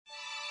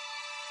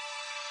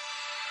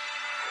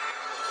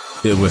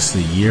It was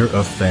the year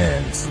of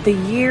fans. The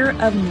year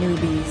of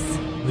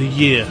newbies. The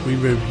year we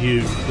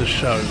reviewed the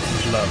show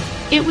we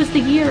love. It was the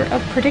year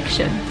of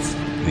predictions.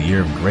 The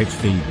year of great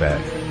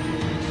feedback.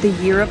 The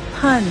year of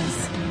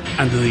puns.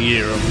 And the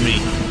year of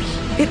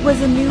memes. It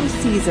was a new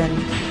season.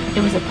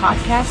 It was a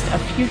podcast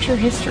of future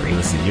history. It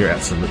was the year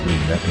absolutely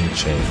nothing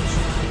changed.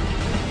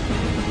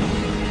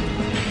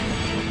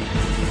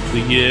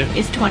 The year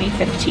is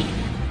 2015.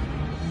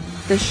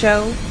 The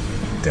show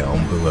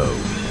Down Below.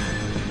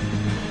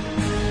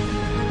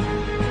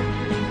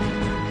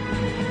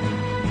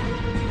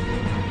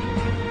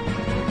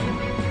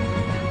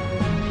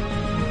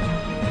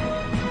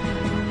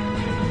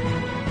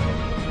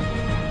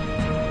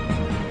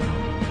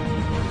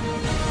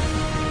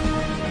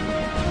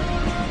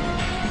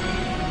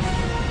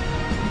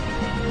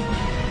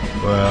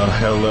 Well,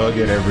 hello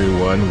again,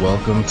 everyone.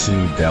 Welcome to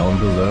Down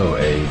Below,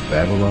 a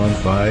Babylon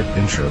 5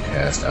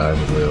 introcast. I'm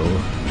Will.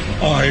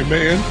 Hi,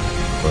 man.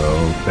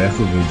 Well, Beth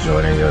will be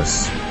joining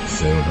us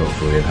soon,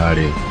 hopefully, and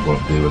Heidi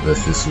won't be with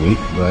us this week,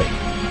 but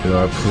we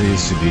are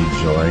pleased to be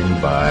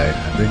joined by,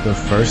 I think, the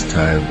first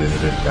time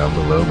visitor Down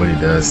Below, but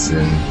he does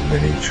send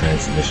many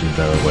transmissions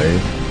our way.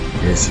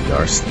 It's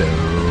Garsto.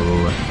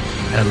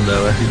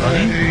 Hello, everybody.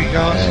 Hey,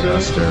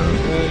 Garsto.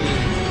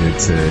 Good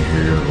to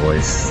hear your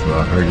voice. Well,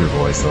 I heard your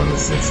voice on the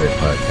Sensei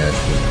podcast,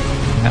 but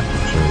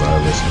I'm sure a lot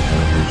of listeners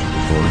haven't heard you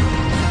before.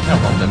 Yeah,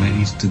 well, then they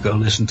need to go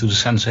listen to the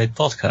Sensei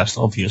podcast,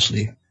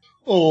 obviously.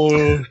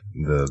 Or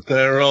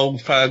they're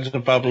old fans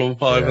of Babylon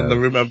 5 and they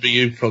remember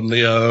you from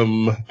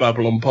the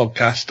Babylon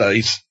podcast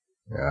days.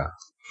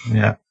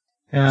 Yeah.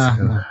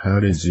 So how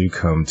did you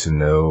come to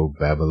know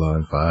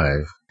Babylon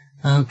 5?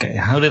 Okay,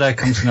 how did I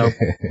come to know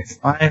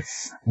 5?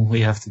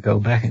 We have to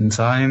go back in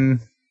time.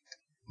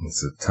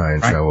 It's a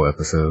time travel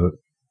episode.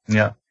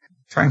 Yeah.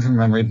 Trying to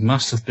remember, it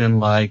must have been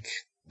like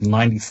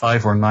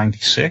 95 or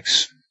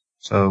 96.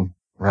 So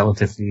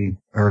relatively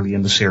early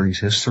in the series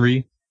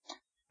history.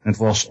 It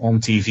was on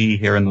TV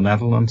here in the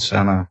Netherlands,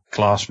 and a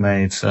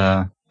classmate,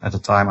 at the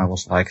time I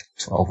was like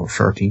 12 or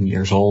 13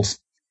 years old,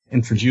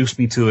 introduced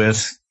me to it.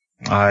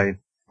 I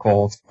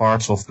caught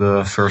parts of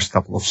the first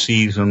couple of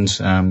seasons,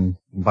 and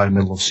by the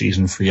middle of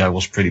season 3 I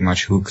was pretty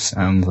much hooked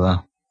and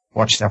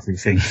watched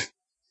everything.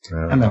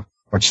 And I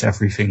watched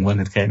everything when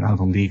it came out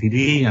on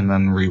DVD, and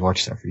then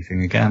rewatched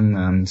everything again,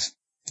 and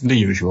the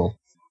usual.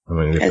 I'm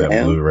going to get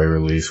that Blu-ray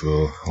release,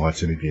 we'll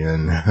watch it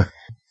again.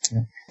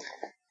 Yeah.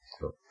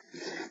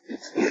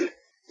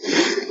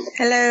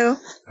 Hello.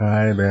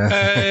 Hi, Beth.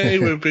 Hey,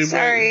 we've been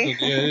Sorry. waiting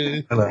for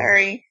you. Hello.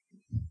 Sorry.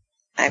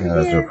 I'm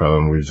That's no here.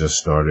 problem, we just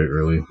started,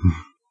 really.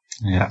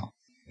 Yeah.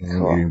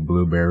 Cool. Eating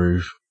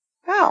blueberries.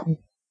 Wow.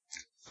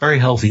 Very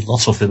healthy,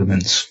 lots of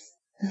vitamins.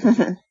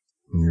 You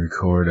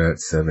record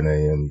at 7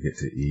 a.m., you get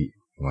to eat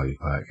while you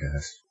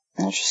podcast.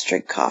 I'll just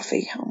drink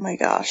coffee. Oh my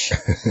gosh.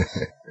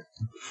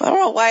 I don't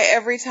know why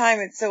every time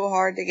it's so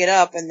hard to get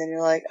up and then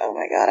you're like, oh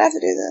my god, I have to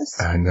do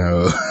this. I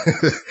know.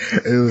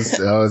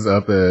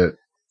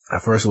 I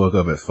first woke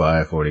up at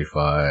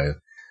 5:45,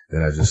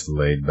 then I just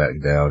laid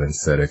back down and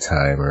set a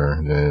timer.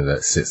 And then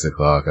at 6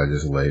 o'clock, I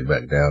just laid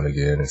back down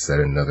again and set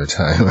another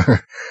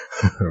timer.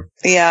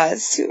 Yeah,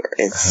 it's too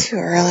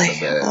early.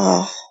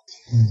 Oh.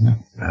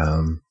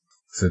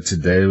 So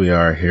today we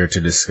are here to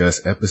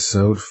discuss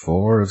episode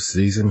 4 of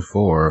season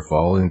 4,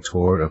 Falling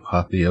Toward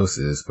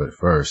Apotheosis. But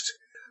first,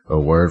 a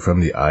word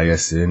from the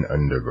ISN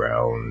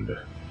Underground.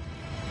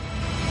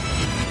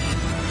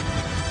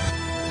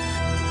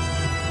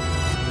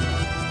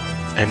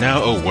 And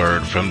now a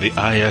word from the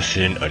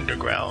ISN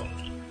Underground.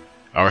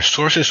 Our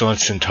sources on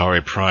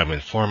Centauri Prime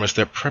inform us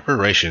that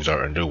preparations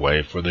are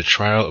underway for the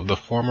trial of the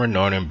former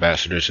Narn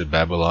ambassador to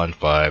Babylon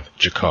 5,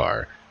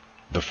 G'Kar.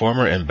 The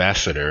former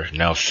ambassador,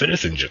 now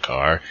citizen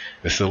G'Kar,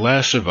 is the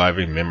last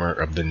surviving member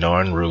of the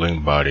Narn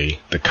ruling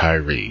body, the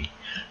Kyrie.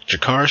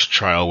 G'Kar's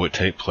trial would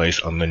take place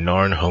on the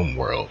Narn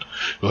homeworld.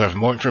 We'll have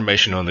more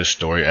information on this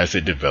story as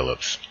it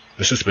develops.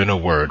 This has been a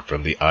word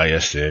from the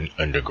ISN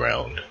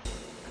Underground.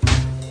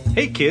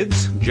 Hey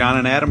kids, John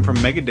and Adam from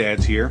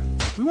Megadads here.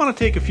 We want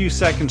to take a few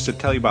seconds to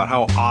tell you about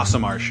how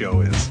awesome our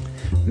show is.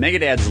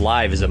 Megadads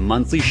Live is a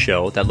monthly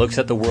show that looks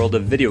at the world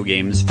of video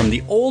games from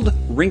the old,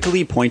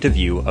 wrinkly point of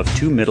view of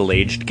two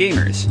middle-aged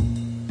gamers.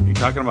 Are you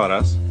talking about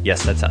us?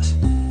 Yes, that's us.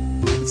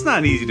 It's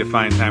not easy to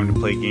find time to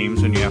play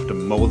games when you have to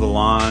mow the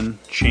lawn,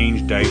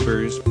 change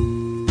diapers,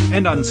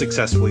 and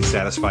unsuccessfully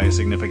satisfy a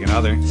significant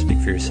other. Speak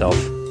for yourself.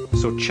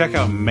 So check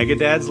out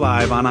Megadads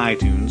Live on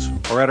iTunes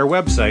or at our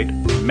website,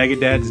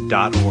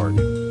 megadads.org.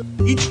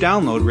 Each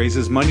download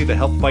raises money to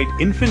help fight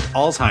infant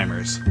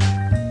Alzheimer's.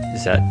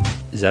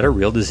 Is that a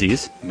real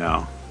disease?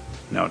 No,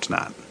 it's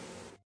not.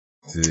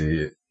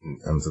 See,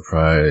 I'm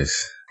surprised.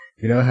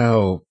 You know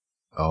how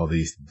all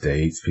these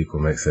dates people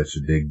make such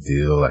a big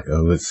deal, like,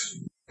 oh, it's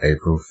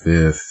April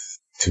 5th,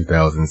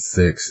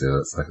 2006, so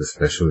it's like a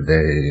special day,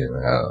 and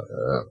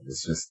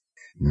it's just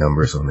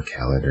numbers on the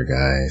calendar,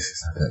 guys.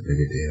 It's not that big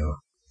a deal.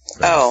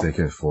 I was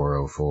thinking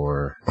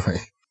 404.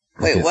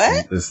 Wait,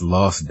 what? It's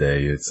Lost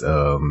Day. It's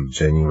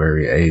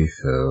January 8th.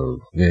 So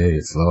yeah,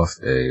 it's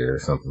Lost Day or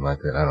something like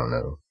that. I don't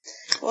know.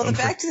 Well, the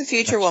Back to the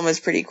Future one was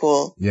pretty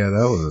cool. Yeah,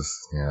 that was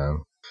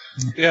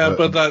Yeah,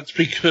 but that's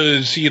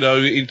because,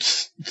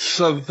 it's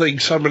something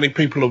so many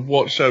people have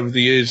watched over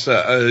the years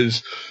that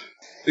is,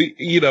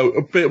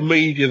 a bit of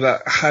media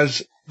that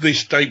has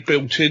this date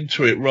built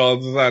into it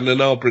rather than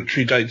an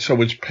arbitrary date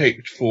someone's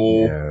picked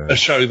for a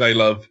show they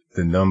love.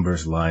 The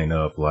numbers line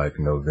up like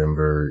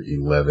November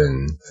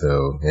 11,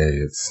 so hey,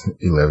 it's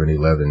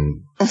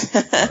 11/11.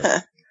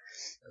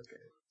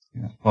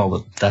 Yeah.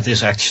 Well, that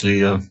is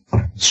actually a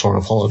sort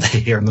of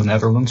holiday here in the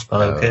Netherlands,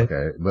 but okay.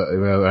 Okay, but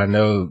I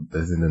know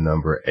there's in the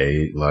number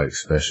 8, like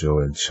special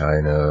in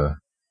China.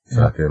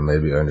 So I can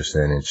maybe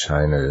understand in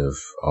China if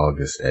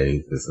August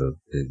 8th is a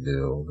big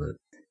deal, but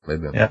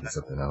maybe I'm thinking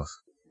something else.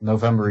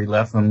 November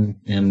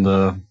 11 in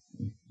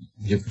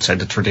you could say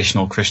the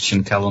traditional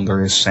Christian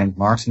calendar is St.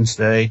 Martin's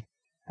Day,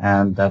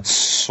 and that's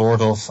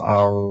sort of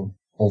our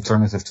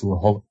alternative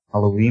to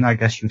Halloween, I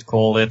guess you'd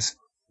call it.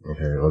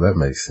 Okay, well that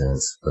makes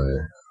sense,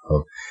 but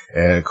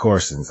and of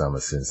course, since I'm a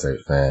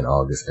Sense8 fan,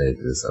 August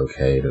 8th is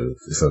okay to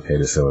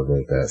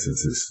celebrate that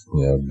since it's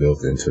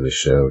built into the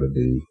show to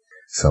be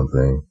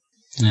something.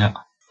 Yeah.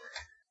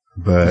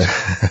 But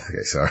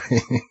okay,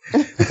 sorry.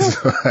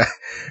 That's my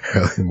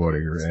early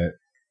morning rant.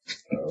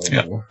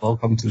 Yeah.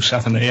 Welcome to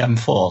 7 a.m.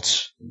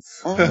 Thoughts.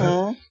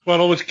 Uh-huh.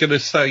 Well, I was going to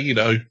say,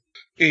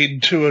 in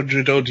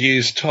 200 odd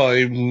years'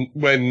 time,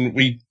 when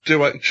we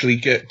do actually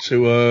get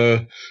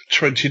to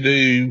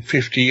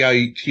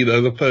 2258,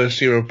 the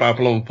first year of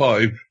Babylon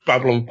 5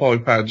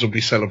 fans will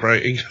be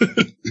celebrating.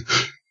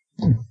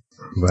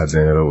 By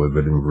then it would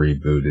have been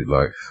rebooted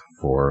like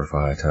 4 or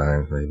 5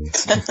 times, maybe.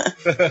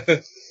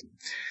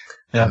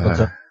 Yeah,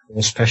 but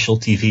a special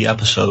TV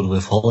episode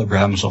with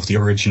holograms of the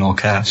original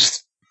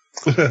cast.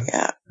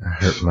 Yeah. I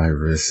hurt my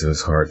wrist, so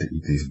it's hard to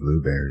eat these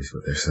blueberries,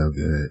 but they're so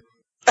good.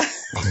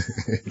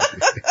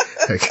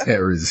 I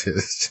can't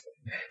resist.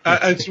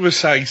 As you were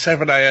saying,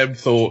 7 a.m.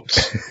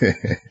 thoughts.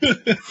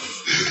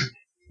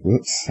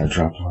 Whoops, I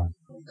dropped one.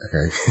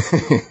 Okay.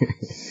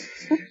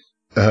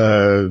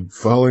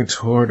 Falling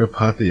Toward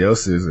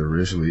Apotheosis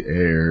originally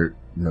aired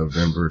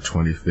November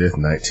 25th,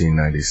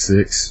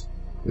 1996.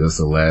 It was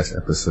the last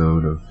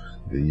episode of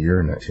the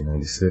year,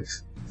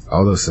 1996.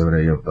 All those 7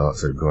 a.m.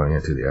 thoughts are going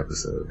into the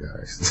episode,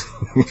 guys.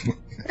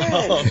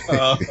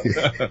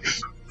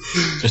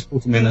 Just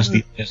put them in as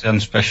the ASN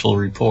special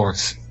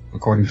report.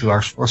 According to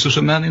our sources,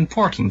 a man in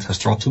Portland has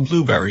dropped a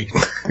blueberry.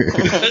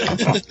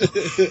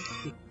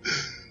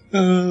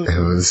 It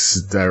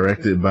was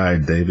directed by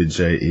David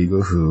J.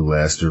 Eagle, who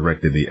last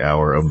directed The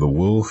Hour of the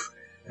Wolf,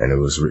 and it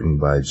was written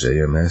by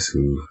JMS,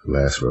 who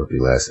last wrote the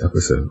last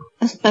episode.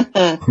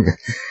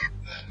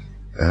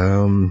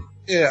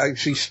 Yeah, it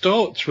actually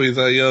starts with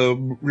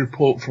a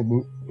report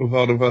from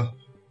Ivanova.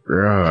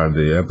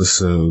 The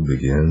episode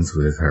begins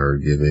with her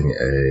giving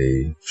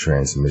a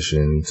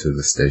transmission to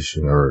the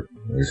station, or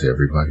to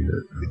everybody.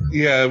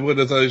 Yeah, one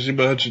of those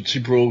emergency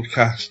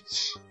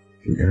broadcasts.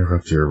 You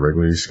interrupt your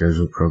regularly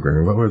scheduled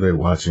programming. What were they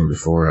watching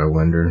before, I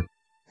wonder?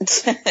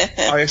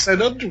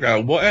 ISN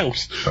Underground, what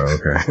else? Oh,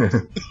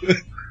 okay.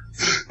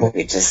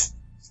 We just,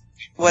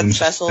 what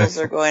specials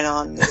are going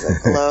on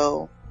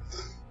below,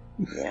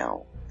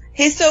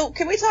 Hey, so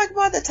can we talk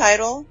about the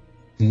title?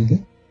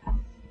 Mm-hmm.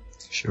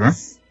 Sure.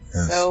 Yes.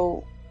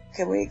 So,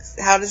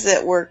 how does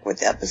it work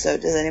with the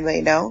episode? Does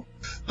anybody know?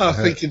 I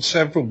think in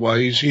several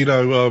ways,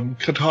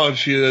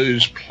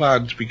 Cartagia's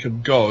plan to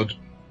become God,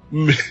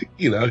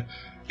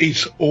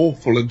 it's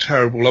awful and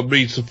terrible and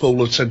means the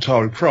fall of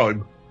Centauri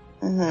Prime.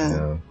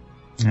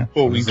 Mm-hmm. Yeah.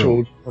 Falling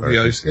toward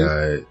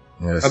the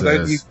and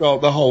then you've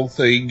got the whole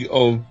thing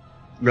of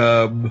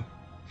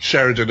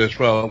Sheridan as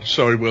well.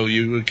 Sorry, Will,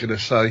 you were going to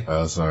say.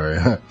 Oh, sorry.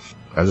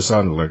 I just saw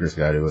in the Lurker's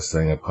Guide it was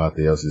saying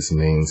apotheosis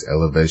means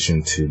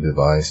elevation to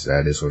divine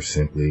status or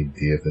simply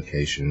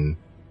deification.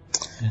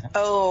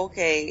 Oh,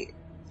 okay.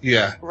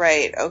 Yeah.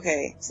 Right,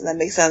 okay. So that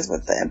makes sense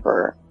with the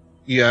Emperor.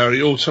 Yeah,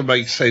 it also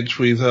makes sense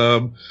with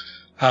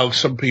how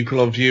some people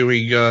are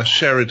viewing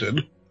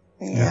Sheridan.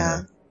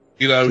 Yeah.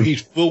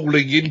 He's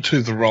falling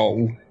into the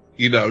role.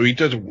 He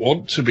doesn't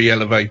want to be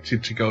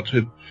elevated to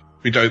godhood.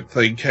 We don't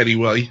think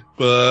anyway,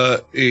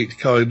 but it's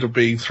kind of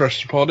being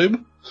thrust upon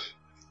him.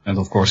 And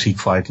of course he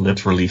quite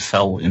literally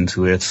fell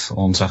into it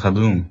on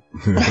Zagadoom.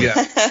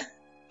 Yeah.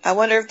 I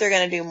wonder if they're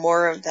going to do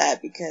more of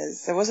that,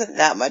 because there wasn't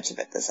that much of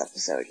it this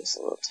episode, just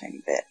a little tiny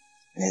bit.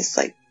 His,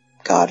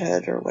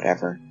 godhood or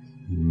whatever.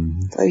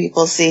 Mm-hmm. So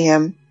people see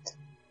him.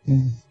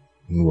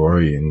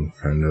 Warrior,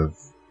 kind of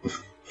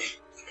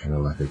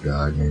like a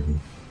god, maybe.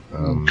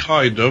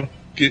 Kind of,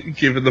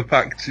 given the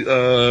fact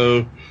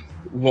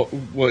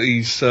what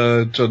he's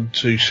done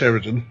to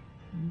Sheridan.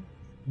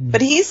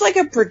 But he's like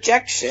a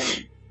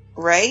projection,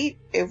 right?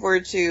 If we're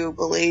to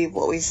believe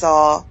what we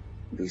saw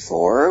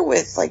before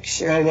with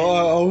Sheridan. Well,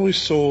 I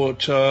always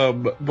thought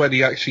when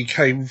he actually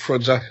came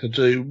from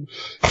Zagadoom,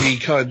 he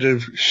kind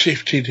of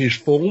shifted his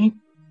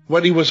form.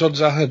 When he was on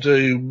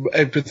Zagadoom,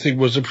 everything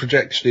was a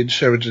projection in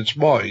Sheridan's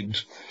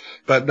mind.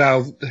 but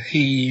now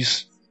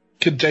he's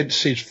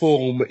condensed his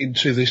form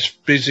into this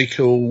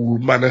physical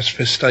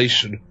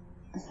manifestation.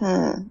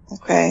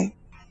 Okay.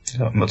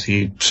 Yeah, but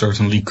he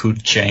certainly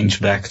could change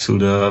back to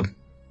the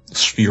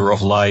sphere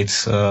of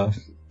light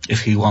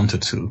if he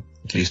wanted to.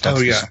 At least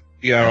that's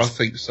I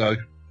think so.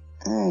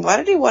 Why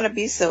did he want to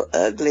be so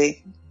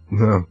ugly?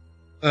 No.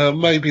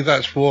 Maybe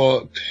that's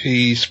what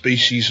his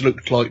species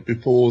looked like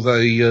before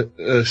they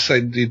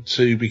ascended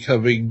to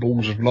becoming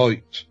balls of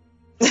light.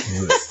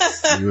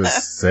 He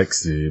was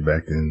sexy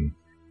back in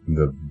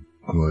the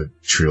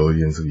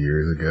trillions of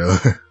years ago.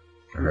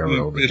 However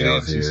old the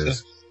galaxy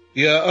is.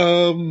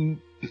 Yeah,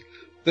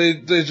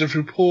 there's a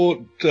report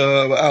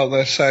out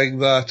there saying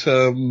that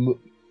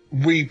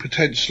we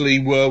potentially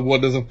were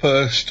one of the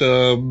first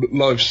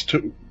lives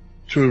to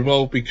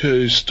evolve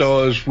because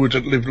stars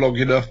wouldn't live long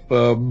enough,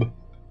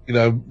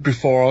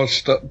 before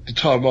the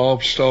time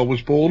our star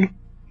was born.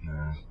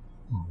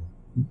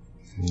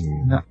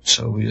 Yeah,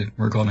 so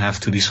we're going to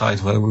have to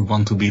decide whether we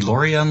want to be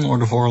Lorien or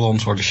the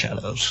Vorlons or the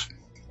Shadows.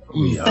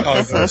 We are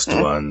the first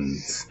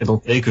ones. It'll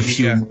take a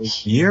few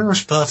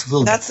years, but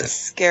we'll That's a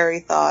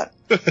scary thought.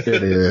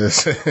 It is.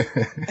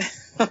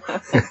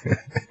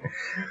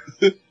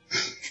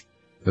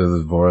 So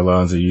the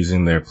Vorlons are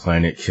using their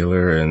planet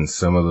killer, and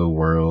some of the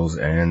worlds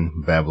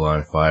and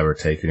Babylon 5 are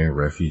taking in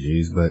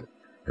refugees, but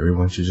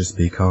everyone should just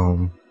be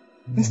calm.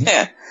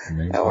 Yeah,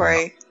 don't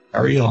worry.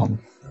 Carry on.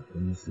 Let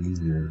me see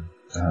here.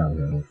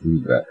 No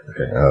feedback.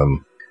 Okay.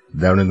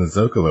 Down in the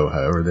Zocalo,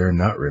 however, they're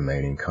not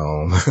remaining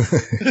calm.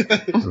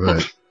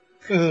 But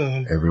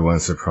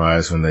everyone's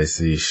surprised when they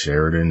see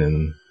Sheridan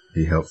and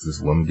he helps this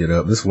woman get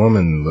up. This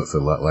woman looks a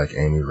lot like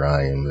Amy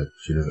Ryan, but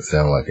she doesn't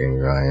sound like Amy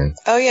Ryan.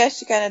 Oh yeah,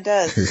 she kind of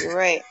does. You're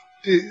right.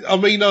 I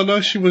mean, I know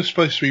she was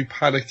supposed to be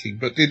panicking,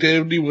 but did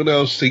anyone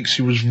else think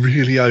she was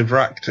really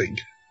overacting?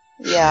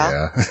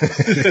 Yeah. That's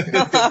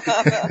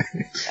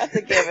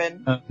a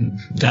given.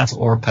 That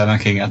or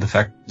panicking at the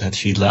fact that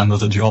she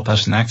landed a job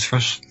as an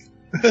actress.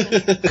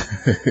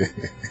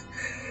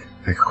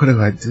 Like, what do?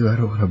 I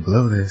don't want to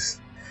blow this.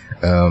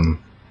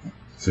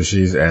 So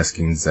she's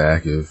asking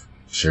Zach if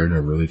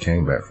Sheridan really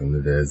came back from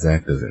the dead.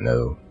 Zach doesn't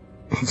know.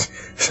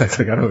 Zach's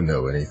like, I don't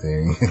know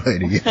anything,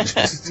 lady.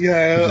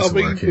 Yeah, I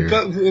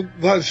mean,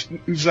 that's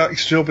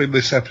Zach's job in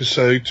this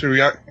episode, to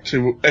react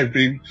to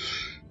everything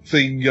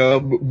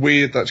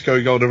weird that's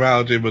going on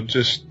around him and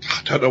just,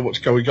 I don't know what's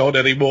going on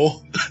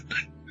anymore.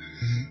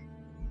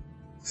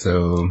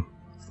 So,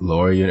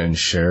 Lorien and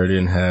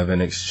Sheridan have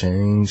an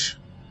exchange.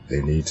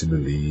 They need to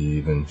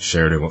believe, and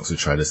Sheridan wants to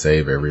try to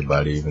save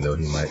everybody, even though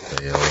he might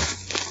fail.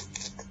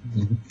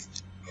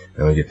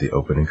 Then we get the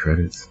opening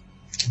credits.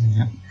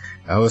 Yeah.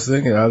 I was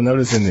thinking, I've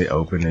noticed in the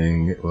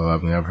opening, well, I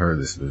mean, I've heard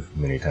this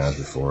many times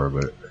before,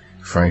 but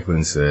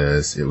Franklin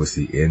says it was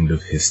the end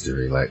of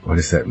history. Like, what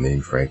does that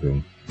mean,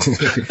 Franklin?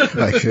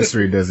 Like,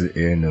 history doesn't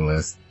end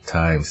unless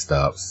time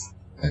stops.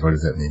 Like, what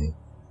does that mean?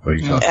 What are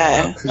you talking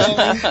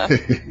about?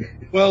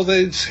 Well,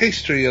 there's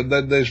history and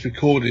then there's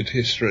recorded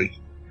history.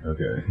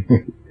 Okay.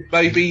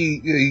 Maybe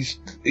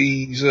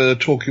he's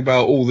talking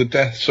about all the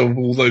deaths of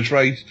all those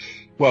races.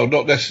 Well,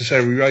 not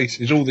necessarily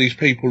races. All these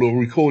people who are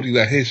recording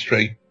their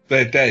history,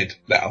 they're dead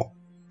now.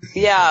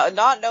 Yeah,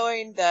 not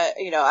knowing that,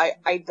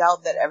 I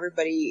doubt that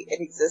everybody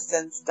in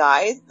existence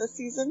dies this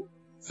season.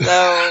 So,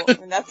 I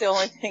mean, that's the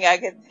only thing I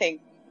could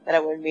think that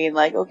it would mean.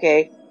 Like,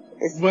 okay,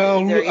 is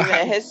there even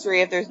a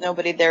history if there's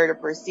nobody there to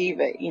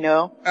perceive it,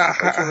 or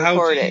to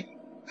record it?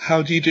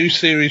 How do you do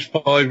Series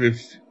 5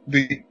 if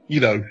the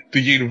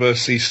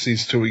universe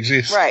ceases to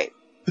exist? Right.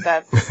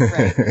 That's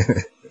right.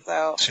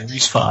 So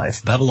Series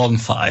 5, Babylon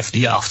 5,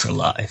 The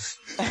Afterlife.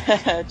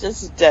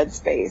 Just dead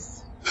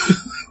space.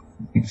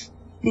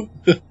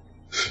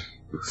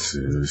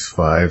 Series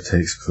 5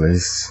 takes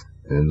place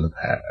in the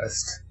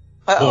past.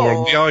 Or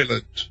on the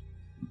island.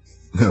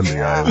 On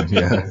the island,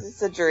 yeah.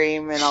 It's a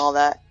dream and all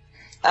that.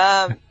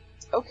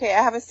 Okay,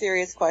 I have a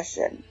serious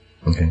question.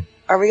 Okay.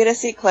 Are we going to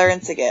see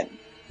Clarence again?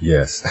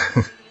 Yes.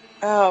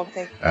 Oh,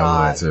 thank God. I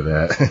will answer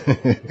that.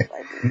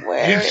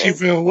 Yes, you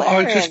will.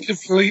 Clarence?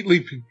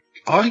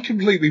 I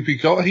completely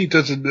forgot he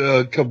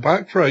doesn't come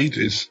back for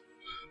ages.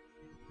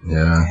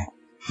 Yeah.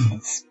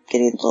 It's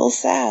getting a little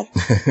sad.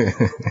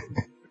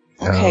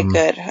 Okay,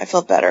 good. I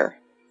feel better.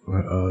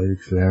 Where are you,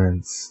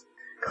 Clarence?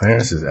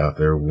 Clarence is out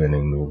there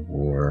winning the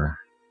war.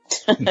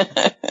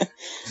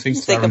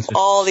 Just think of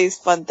all these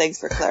fun things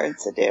for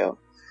Clarence to do.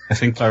 I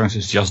think Clarence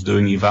is just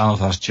doing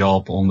Ivanova's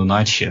job on the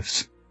night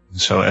shift.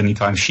 So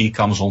anytime she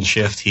comes on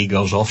shift, he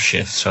goes off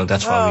shift. So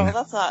that's why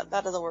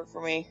that doesn't work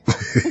for me.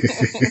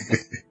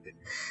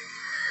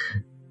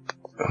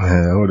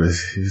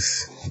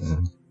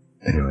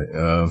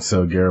 Anyway,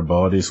 so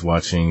Garibaldi's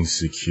watching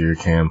secure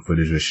cam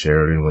footage of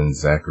Sheridan when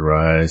Zach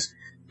arrives.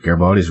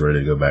 Garibaldi's ready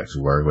to go back to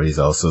work, but he's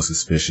also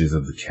suspicious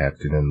of the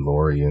captain and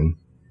Lorien.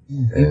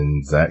 Mm-hmm.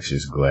 And Zach's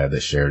just glad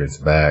that Sheridan's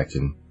back.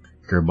 And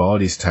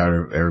Garibaldi's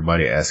tired of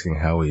everybody asking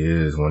how he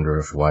is,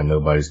 wondering why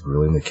nobody's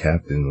grilling the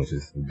captain, which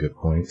is a good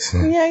point.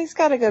 Yeah, he's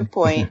got a good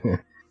point.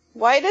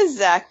 Why does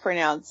Zach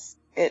pronounce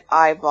it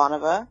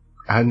Ivanova?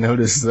 I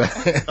noticed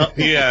that.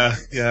 Yeah.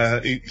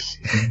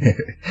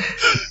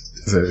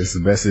 So it's a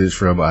message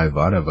from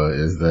Ivanova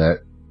is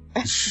that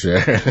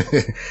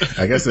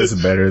I guess it's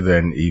better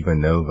than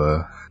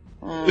Ivanova.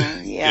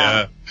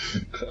 Yeah.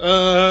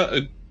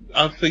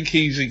 I think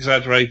he's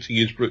exaggerating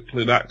his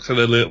Brooklyn accent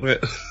a little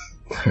bit.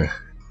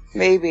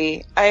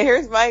 Maybe.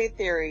 Here's my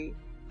theory.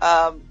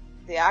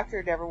 The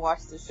actor never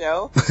watched the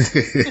show.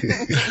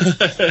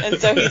 And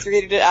so he's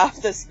reading it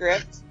off the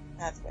script.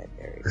 That's my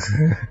theory.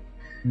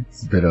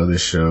 He's been on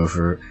this show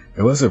it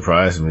wouldn't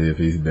surprise me if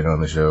he's been on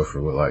the show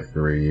for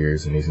 3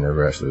 years and he's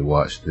never actually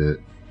watched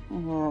it.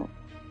 So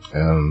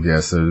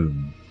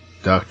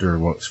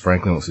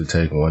Franklin wants to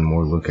take one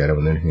more look at him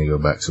and then he can go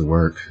back to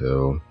work.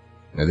 So,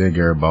 and then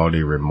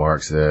Garibaldi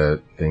remarks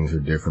that things are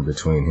different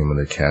between him and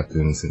the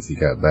captain since he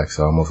got back.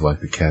 So almost like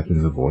the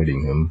captain's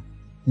avoiding him.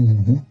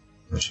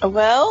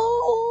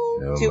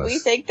 Well, do we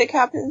think the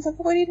captain's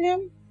avoiding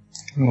him?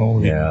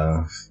 Well,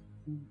 yeah.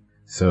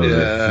 So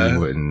that he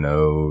wouldn't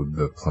know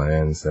the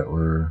plans that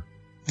were.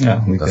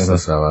 Yeah,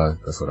 that's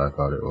what I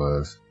thought it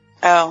was.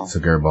 Oh. So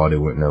Garibaldi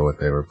wouldn't know what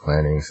they were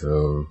planning,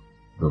 so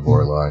the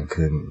Vorlon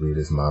couldn't read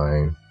his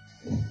mind.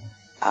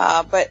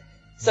 But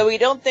so we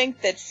don't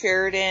think that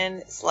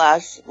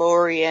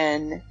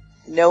Sheridan/Lorien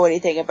know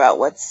anything about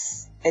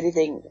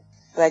anything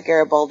that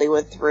Garibaldi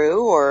went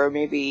through, or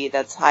maybe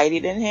that's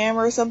hiding in him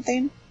or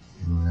something?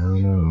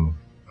 No.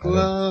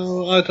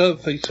 Well, I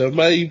don't think so.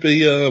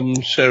 Maybe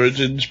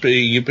Sheridan's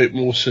being a bit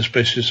more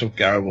suspicious of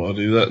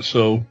Garibaldi, that's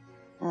all.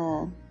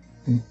 On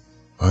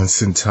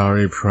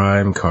Centauri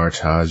Prime,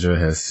 Cartagia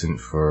has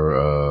sent for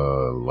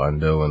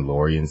Londo and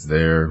Lorien's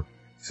there.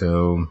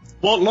 So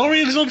what,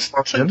 Lorien's on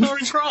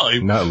Centauri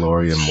Prime? Not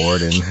Lorien,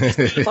 Morden.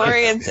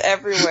 Lorien's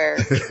everywhere.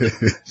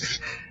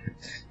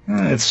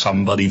 It's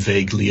somebody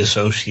vaguely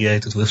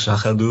associated with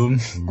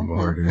Zagadoon.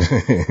 Morden.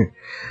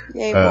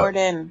 Yay,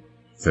 Morden.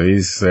 So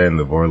he's saying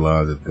the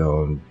Vorlons have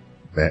gone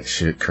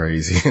batshit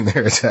crazy in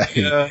their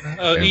attacking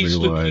he's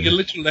looking a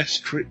little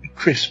less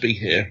crispy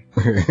here.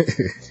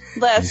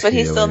 Less, but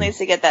he still needs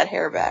to get that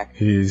hair back.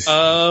 He's been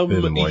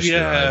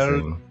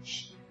moisturizing.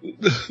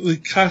 The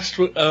cast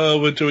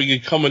were doing a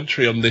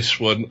commentary on this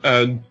one,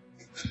 and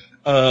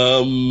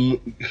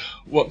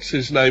what's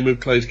his name who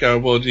plays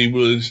Garibaldi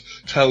was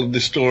telling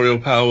the story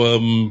of how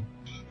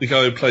the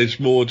guy who plays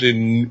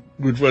Morden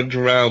would run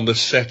around the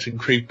set and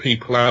creep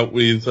people out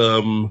with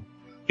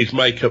his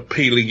makeup,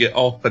 peeling it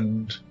off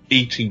and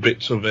eating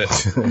bits of it.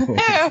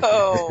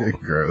 No.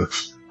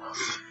 Gross.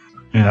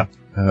 Yeah.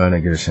 I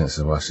didn't get a chance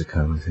to watch the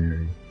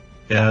commentary.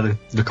 Yeah,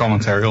 the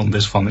commentary on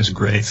this one is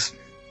great.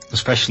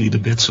 Especially the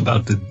bits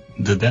about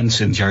the dents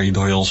in Jerry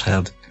Doyle's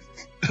head.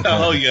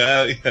 Oh,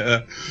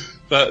 yeah.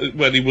 But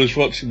when he was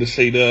watching the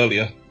scene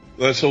earlier,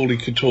 that's all he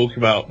could talk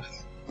about.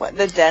 What,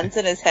 the dents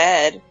in his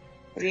head?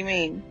 What do you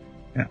mean?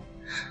 Yeah.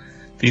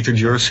 Peter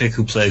Jurczyk,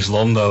 who plays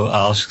Londo,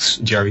 asks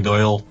Jerry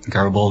Doyle,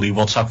 Garibaldi,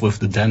 what's up with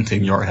the dent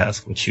in your head?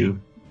 Which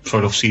you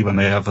sort of see when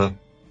they have a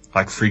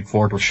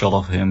 3/4 shot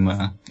of him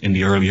in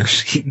the earlier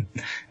scene.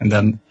 And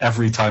then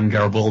every time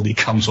Garibaldi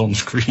comes on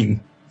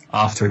screen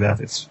after that,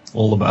 it's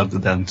all about the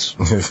dents.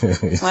 I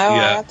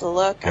have to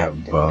look. I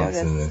didn't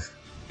notice.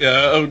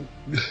 Yeah,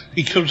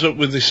 he comes up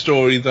with this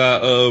story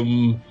that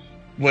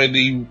when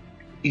he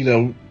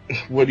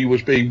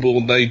was being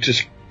born, they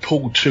just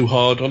pulled too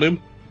hard on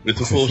him with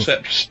the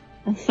forceps.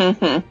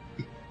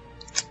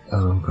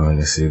 I'm going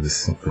to see the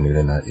symphony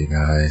tonight, you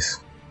guys.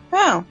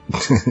 Oh.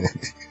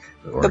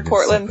 The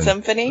Portland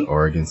Symphony? The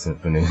Oregon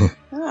Symphony.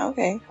 Oh,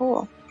 okay,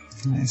 cool.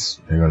 Nice.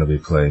 They're going to be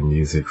playing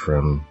music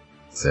from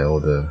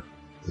the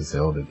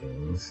Zelda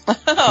games.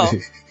 Oh.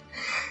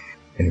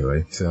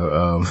 Anyway,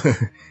 so,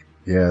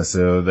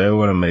 so they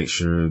want to make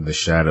sure the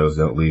Shadows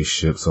don't leave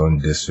ships on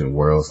distant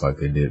worlds like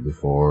they did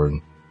before.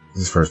 And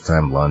this is the first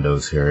time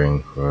Londo's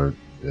hearing,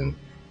 and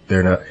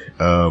they're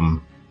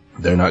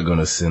not going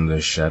to send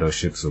the Shadow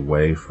ships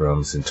away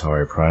from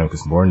Centauri Prime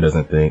because Morden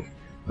doesn't think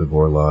the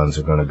Vorlons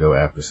are going to go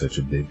after such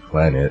a big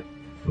planet,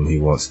 and he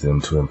wants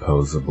them to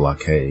impose a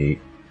blockade.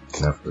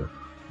 After.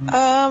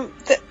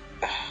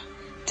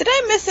 Did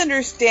I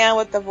misunderstand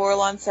what the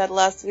Vorlon said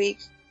last week?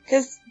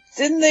 Because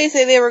didn't they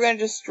say they were going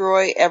to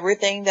destroy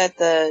everything that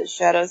the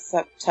Shadows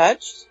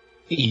touched?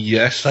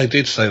 Yes, I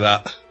did say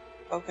that.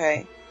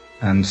 Okay.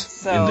 And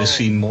in this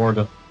scene,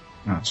 Morden...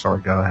 Oh,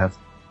 sorry, go ahead.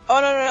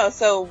 Oh, no.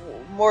 So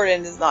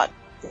Morden is not...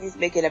 He's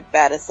making a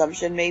bad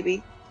assumption,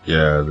 maybe?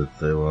 Yeah, that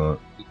they won't...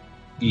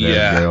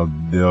 Yeah.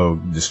 They'll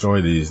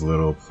destroy these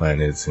little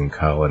planets and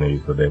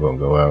colonies, but they won't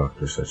go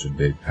after such a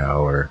big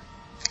power.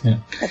 Yeah.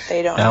 But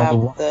they don't have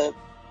the...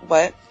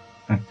 What?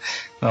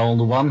 Well, on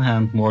the one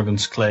hand,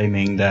 Morden's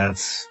claiming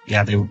that,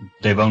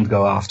 they won't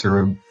go after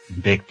a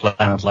big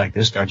planet like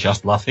this, they're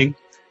just bluffing.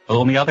 But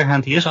on the other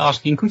hand, he is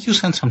asking, could you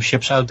send some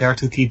ships out there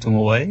to keep them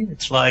away?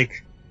 It's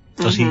like,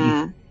 does he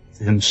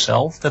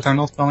himself that they're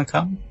not going to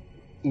come?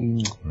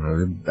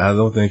 I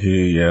don't think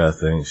he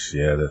thinks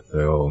that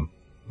they'll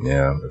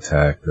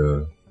attack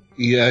the...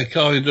 Yeah,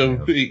 kind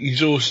of.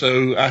 He's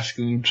also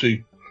asking them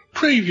to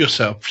prove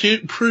yourself.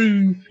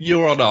 Prove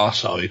you're on our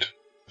side.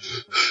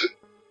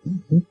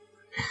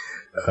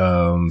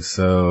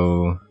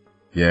 So,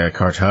 yeah,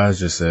 Carthage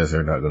just says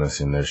they're not going to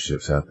send their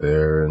ships out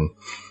there, and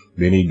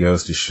then he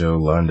goes to show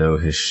Londo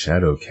his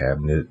shadow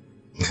cabinet.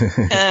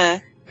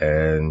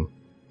 And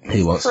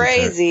he wants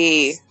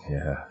crazy.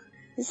 Yeah.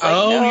 He's like,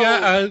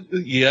 no.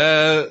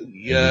 Yeah.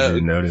 Did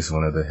you notice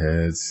one of the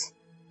heads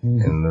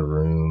in the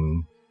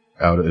room?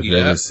 If you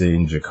ever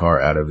seen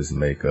Jakar out of his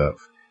makeup,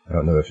 I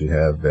don't know if you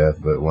have,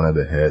 Beth, but one of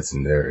the heads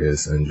in there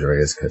is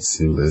Andreas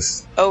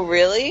Katsoulis. Oh,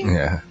 really?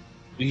 Yeah.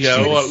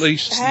 Yeah, or at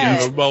least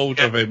a mold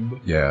of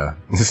him. Yeah,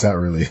 it's not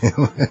really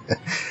him.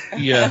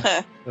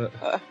 Yeah.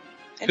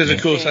 Because,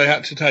 of course, they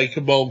had to take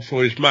a mold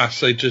for his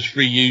mask. They just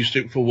reused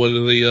it for one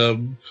of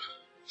the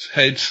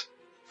heads.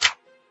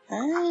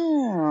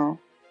 Oh.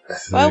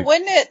 Well,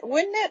 wouldn't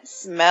it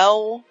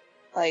smell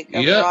like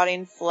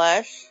rotting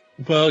flesh?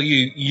 Well,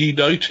 you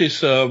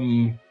notice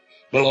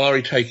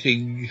Mollari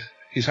taking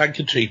his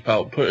handkerchief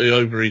out, putting it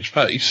over his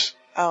face.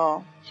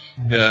 Oh.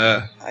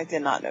 Yeah. I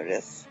did not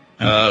notice.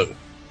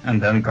 And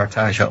then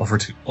Carthage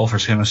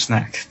offers him a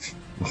snack.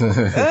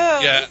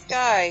 This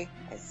guy.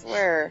 I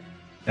swear.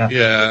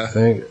 Yeah. I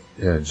think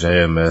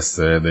JMS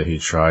said that he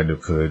tried to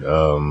put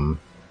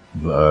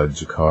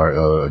Jakar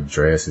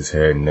Andreas'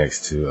 head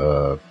next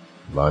to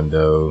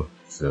Londo.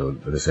 So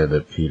they said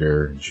that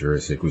Peter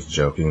Jurasik was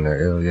joking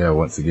there. Oh yeah,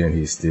 once again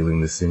he's stealing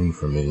the scene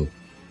from me.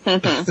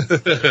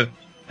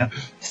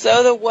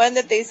 So the one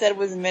that they said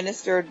was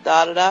Minister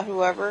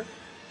whoever,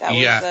 that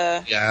was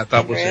that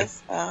Andreas? was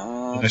it.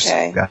 Oh,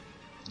 okay. Yeah.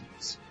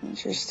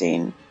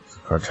 Interesting.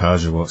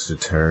 Carthage wants to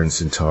turn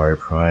Centauri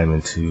Prime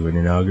into an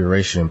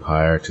inauguration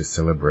pyre to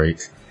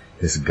celebrate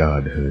his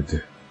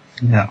godhood.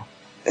 Yeah.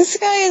 This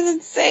guy is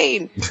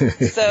insane.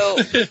 So,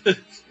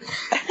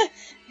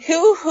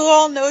 who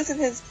all knows of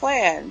his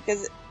plan?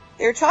 Because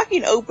they're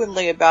talking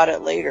openly about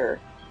it later.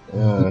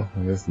 I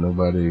guess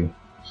nobody.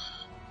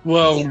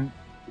 Well,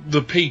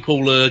 the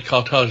people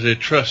Carthage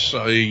trusts,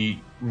 I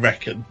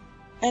reckon.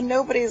 And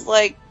nobody's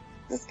like,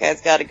 this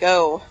guy's got to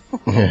go.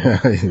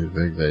 Yeah, you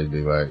think they'd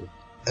be like,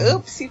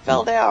 oops, he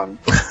fell down.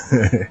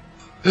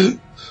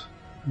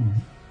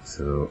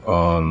 So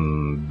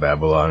on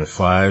Babylon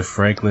 5,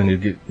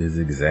 Franklin is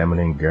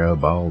examining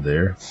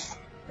Garibaldi,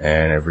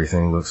 and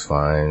everything looks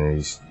fine.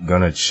 He's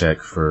gonna check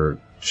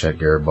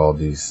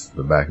Garibaldi's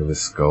the back of his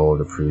skull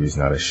to prove he's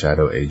not a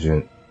shadow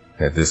agent.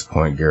 At this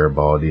point,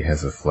 Garibaldi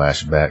has a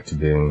flashback to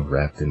being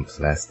wrapped in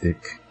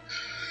plastic.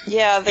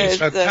 Yeah, there's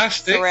the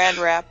saran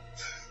wrap.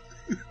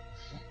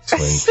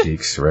 Twin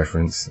Peaks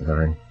reference,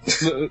 sorry.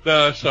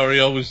 No,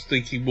 sorry, I was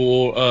thinking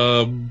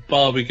more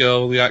Barbie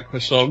Girl, the Aqua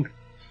song.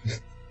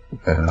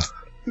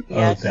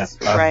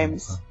 Just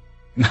rhymes.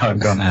 Now I'm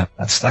gonna have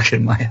that stuck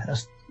in my head.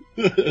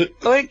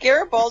 So did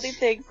Garibaldi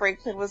think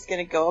Franklin was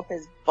gonna go up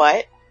his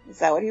butt? Is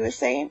that what he was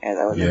saying? At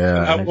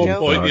one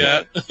point,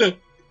 yeah.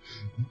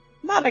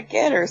 Not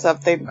again or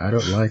something. I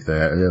don't like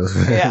that.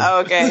 Yeah,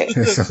 okay.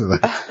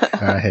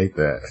 I hate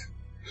that.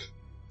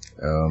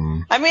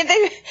 I mean,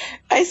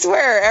 I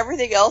swear,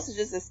 everything else is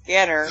just a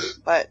scanner,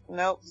 but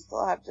nope,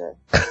 still have to.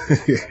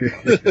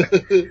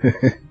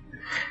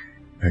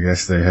 I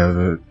guess they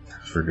haven't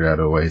figured out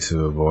a way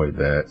to avoid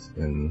that.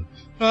 And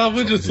I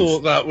would have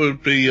thought that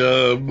would be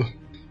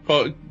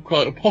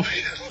quite a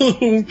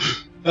popular.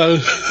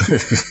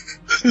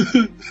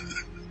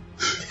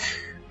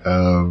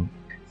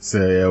 So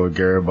yeah, with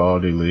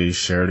Garibaldi leaves,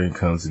 Sheridan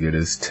comes to get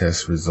his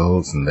test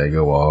results, and they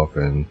go off,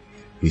 and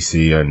we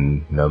see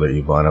another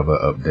Ivanova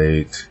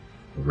update.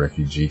 The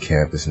refugee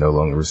camp is no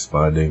longer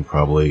responding,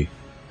 probably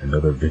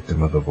another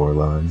victim of the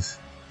Vorlons.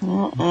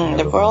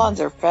 The Vorlons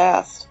are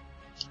fast.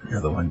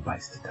 Another one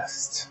bites the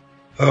dust.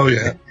 Oh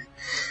yeah.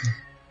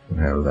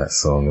 I have that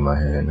song in my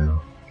head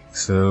now.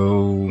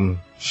 So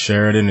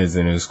Sheridan is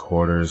in his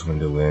quarters when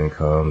Delenn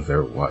comes.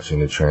 They're watching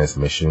the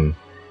transmission.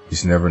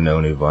 He's never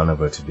known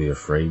Ivanova to be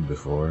afraid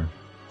before.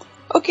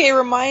 Okay,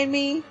 remind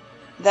me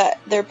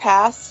that their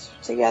past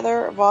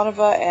together,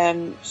 Ivanova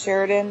and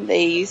Sheridan,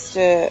 they used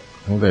to...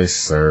 Well, they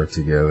served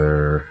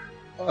together.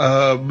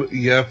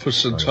 For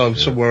some time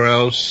somewhere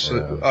else.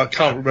 Yeah. I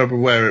can't remember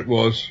where it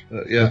was.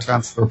 The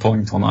transfer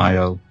point on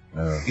IO.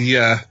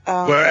 Yeah,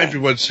 where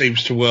everyone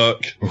seems to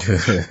work.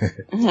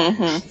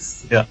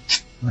 Yeah.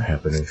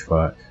 Happening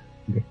spot.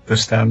 The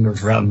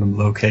standard random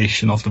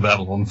location of the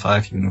Babylon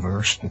 5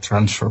 universe, the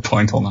transfer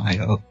point on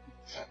IO.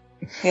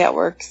 Yeah, it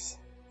works.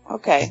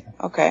 Okay.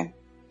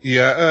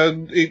 Yeah,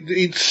 and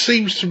it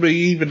seems to me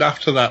even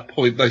after that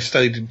point they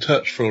stayed in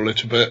touch for a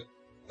little bit,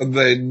 and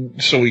then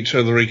saw each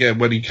other again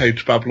when he came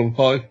to Babylon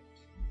 5.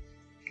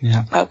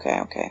 Yeah.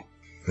 Okay.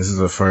 This is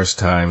the first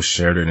time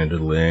Sheridan and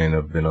Delenn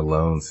have been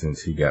alone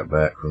since he got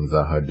back from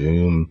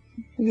Zahadum.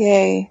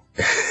 Yay.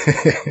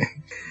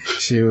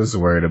 She was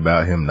worried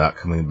about him not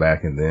coming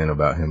back and then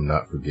about him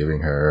not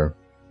forgiving her.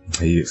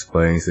 He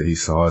explains that he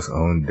saw his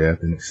own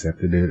death and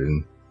accepted it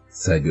and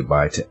said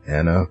goodbye to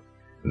Anna.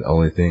 And the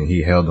only thing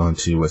he held on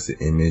to was the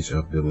image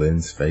of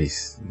Delenn's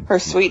face. Her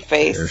sweet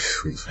face. Her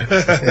sweet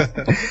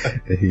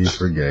face. He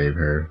forgave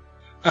her.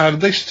 And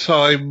this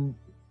time,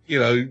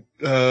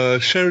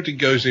 Sheridan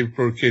goes in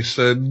for a kiss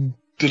and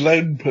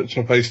Delenn puts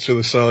her face to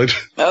the side.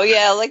 Oh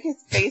yeah, like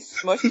his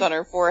face smushed on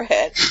her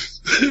forehead.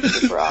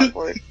 Super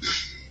awkward.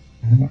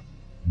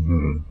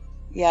 Mm-hmm.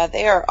 Yeah,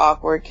 they are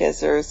awkward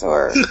kissers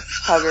or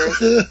huggers.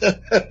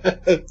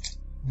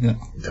 Yeah.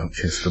 Don't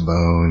kiss the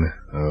bone.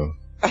 Oh.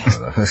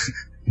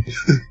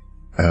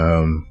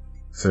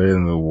 So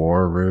in the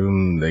war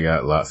room, they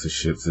got lots of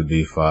ships of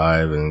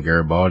B5, and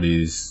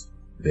Garibaldi's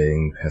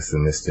being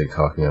pessimistic,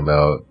 talking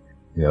about,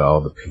 you know,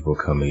 all the people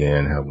coming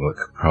in, what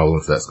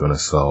problems that's going to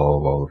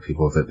solve, all the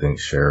people that think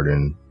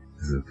Sheridan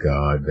is a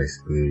god,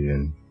 basically,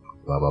 and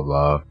blah, blah,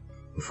 blah.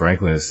 And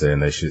Franklin is saying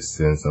they should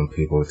send some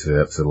people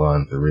to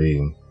Epsilon 3,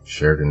 and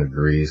Sheridan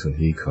agrees when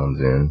he comes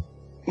in.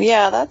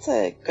 Yeah, that's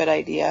a good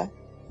idea.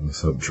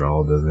 Let's hope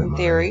Drawl doesn't In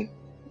theory.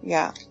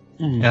 Yeah.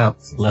 Yeah,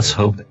 let's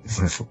hope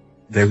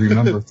they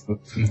remember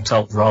to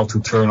tell Drawl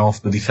to turn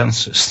off the defense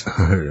system.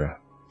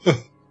 Yeah.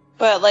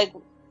 But, like,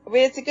 I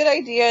mean, it's a good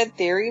idea in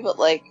theory, but,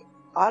 like,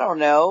 I don't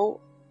know.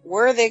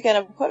 Where are they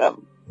going to put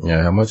them?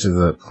 Yeah, how much of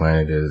the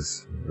planet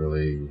is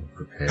really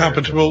prepared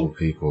Habitable. for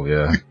people,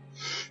 yeah.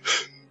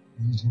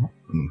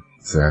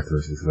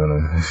 Zathras is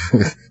gonna...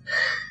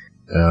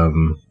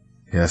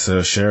 yeah,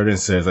 so Sheridan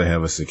says they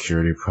have a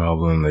security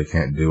problem. They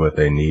can't do what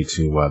they need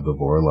to while the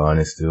Vorlon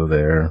is still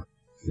there.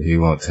 He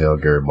won't tell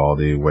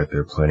Garibaldi what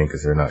they're planning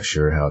because they're not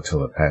sure how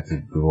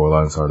telepathic the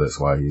Vorlons are. That's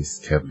why he's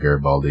kept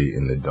Garibaldi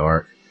in the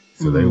dark.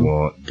 So they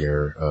want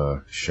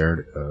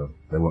Sheridan,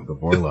 they want the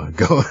Vorlon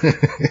going.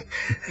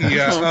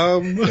 Yeah,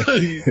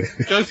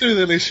 go through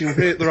the list, you'll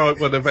hit the right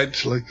one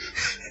eventually.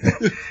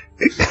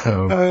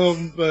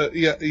 But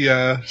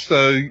yeah,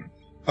 so,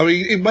 I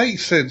mean, it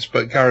makes sense,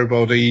 but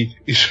Garibaldi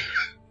is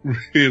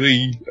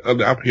really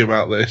unhappy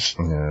about this.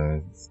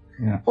 Yeah.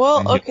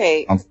 Well,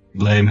 okay. Can't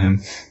blame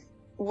him.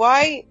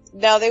 Why?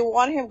 Now, they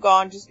want him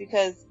gone just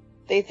because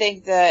they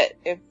think that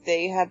if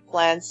they had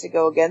plans to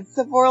go against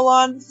the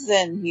Vorlons,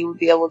 then he would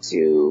be able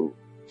to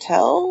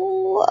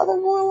tell other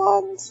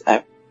Vorlons?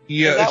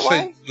 Yeah, Is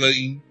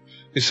that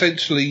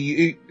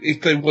essentially,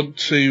 if they want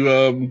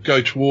to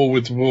go to war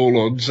with the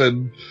Vorlons,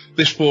 then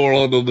this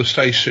Vorlon on the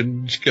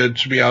station's going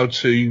to be able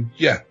to,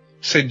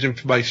 send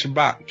information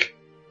back.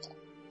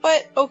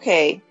 But,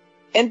 okay.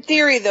 In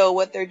theory, though,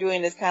 what they're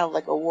doing is kind of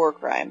like a war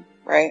crime,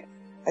 right?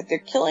 Like, they're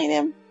killing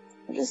him.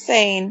 I'm just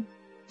saying,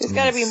 there's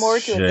got to be more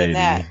to it than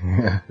that.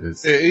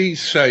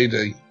 He's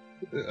shady.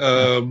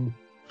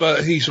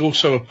 But he's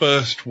also a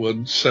first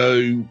one,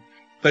 so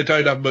they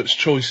don't have much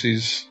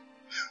choices.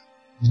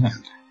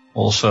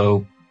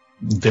 Also,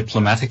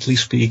 diplomatically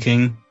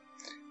speaking,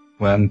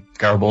 when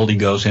Garibaldi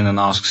goes in and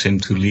asks him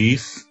to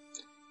leave,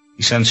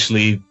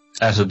 essentially,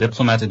 as a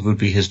diplomat, it would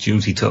be his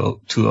duty to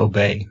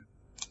obey.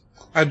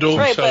 And also,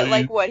 right, but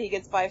like what? He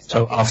gets 5 seconds.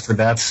 So after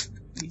that,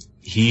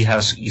 he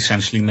has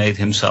essentially made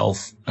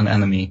himself an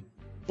enemy.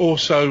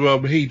 Also,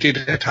 he did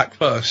attack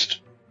first.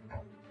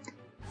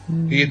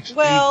 He did,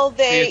 but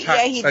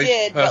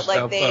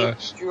like they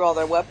drew all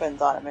their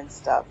weapons on him and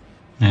stuff.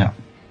 Yeah.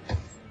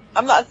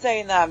 I'm not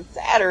saying that I'm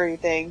sad or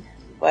anything,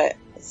 but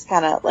it's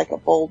kind of like a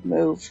bold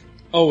move.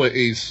 Oh, it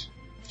is.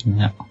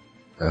 Yeah.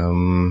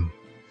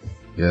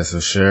 Yeah, so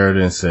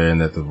Sheridan's saying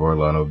that the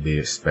Vorlon will be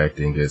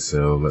expecting it,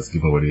 so let's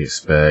give him what he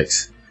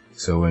expects.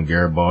 So when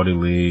Garibaldi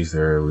leaves, they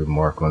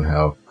remark on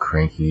how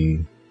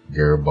cranky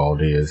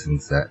Garibaldi is,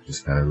 and Zach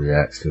just kind of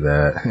reacts to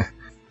that.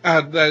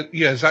 And then,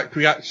 Zach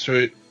reacts to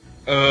it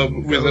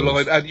with a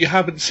line, and you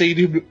haven't seen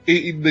him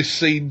in this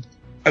scene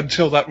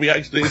until that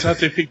reaction. It's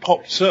as if he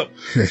pops up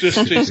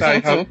just to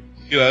say how,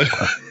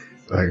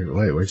 Like,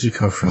 wait, where'd you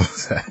come from,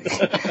 Zach?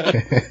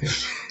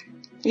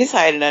 He's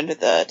hiding under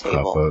the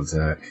table. Pop up,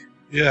 Zach.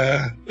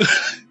 Yeah.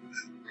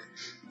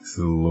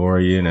 So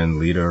Lorian and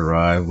Lita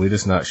arrive.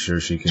 Lita's not sure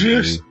she can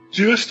leave.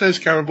 Just as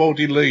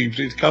Garibaldi leaves,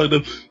 it's kind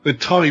of, they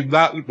timed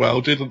that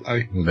well, didn't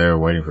they? They were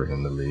waiting for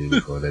him to leave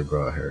before they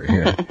brought her.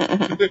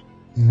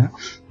 Yeah.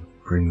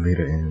 Bring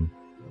Lita in.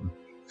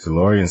 So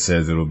Lorian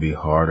says it'll be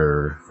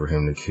harder for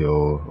him to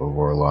kill a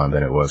Vorlon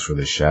than it was for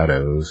the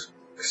Shadows.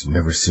 Because you've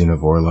never seen a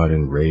Vorlon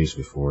enraged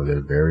before.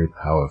 They're very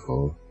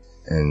powerful.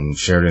 And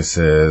Sheridan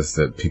says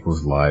that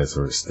people's lives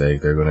are at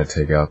stake. They're going to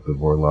take out the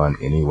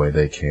Vorlon any way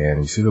they can.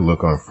 You see the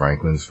look on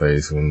Franklin's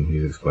face when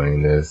he's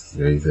explaining this.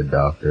 He's a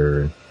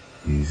doctor.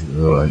 He's a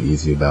little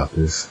uneasy about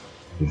this.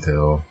 You can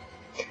tell.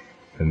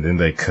 And then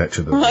they cut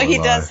to the Vorlon. He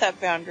does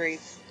have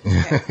boundaries. He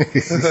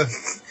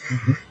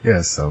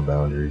has some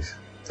boundaries.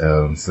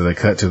 So they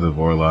cut to the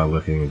Vorlon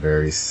looking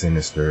very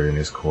sinister in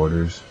his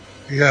quarters.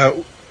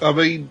 Yeah, I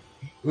mean,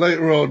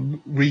 later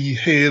on we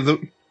hear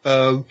that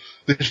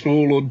this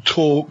Vorlon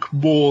talk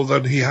more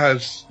than he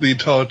has the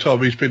entire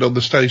time he's been on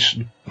the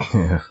station.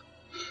 Yeah.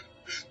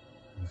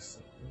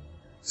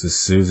 So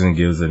Susan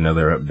gives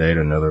another update.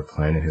 Another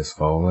planet has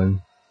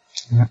fallen.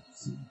 Yeah.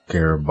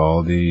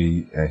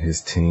 Garibaldi and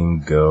his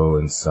team go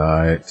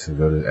inside to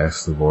go to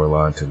ask the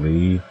Vorlon to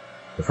leave.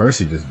 At first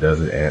he just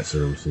doesn't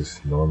answer, which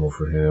is normal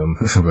for him.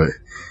 But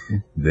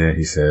then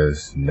he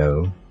says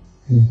no.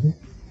 Mm-hmm.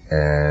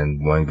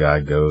 And one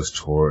guy goes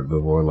toward the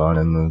Vorlon,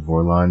 and the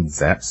Vorlon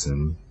zaps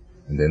him.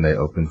 And then they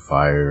open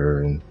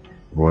fire, and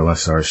Vorlon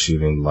starts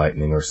shooting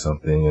lightning or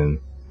something, and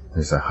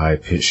there's a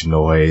high-pitched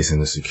noise,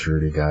 and the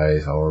security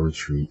guys all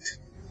retreat.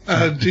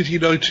 Did you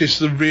notice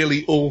the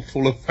really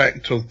awful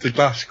effect of the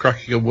glass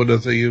cracking on one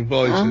of the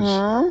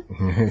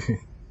advisors?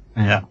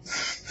 Yeah.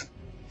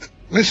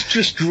 Let's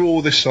just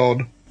draw this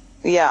on.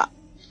 Yeah.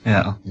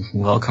 Yeah.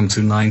 Welcome to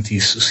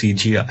 90s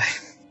CGI.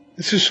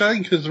 It's a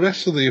shame because the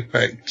rest of the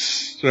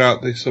effects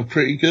throughout this are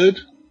pretty good.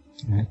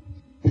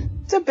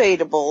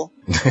 Debatable.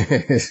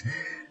 I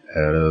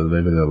don't know,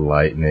 maybe the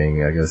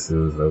lightning, I guess it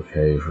was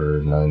okay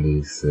for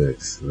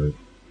 96,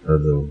 or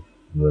the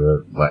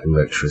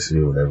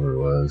electricity, whatever it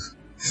was.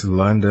 So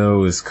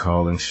Londo is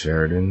calling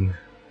Sheridan. I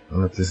don't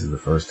know if this is the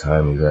first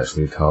time he's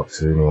actually talked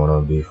to anyone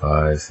on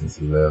B5 since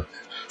he left.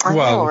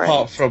 Well,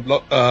 apart from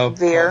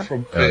Veer.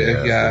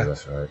 Yeah,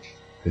 that's right.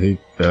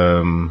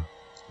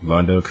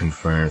 Londo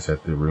confirms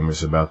that the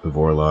rumors about the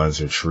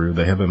Vorlons are true.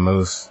 They have at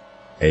most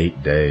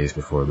 8 days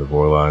before the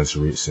Vorlons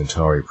reach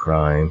Centauri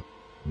Prime.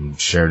 And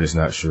Sheridan's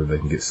not sure they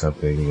can get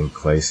something in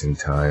place in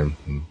time.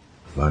 And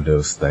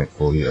Londo's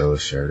thankful he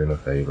owes Sheridan a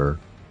favor.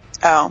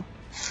 Oh.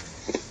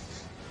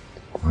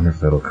 I wonder if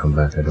that'll come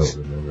back. I don't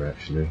remember,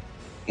 actually.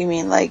 You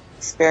mean like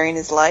sparing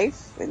his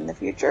life in the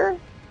future?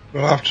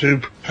 We'll have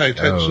to pay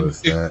attention.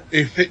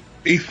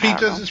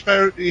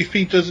 If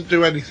he doesn't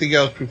do anything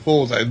else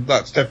before then,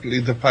 that's definitely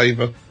the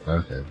favour.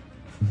 Okay.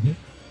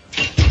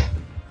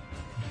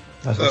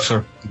 That would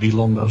sort of be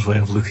Londo's way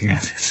of looking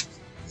at it.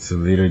 So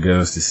Lita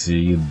goes to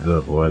see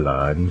the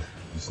Vorlon. I'm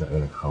just not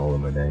going to call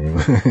him a name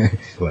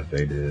like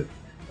they did.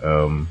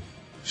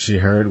 She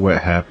heard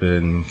what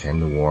happened,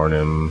 came to warn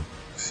him.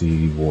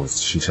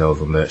 She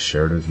tells him that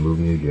Sheridan's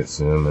moving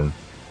against him, and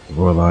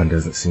Vorlon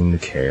doesn't seem to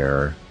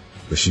care.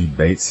 But she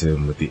baits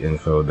him with the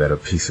info that a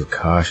piece of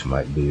Kosh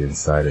might be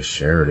inside of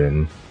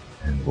Sheridan,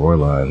 and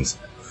Vorlon's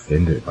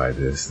offended by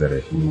this.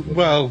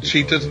 Well,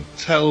 she doesn't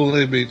tell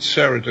him it's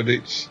Sheridan,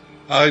 it's,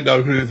 I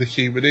know who the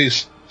human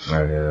is.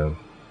 I know.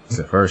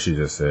 At first she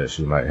just said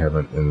she might have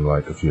it in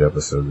like a few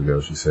episodes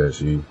ago. She said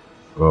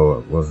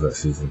what was that,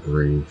 season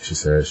 3? She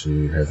said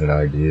she has an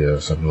idea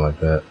or something like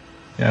that.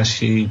 Yeah,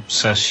 she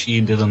says she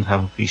didn't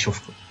have a piece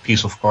of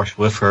Kosh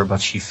with her,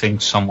 but she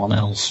thinks someone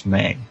else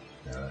may.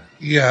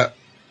 Yeah.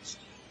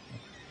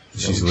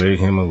 She's leading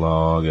him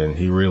along, and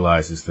he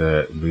realizes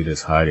that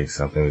Lita's hiding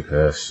something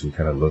because she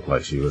kind of looked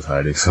like she was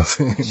hiding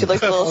something. She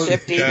looked a little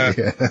shifty.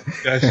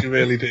 Yeah, she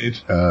really did.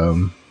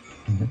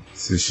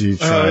 So she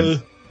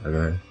tried...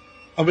 okay.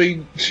 I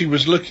mean, she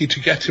was lucky to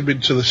get him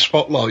into the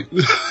spotlight.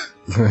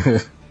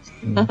 It's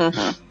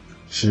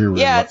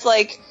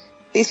like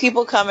these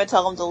people come and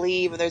tell him to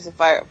leave, and there's a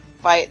fight,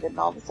 and then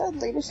all of a sudden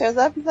Lita shows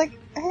up. He's like,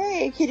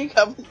 "Hey, can you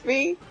come with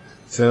me?"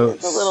 So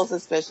it's a little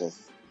suspicious.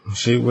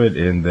 She went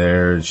in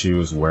there and she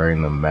was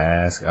wearing the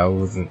mask. I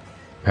wasn't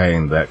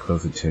paying that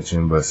close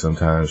attention, but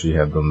sometimes she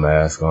had the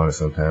mask on and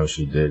sometimes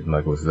she didn't.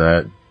 Like, was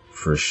that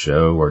for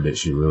show, or did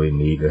she really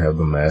need to have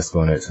the mask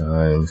on at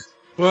times?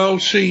 Well,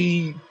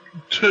 she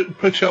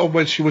put it on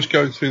when she was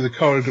going through the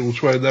corridors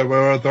where there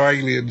were other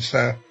aliens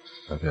there.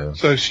 Okay.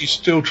 So she's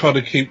still trying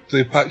to keep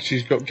the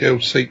Apache's Got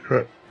Guild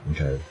secret.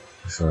 Okay.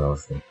 That's what I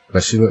was thinking.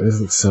 But it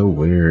looks so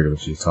weird when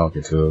she's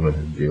talking to him in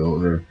his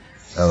guild. Or,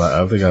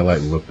 I think I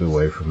looked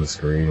away from the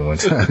screen one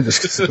time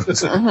just because it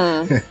was...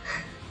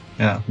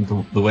 Yeah,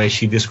 the way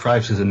she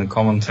describes it in the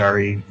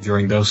commentary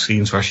during those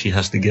scenes where she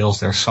has the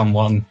guild, there's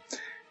someone,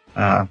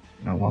 one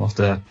of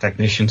the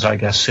technicians, I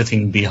guess,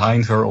 sitting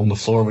behind her on the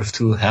floor with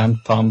 2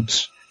 hand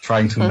pumps,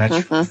 trying to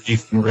match her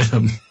breathing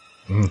rhythm.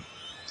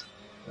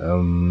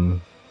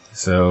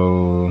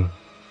 So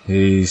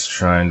he's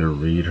trying to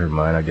read her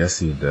mind. I guess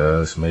he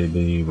does,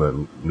 maybe, but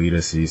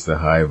Lita sees the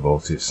high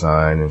voltage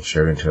sign and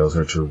Sheridan tells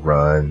her to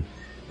run,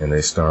 and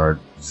they start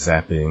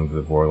zapping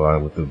the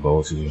Vorlon with the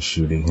voltage and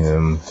shooting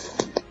him.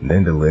 And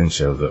then Delenn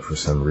shows up for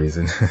some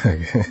reason.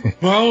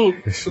 Well,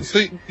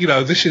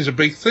 this is a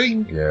big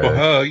thing for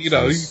her.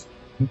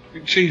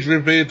 She's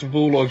revered the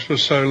Vorlons for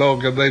so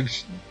long, and then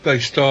they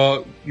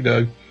start,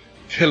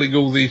 killing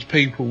all these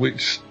people,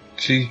 which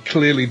she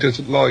clearly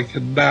doesn't like,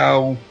 and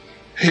now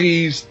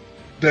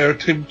they're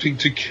attempting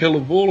to kill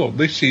a Vorlon.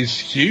 This is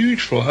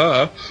huge for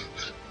her.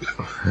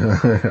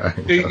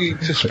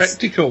 It's a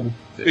spectacle.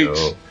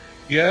 Let's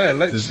see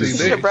this. You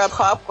should have brought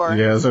popcorn.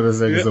 Yeah, so to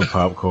say, get some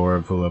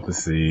popcorn, pull up a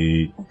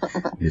seat,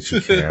 get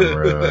your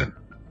camera.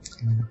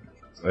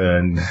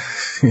 And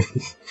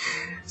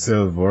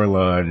so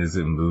Vorlon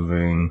isn't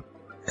moving,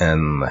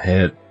 and the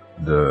head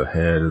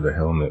of the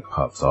helmet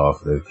pops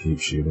off. They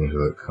keep shooting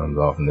until it comes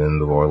off, and then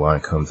the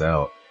Vorlon comes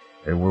out.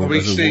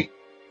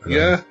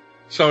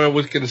 So I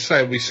was going to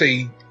say, we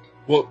see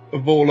what a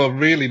Vorlon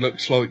really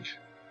looks like.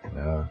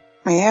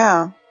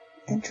 Yeah.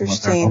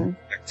 Interesting.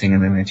 Acting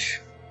an image.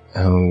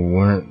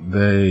 Weren't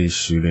they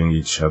shooting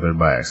each other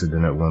by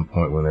accident at one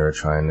point when they were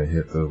trying to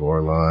hit the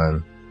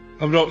Vorlon?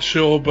 I'm not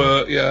sure,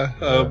 but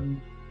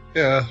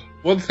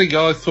One thing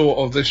I thought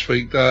of this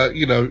week that,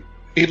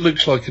 it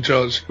looks like a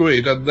giant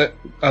squid, and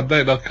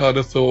then I kind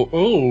of thought,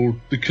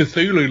 the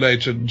Cthulhu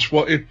legends,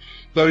 what if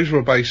those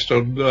were based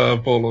on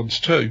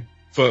Vorlons too?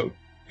 But,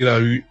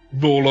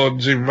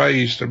 Vorlon's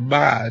enraged and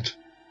mad.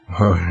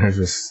 Oh, they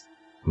just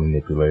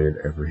manipulated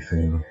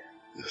everything.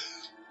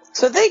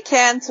 So they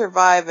can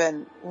survive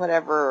in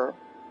whatever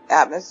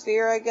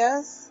atmosphere, I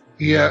guess?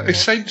 Yeah,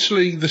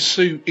 essentially the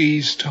suit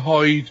is to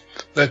hide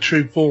their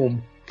true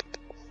form.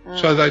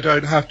 So they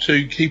don't have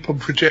to keep on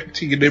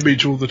projecting an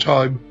image all the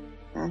time.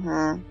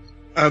 Mm-hmm.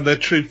 And their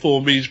true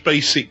form is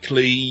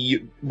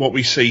basically what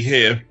we see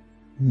here.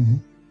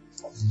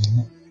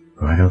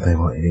 Why don't they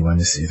want anyone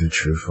to see their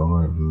true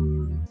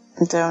form?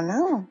 I don't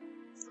know.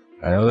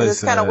 I know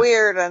it's kind of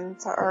weird and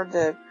it's hard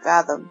to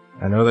fathom.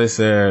 I know they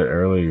said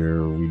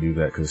earlier we do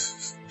that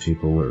because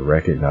people would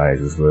recognize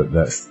us, but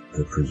that's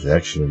the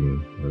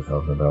projection we're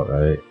talking about,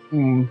 right?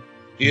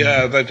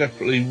 Yeah, they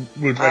definitely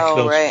would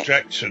recognize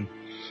projection.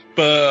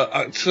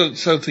 But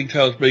something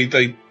tells me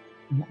they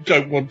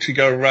don't want to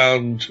go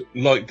around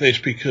like this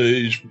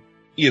because,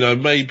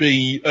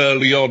 maybe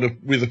early on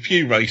with a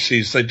few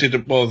races they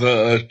didn't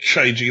bother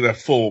changing their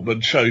form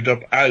and showed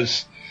up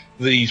as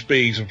these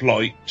beings of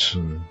light.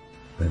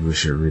 Maybe we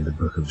should read the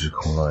Book of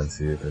Jaquan and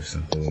see if there's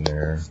something in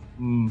there.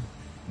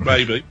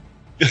 Maybe.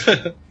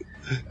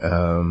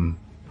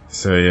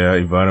 So yeah,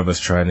 Ivanova's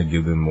trying to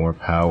give them more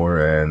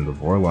power, and the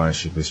Vorlon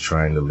ship is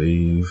trying to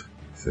leave.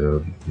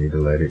 So need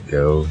to let it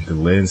go.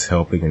 Delenn's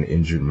helping an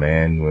injured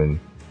man when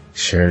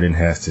Sheridan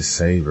has to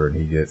save her, and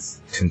he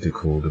gets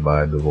tentacled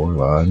by the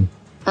Vorlon.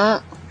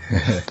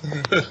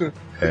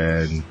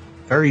 And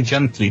very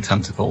gently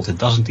tentacled. It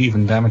doesn't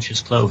even damage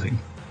his clothing.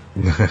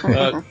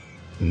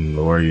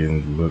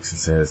 Lorian looks and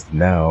says,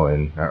 "Now,"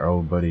 and our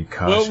old buddy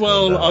Kosh.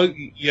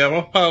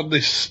 I found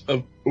this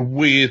a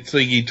weird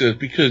thing he does,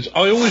 because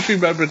I always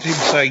remembered him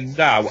saying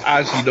 "now"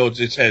 as he nods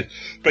his head,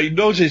 but he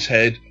nods his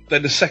head,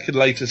 then a second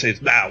later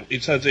says "now."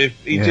 It's as if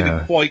he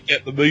didn't quite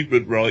get the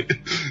movement right.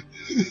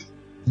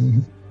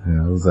 Yeah,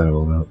 what was that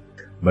all about?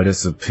 But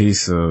it's a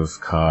piece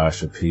of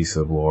Kosh, a piece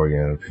of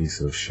Lorian, a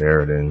piece of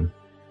Sheridan.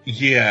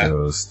 Yeah.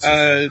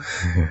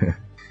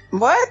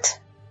 What?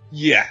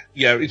 Yeah,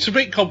 it's a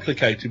bit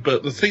complicated,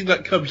 but the thing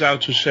that comes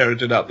out of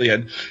Sheridan at the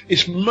end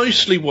is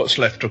mostly what's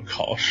left of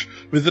Kosh,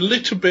 with a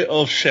little bit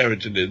of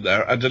Sheridan in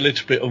there and a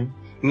little bit of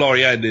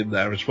Lorian in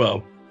there as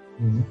well.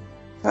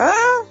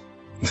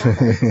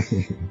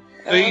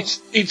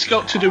 It's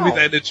got to do with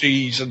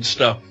energies and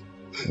stuff.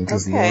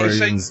 Because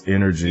Lorian's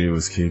energy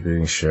was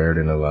keeping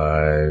Sheridan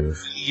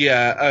alive.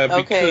 Yeah,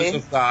 because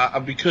of that,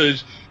 and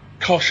because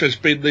Kosh has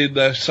been in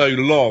there so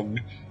long,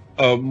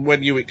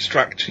 when you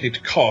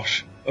extracted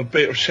Kosh, a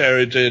bit of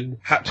Sheridan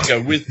had to go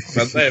with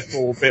him, and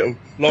therefore a bit of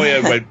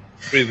Lorian went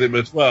with him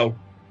as well.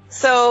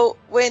 So,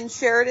 when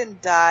Sheridan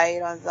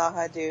died on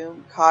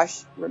Zahadum,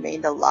 Kosh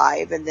remained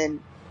alive, and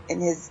then in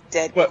his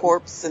dead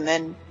corpse, and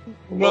then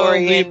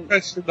Lorian... the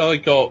impression I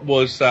got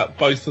was that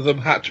both of them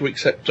had to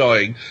accept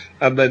dying,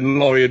 and then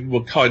Lorian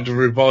would kind of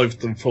revive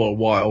them for a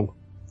while.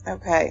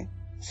 Okay.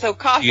 So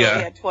Kosh only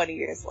had 20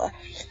 years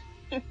left.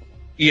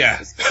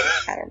 Yeah.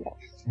 I don't know.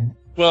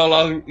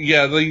 Well,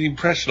 the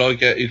impression I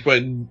get is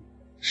when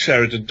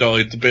Sheridan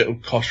died, the bit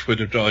of Kosh would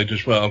have died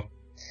as well.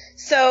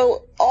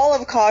 So, all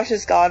of Kosh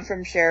is gone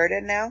from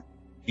Sheridan now?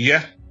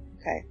 Yeah.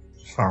 Okay.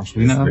 As far as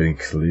we know. He's been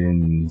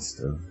cleansed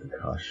of the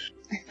Kosh.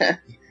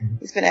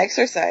 He's been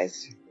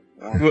exorcised.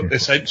 Yeah. Well,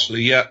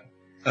 essentially, yeah.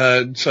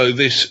 And so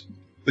this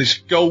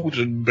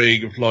golden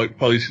being of light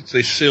poses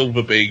this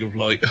silver being of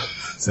light.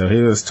 So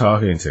he was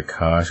talking to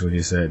Kosh when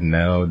he said,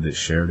 "Now did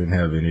Sheridan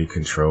have any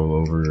control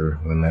over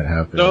when that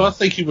happened?" No, I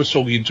think he was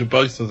talking to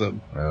both of them.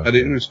 Okay. And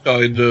it was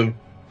kind of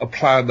a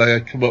plan they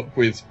had come up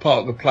with, part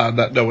of the plan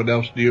that no one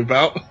else knew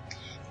about.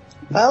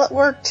 Well, it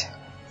worked.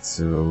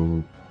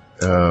 So,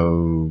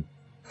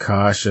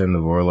 Kosh and the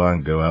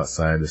Vorlon go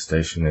outside the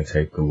station and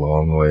take the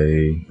long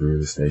way through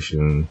the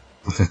station.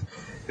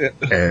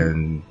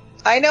 And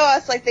I know,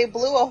 it's like they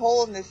blew a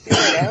hole in the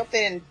ceiling. I hope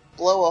they didn't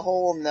blow a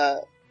hole in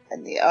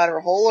the outer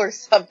hole or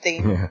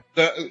something. Yeah.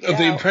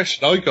 The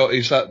impression I got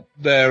is that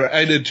their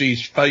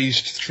energies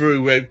phased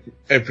through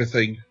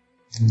everything.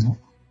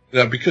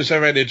 Mm-hmm. Because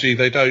their energy,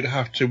 they don't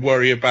have to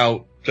worry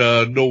about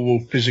normal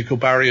physical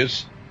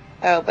barriers.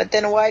 Oh, but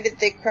then why did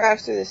they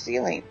crash through the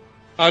ceiling?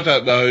 I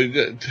don't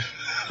know.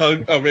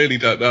 I really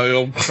don't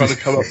know. I'm trying to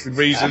come up with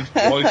reasons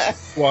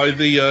why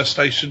the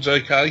station's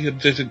okay and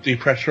didn't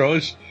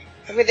depressurize.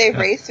 Maybe they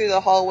raced through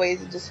the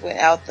hallways and just went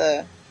out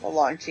the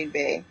launching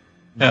bay.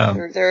 Yeah.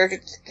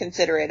 They're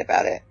considerate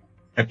about it.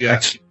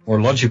 Actually, a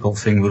more logical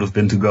thing would have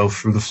been to go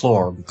through the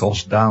floor,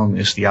 because down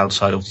is the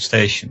outside of the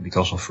station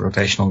because of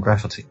rotational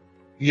gravity.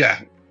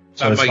 Yeah,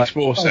 that makes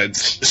more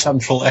sense. The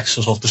central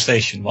axis of the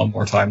station, one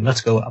more time.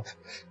 Let's go up.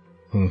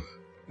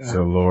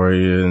 So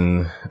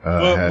Lorian...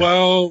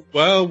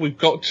 Well, we've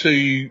got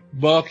to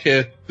mark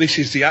here, this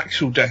is the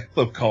actual death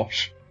of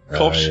Kosh.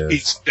 Kosh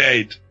is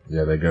dead.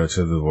 Yeah, they go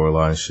to the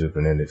Vorlon ship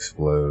and it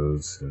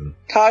explodes. And...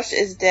 Kosh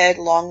is dead,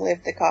 long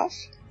live the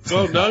Kosh?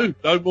 Well, no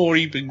more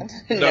even.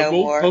 No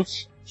more.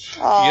 Kosh.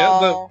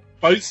 Yeah,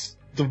 both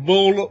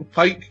the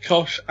fake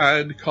Kosh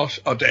and Kosh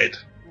are dead.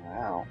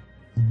 Wow.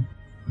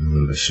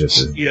 The ship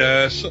is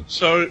dead.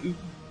 So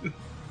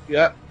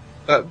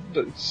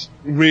That's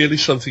really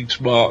something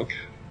to mark.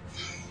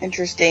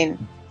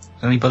 Interesting.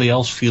 Does anybody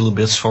else feel a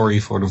bit sorry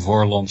for the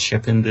Vorlon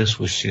ship in this,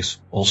 which is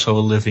also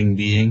a living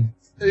being?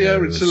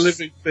 Yeah, it's a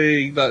living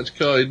being that's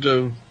kind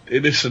of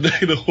innocent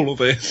in all of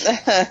this.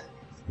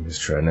 He's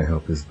trying to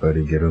help his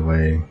buddy get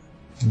away.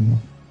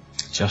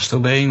 Just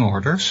obeying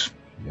orders.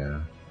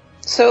 Yeah.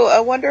 So I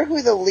wonder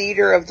who the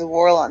leader of the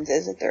Vorlons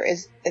is, if there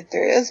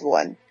is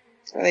one.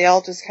 Or they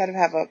all just kind of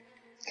have a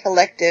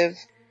collective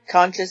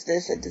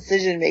consciousness and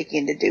decision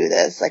making to do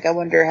this. Like, I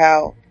wonder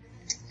how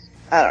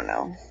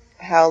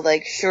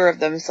like sure of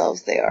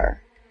themselves they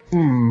are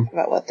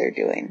about what they're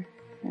doing.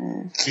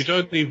 You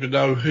don't even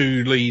know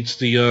who leads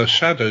the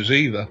Shadows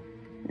either.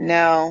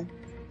 No.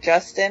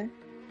 Justin?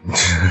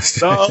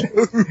 No.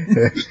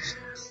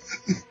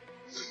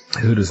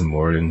 Who does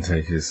Morden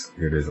get his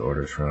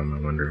orders from? I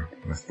wonder.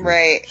 What's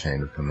the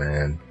chain of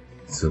command?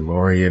 So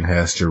Lorian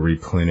has to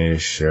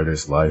replenish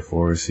Sheridan's life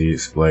force. He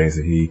explains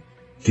that he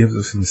gives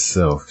us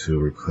himself to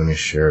replenish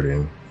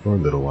Sheridan for a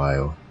little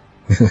while.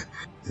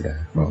 Did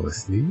I fall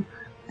asleep?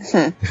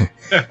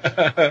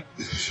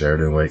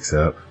 Sheridan wakes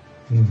up.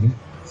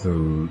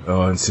 So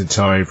on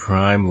Centauri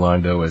Prime,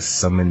 Londo has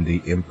summoned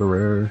the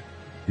Emperor.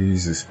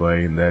 He's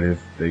explaining that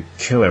if they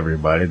kill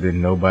everybody,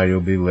 then nobody will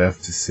be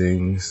left to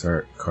sing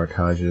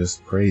Cartagia's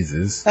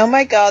praises. Oh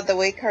my god, the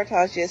way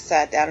Cartagia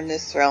sat down in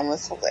his throne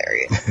was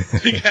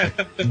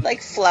hilarious.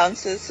 Like,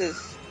 flounces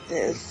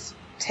his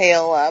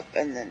tail up,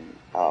 and then,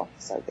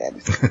 so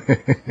good.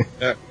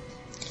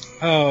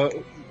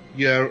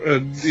 Yeah,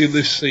 and in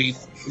this scene,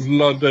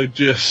 Londo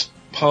just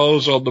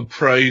piles on the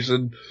praise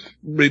and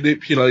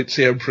manipulates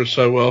the Emperor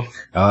so well.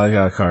 I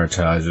got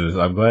Cartagia's.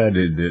 I'm glad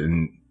it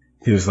didn't.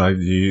 He was like,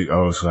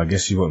 so I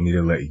guess you want me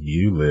to let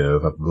you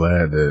live. I'm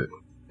glad that,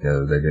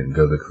 they didn't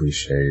go the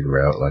cliched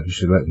route. Like, you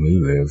should let me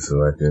live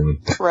so I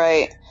can...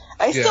 Right.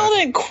 I still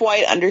didn't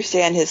quite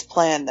understand his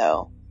plan,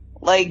 though.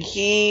 Like,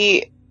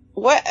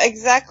 what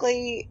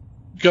exactly...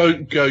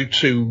 Go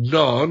to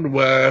Narn,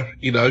 where,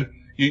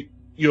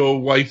 you're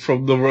away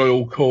from the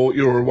royal court,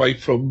 you're away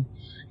from,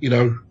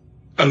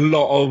 a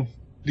lot of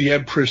the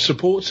Emperor's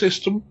support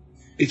system.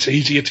 It's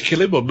easier to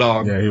kill him on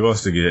Narn. Yeah, he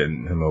wants to get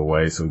him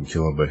away so he can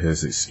kill him, but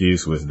his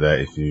excuse was that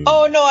if you...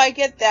 Oh, no, I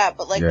get that,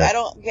 but, I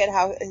don't get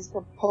how his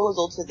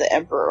proposal to the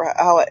Emperor,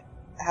 how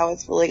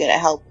it's really going to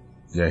help.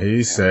 Yeah,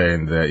 he's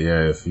saying that,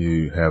 if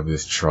you have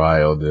this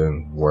trial,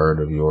 then word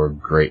of your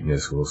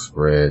greatness will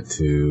spread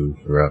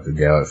throughout the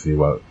galaxy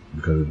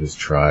because of this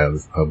trial,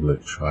 this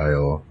public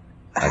trial.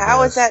 Why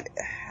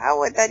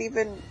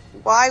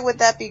would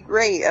that be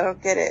great? I don't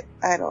get it.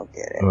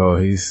 Well,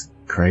 he's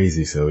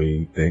crazy, so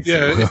he thinks.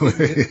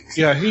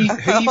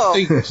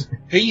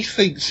 He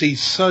thinks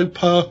he's so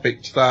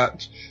perfect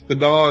that the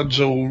Narns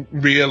will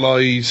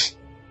realize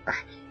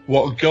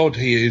what a god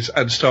he is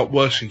and start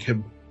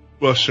worshipping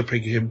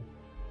him.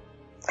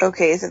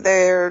 Okay, so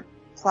they're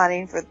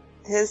planning for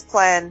his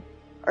plan,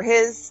 or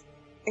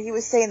he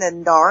was saying the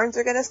Narns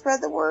are going to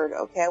spread the word?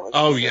 Okay,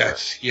 sure.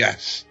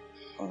 Yes.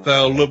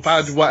 They'll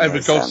abandon whatever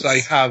gods they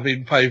have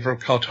in favor of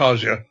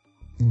Cartagia.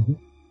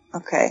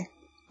 Okay.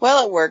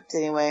 Well, it worked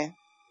anyway.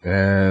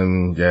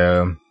 And,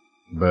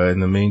 but in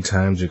the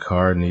meantime,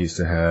 Jakar needs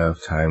to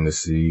have time to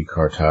see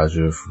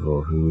Cartagia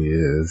for who he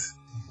is.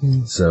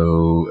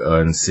 So,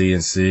 on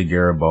CNC,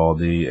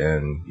 Garibaldi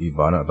and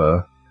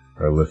Ivanova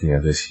are looking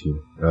at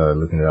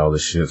all the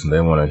ships, and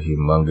they want a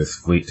humongous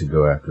fleet to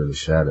go after the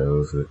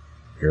Shadows. But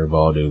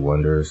Garibaldi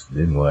wonders,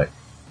 then what?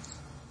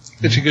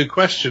 It's a good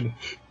question.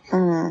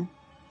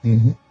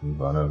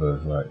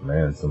 Ivanova's like,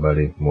 man,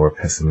 somebody more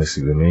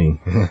pessimistic than me.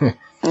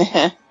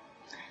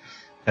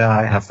 Yeah,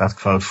 I have that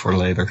quote for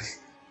later.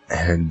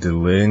 And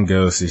Delenn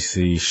goes to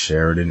see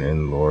Sheridan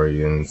in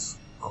Lorian's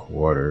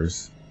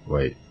quarters.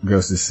 She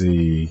goes to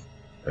see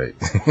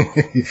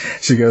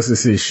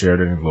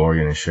Sheridan and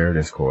Lorian in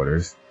Sheridan's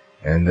quarters.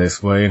 And they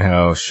explain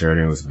how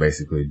Sheridan was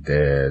basically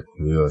dead.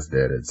 He was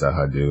dead at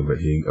Zahadu, but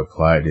he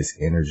applied his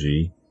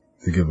energy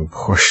to give a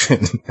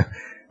portion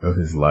of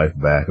his life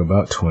back,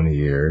 about 20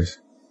 years.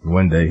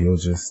 One day he'll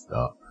just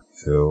stop.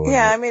 So,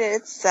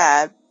 it's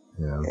sad.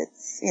 Yeah.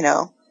 It's,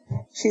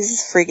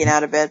 she's freaking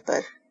out a bit,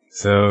 but...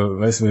 So, it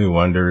makes me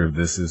wonder if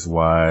this is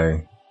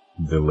why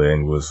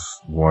Delenn was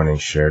warning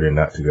Sheridan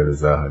not to go to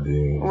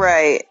Zahadu.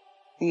 Right.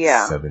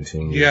 Yeah.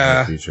 17 years in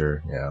the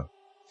future. Yeah.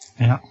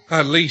 Yeah.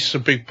 At least a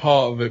big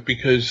part of it,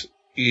 because,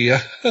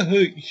 if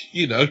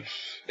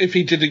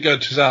he didn't go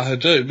to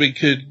Zahadu, he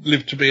could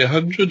live to be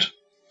 100.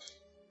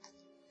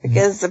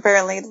 Because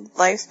apparently the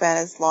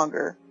lifespan is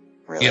longer,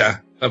 really. Yeah,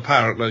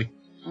 apparently.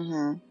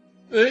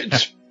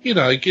 It's,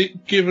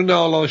 given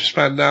our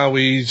lifespan now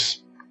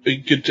is a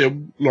good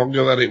deal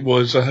longer than it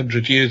was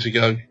 100 years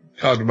ago,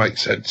 kind of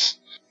makes sense.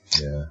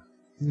 Yeah.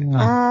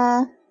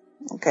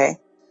 Okay.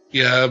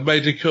 Yeah,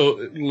 medical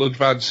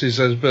advances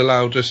have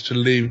allowed us to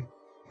live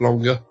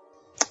longer.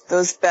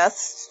 Those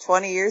best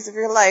 20 years of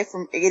your life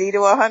from 80 to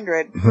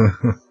 100.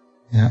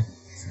 Yeah.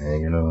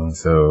 Hanging on,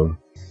 so,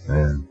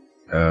 man.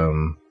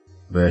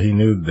 But he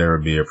knew there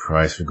would be a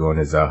price for going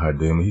to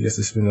Zahadum. He gets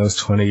to spend those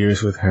 20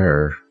 years with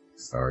her.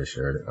 Sorry,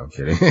 Sheridan. I'm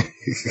kidding.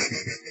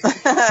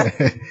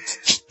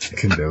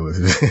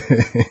 Condolences.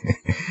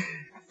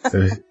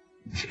 So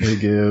he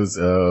gives,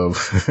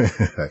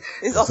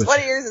 These all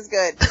 20 years is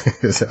good.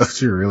 Is that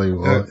what you really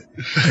want?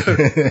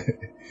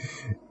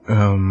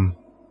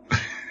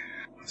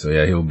 So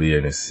yeah, he'll be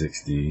in his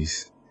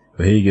 60s.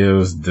 But he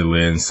gives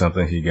Delenn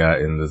something he got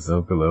in the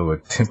Zocalo, a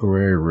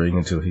temporary ring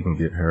until he can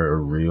get her a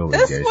real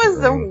engagement This was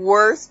the ring.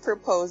 worst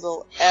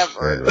proposal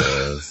ever. It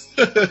was.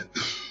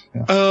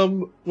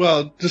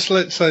 Well, just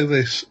let's say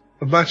this.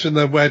 Imagine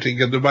their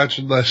wedding and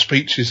imagine their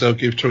speeches they'll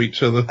give to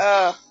each other.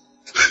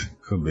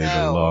 Could be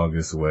the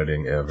longest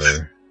wedding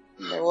ever.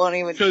 They won't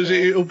even. Because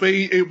it'll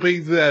be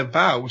their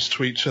vows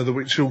to each other,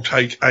 which will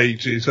take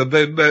ages, and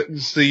then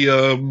there's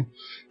the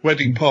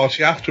wedding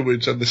party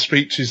afterwards, and the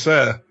speech is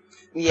there.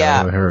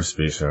 Yeah. Her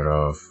speech started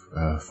off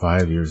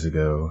 5 years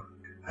ago.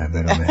 I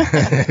met a man.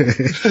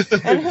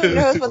 And who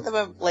knows what the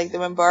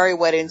Minbari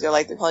weddings are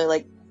like? They're probably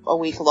like a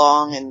week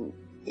long, and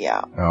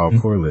yeah. Oh,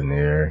 poor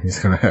Lanier. He's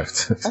gonna have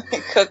to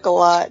cook a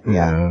lot.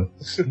 Yeah.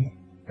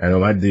 I know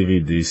my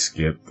DVD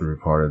skipped through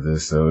part of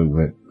this, so it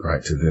went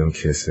right to them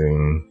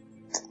kissing.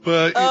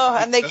 But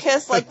and they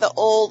kiss like the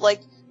old,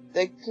 like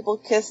the people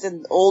kissed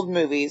in old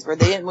movies where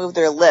they didn't move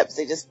their lips;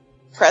 they just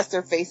pressed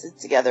their faces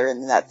together,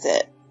 and that's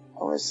it.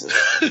 It was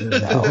just,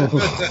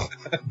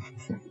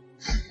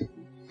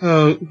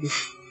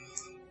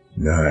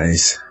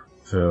 Nice.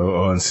 So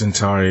on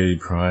Centauri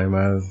Prime,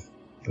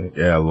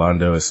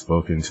 Londo has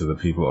spoken to the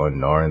people on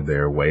Narn.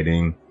 They're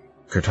waiting.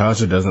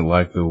 Cartagia doesn't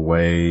like the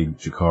way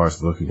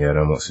Jakar's looking at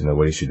him, wants to know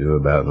what he should do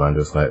about it.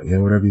 Londo's like, yeah,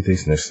 whatever you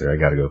think's necessary, I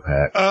gotta go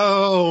pack.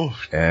 Oh,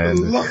 and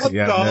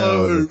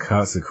Londo, the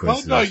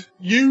consequences. Londo,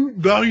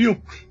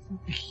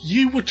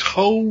 you were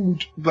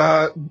told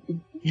that,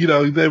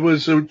 there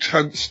was a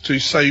chance to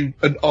save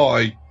an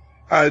eye,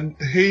 and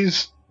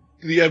here's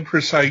the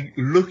Emperor saying,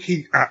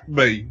 looking at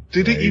me.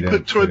 Didn't you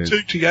put two and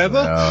two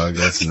together? No, I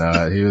guess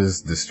not. He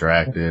was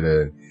distracted,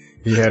 and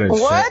he had a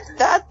What?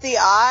 That's the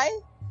eye?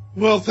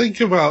 Well,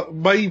 think about,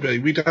 maybe,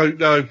 we don't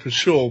know for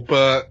sure,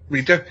 but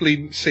we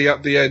definitely see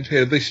at the end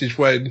here, this is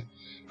when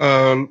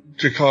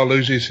Jakar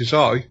loses his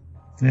eye.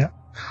 Yeah.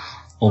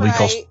 Well,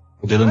 because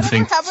we didn't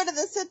think... What happened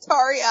to the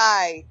Centauri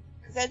eye?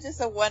 Is that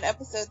just a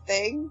one-episode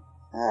thing?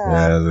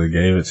 Yeah, they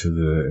gave it to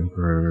the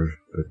Emperor,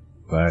 the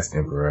last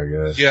Emperor, I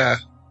guess. Yeah.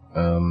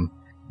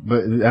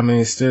 But, I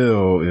mean,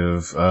 still,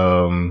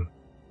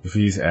 if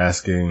he's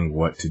asking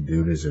what to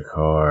do to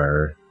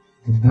Jakar...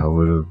 I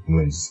wouldn't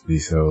be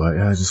so like,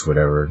 just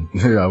whatever.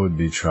 I would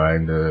be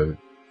trying to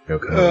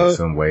come up with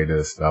some way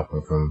to stop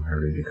him from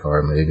hurting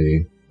Jakar,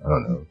 maybe. I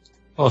don't know.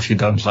 Well, if you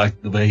don't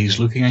like the way he's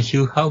looking at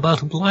you, how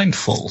about a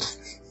blindfold?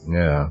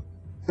 Yeah.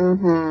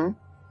 Mm-hmm.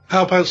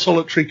 How about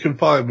solitary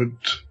confinement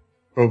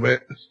from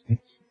it?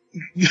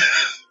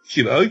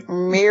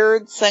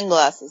 Mirrored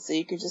sunglasses so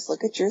you can just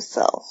look at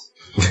yourself.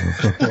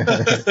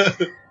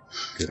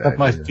 That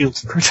might appeal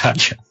to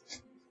Cartagia.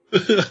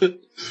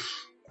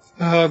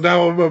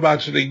 Now I'm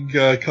imagining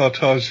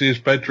Cartagia's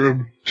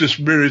bedroom, just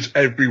mirrors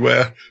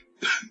everywhere.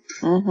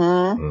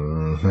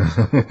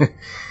 Mm-hmm.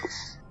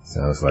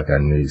 Sounds like I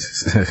need.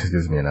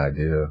 Gives me an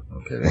idea.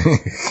 Okay.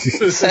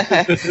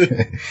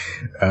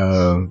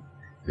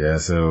 Yeah.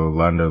 So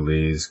Londo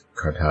leaves.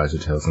 Cartagia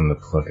tells him to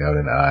pluck out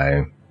an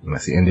eye. And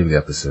that's the end of the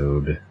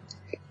episode.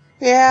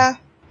 Yeah.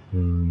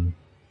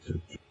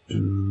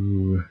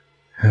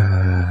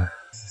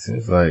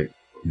 Seems like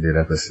we did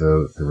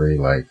episode 3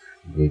 like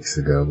weeks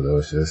ago, but that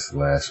was just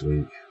last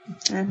week.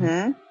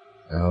 Mm-hmm.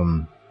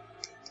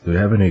 Do we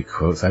have any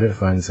quotes? I didn't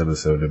find this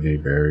episode to be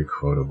very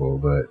quotable,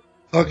 but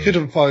I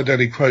couldn't find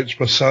any quotes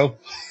myself.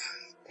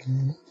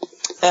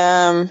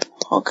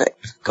 Okay.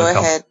 Go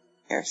ahead.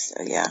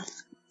 Yeah.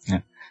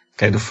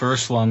 Okay, the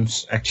first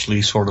one's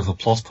actually sort of a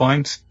plot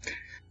point.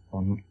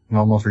 Well,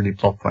 not really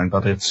plot point,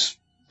 but it's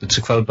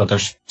a quote, but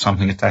there's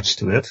something attached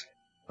to it.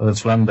 But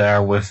it's when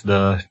they're with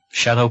the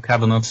Shadow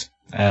Cabinet,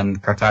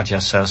 and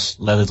Cartagia says,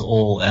 "Let it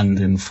all end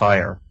in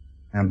fire."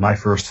 And my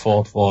first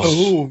thought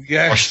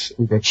was,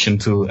 prediction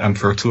to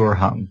Emperor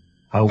Turhan.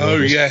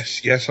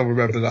 Yes, I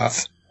remember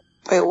that.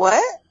 Wait,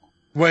 what?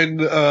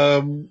 When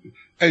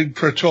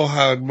Emperor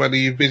Turhan, when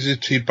he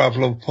visited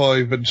Babylon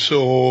 5 and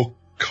saw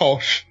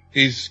Kosh,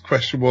 his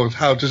question was,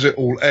 how does it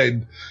all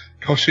end?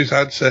 Kosh's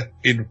answer,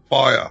 in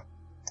fire.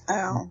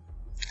 Oh.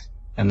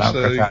 And now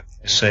Cartagia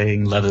is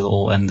saying, "Let it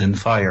all end in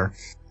fire."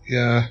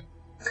 Yeah.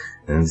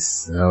 And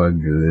so a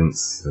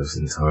glimpse of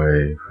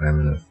Centauri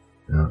Prime.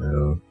 I don't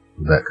know.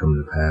 Will that come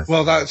to pass?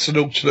 Well, that's an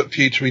alternate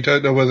future. We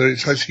don't know whether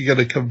it's actually going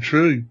to come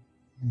true.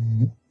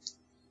 Mm-hmm.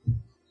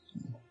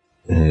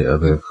 Any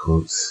other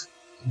quotes?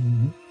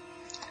 Mm-hmm.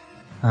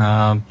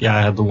 I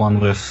had the one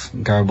with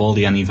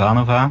Garibaldi and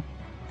Ivanova.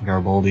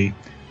 Garibaldi,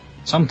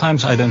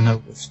 "Sometimes I don't know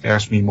what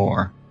scares me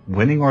more,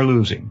 winning or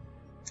losing."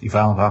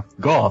 Ivanova,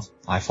 "God,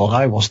 I thought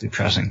I was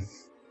depressing."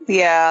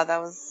 Yeah, that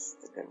was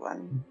a good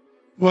one.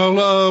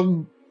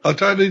 Well, I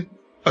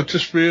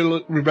just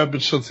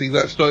remembered something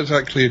that's not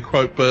exactly a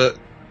quote, but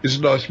is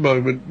a nice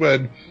moment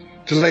when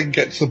Delenn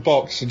gets the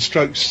box and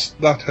strokes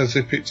that as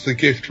if it's the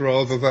gift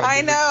rather than...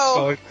 I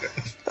know!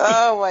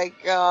 Oh my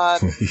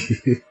god.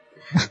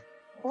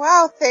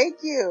 Wow,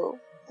 thank you.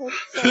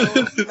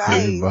 That's so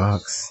nice.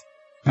 Box.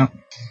 This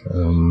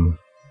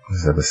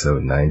is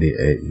episode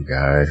 98, you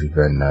guys. We've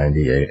done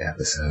 98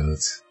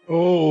 episodes.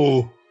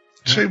 Oh,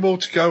 2 more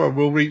to go and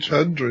we'll reach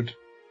 100.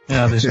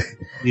 Yeah,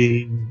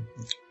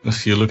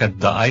 if you look at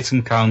the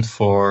item count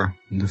for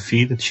the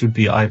feed, it should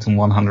be item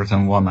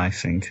 101, I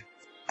think.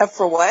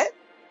 For what?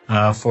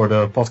 For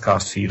the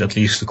podcast feed, at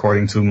least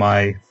according to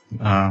my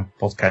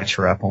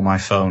podcatcher app on my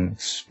phone.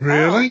 It's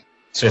really?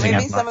 Sitting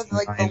maybe at some of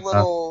the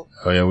little...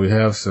 Oh yeah, we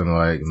have some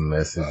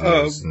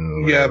messages.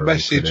 And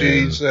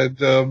messages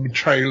and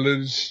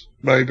trailers,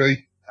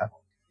 maybe.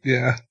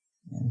 Yeah.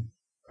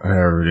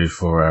 Ready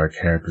for our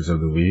characters of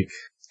the week.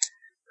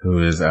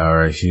 Who is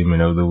our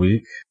human of the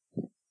week?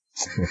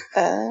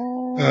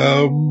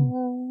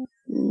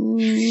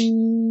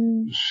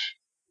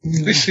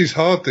 This is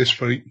hard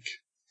this week.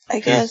 I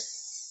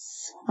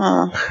guess.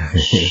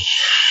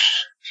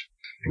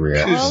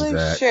 Reaction,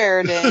 Zach.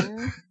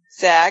 Sheridan.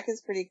 Zach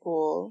is pretty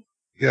cool.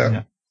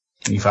 Yeah.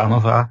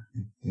 Ivanova.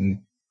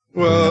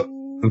 Well,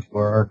 good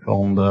work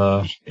on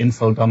the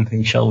info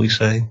dumping, shall we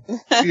say?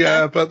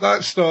 Yeah, but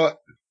that's not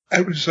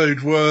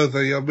episode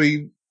worthy. I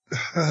mean,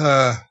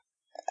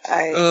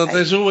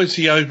 there's always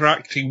the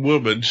overacting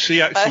woman.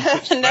 She actually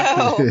puts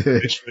no.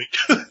 this week.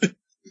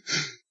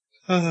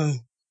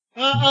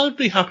 I'd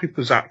be happy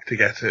for Zach to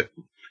get it.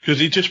 Because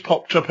he just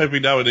popped up every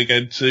now and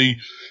again to...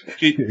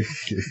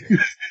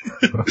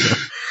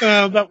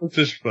 that was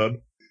just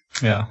fun.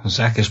 Yeah,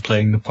 Zach is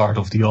playing the part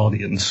of the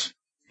audience.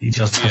 He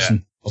just doesn't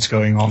know what's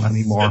going on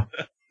anymore.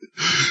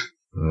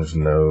 There's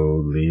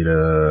no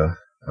Lita.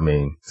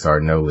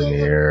 No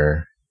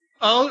Lanier.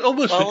 I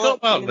almost forgot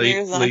about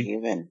Lanier's not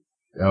human.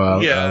 I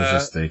was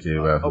just thinking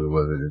about who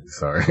was it.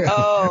 Sorry.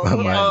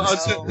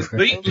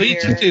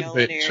 Lita did a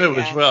bit too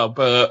as well,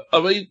 but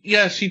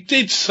she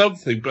did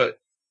something, but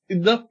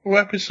enough for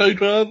episode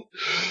 1.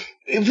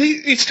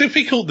 It's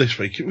difficult this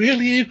week. It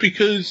really is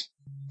because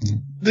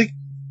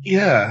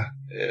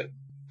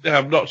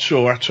I'm not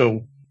sure at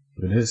all.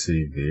 We did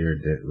see Veer,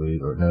 did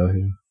we? Or no,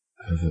 he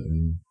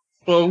hasn't.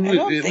 Well,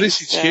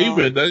 this is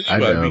human. Anyway. I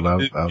know.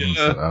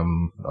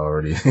 I'm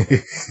already.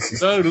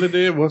 No,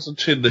 Lanier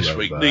wasn't in this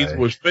week. Neither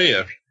was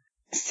Veer.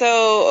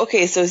 So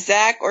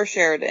Zach or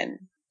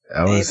Sheridan?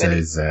 I would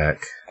say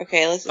Zach.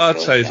 Okay, let's. I'd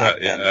say Zach.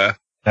 Yeah.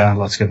 Yeah,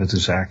 let's give it to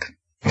Zach.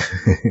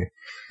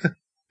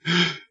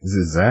 Is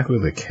it Zach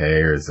with a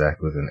K or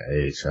Zach with an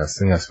H? I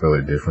think I spell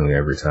it differently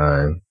every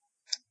time.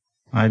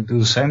 I do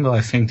the same, though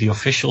I think the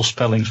official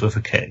spelling's with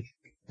a K.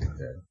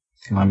 Okay.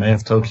 I may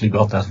have totally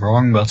got that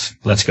wrong, but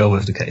let's go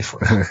with the K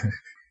for it.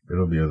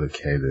 It'll be with a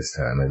K this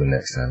time. Maybe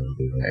next time it'll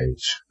be an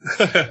H.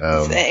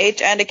 It's an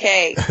H and a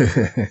K.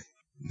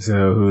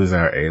 So, who is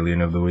our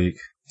alien of the week?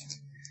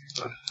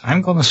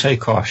 I'm gonna say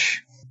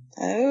Kosh.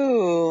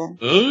 Oh.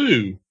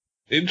 Ooh.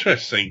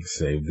 Interesting.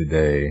 Saved the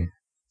day.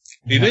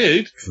 He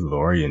did?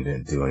 Lorian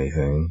didn't do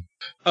anything.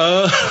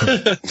 He's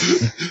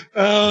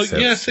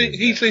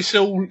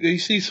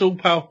this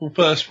all-powerful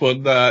first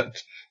one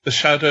that the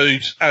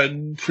Shadows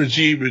and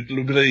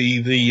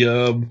presumably the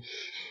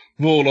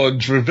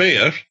Vorlons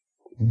revere.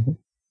 Mm-hmm.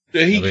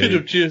 He could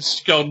have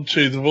just gone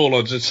to the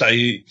Vorlons and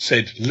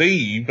said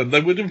leave, and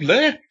they would have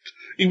left.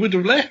 He would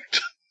have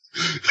left.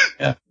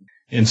 Yeah.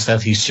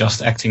 Instead, he's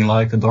just acting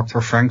like a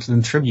Dr.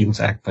 Franklin tribute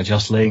act by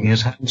just laying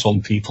his hands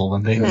on people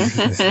when they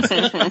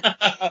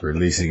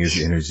releasing his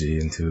energy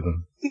into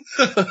them.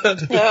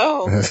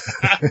 No.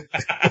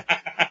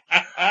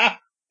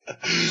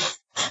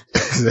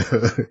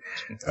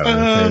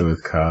 Okay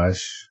with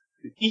Kosh?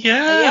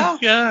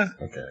 Yeah.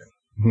 Okay.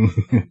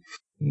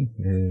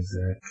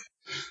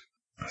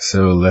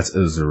 So let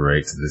us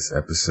rate this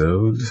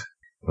episode.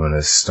 You want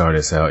to start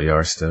us out,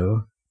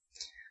 Yarstow?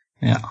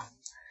 Yeah.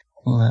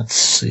 Let's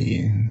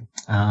see.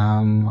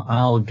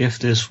 I'll give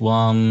this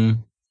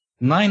one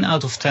 9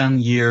 out of 10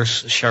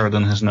 years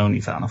Sheridan has known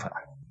Ivanova.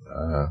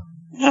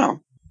 No.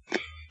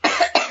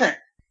 How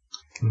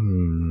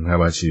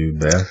about you,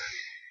 Beth?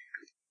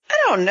 I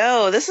don't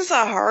know. This is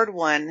a hard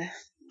one. It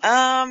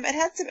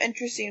had some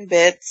interesting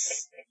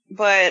bits,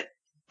 but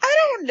I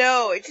don't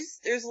know.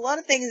 There's a lot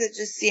of things that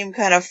just seem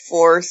kind of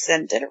forced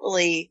and didn't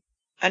really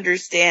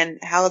understand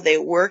how they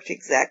worked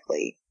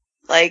exactly.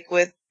 Like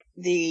with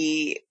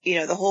the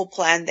whole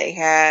plan they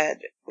had,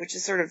 which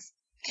just sort of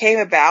came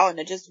about and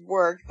it just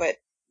worked, but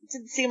it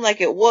didn't seem like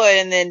it would.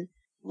 And then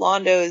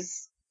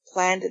Londo's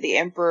plan to the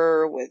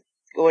Emperor with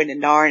going to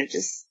Narn, it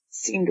just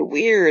seemed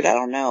weird. I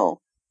don't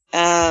know.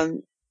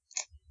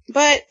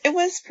 But it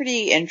was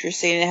pretty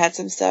interesting. It had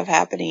some stuff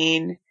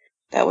happening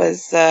that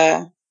was,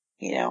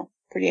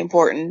 pretty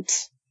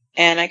important.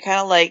 And I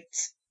kind of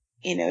liked,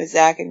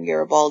 Zach and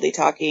Garibaldi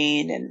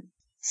talking. And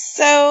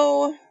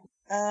so,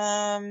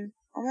 I'm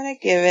gonna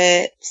give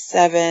it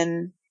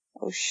 7.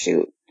 Oh,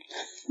 shoot.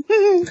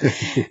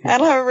 I don't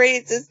have a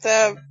rate this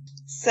time.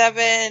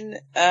 7,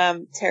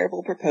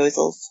 terrible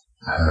proposals.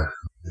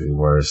 The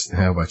worst.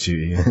 How about you,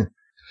 Ian?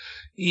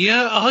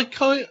 Yeah,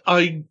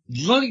 I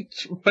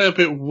liked a fair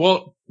bit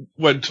what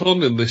went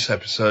on in this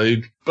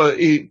episode, but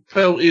it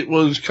felt it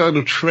was kind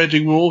of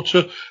treading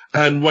water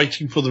and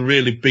waiting for the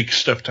really big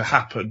stuff to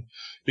happen.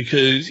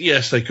 Because,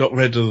 yes, they got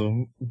rid of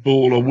the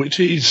Vorlon, which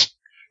is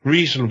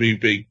reasonably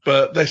big,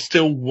 but they're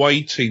still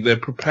waiting. They're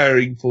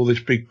preparing for this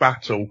big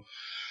battle.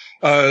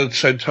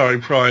 Centauri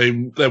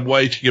Prime, they're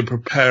waiting and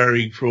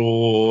preparing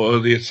for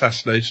the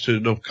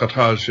assassination of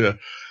Cartagia.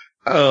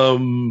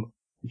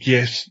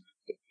 Yes,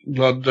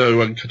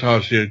 Londo and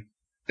Cartagia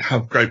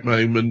have great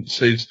moments.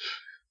 There's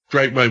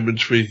great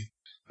moments with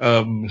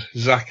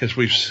Zack, as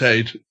we've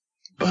said,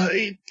 but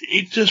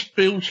it just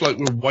feels like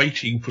we're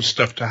waiting for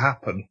stuff to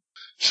happen.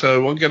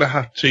 So I'm going to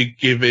have to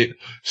give it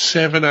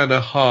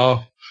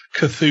 7.5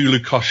 Cthulhu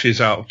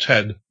Koshes out of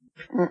 10.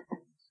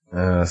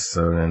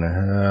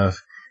 7.5.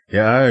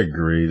 Yeah, I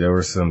agree. There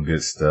was some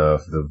good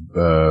stuff.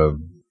 The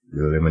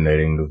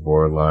eliminating the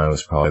Vorlon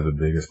was probably the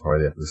biggest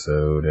part of the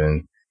episode,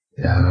 and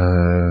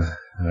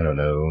I don't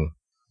know.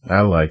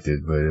 I liked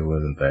it, but it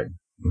wasn't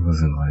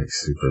like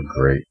super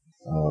great.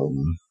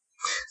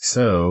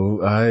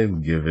 So I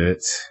give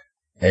it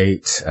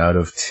 8 out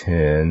of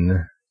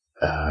 10.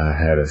 I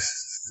had a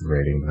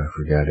rating, but I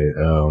forgot it.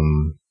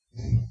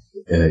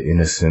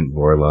 Innocent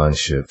Vorlon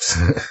ships.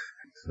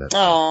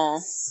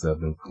 Oh,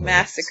 7 points.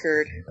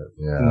 massacred.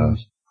 Yeah,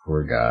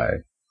 poor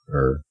guy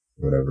or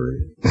whatever.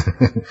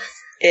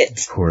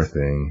 It. Poor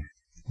thing.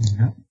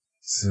 Yeah.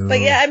 So, But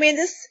yeah, I mean,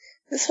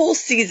 this whole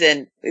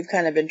season, we've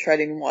kind of been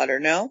treading water,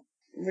 no?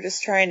 We're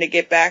just trying to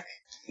get back,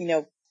 I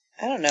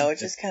don't know,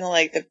 it's just kind of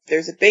like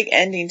there's a big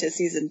ending to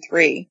season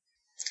 3,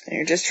 and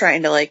you're just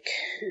trying to,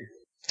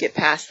 get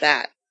past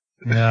that.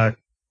 Yeah,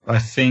 I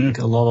think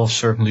a lot of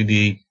certainly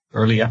the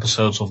early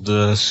episodes of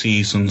the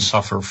season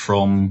suffer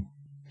from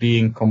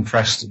being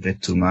compressed a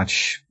bit too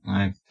much.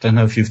 I don't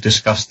know if you've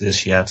discussed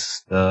this yet,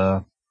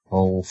 the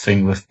whole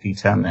thing with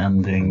P10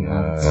 ending,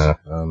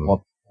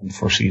 what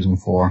for season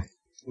 4.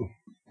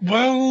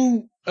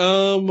 Well,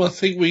 I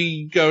think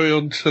we go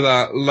on to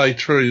that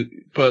later,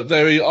 but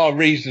there are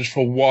reasons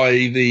for why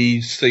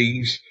these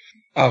things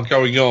are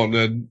going on,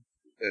 and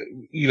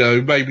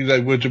maybe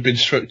they would have been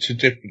structured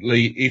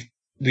differently if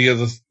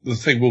the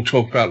thing we'll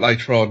talk about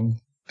later on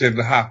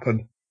didn't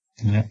happen.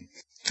 Yeah.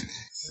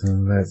 So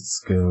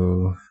let's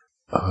go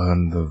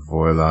on the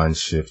Vorlon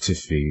ship to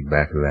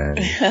feedback land.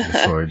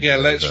 Yeah,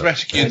 let's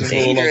rescue the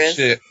Vorlon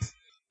ship.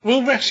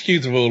 We'll rescue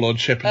the Vorlon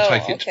ship and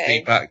take it to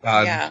feedback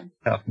land.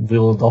 Yeah.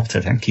 We'll adopt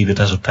it and keep it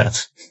as a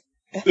pet.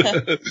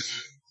 Cut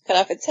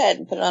off its head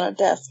and put it on a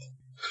desk.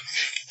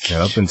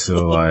 Yeah, up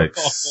until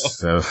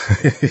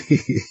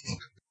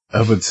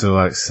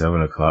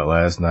 7 o'clock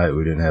last night,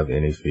 we didn't have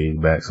any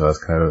feedback, so I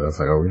was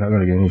like, are we not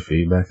going to get any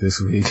feedback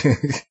this week?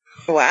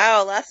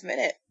 Wow, last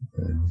minute.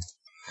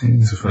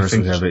 So first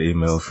we have an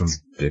email from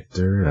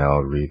Victor, and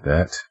I'll read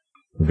that.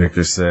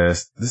 Victor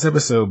says, this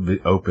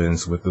episode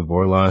opens with the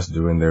Vorlons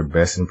doing their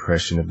best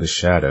impression of the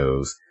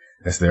Shadows,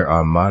 as their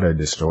armada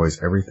destroys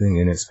everything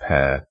in its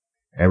path.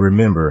 And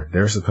remember,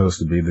 they're supposed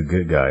to be the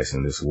good guys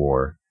in this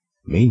war.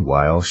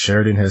 Meanwhile,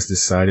 Sheridan has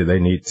decided they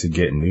need to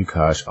get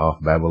Nukash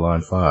off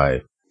Babylon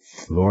 5.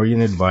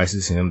 Lorian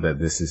advises him that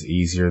this is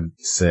easier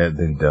said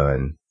than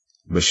done,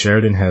 but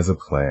Sheridan has a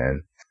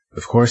plan.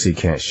 Of course he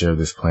can't share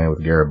this plan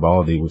with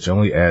Garibaldi, which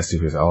only adds to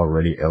his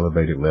already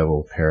elevated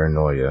level of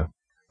paranoia.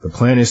 The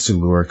plan is to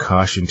lure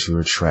Kosh into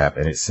a trap,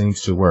 and it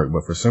seems to work,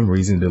 but for some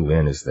reason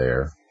Delenn is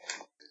there.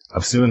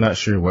 I'm still not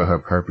sure what her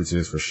purpose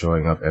is for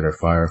showing up at a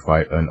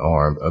firefight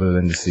unarmed, other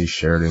than to see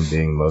Sheridan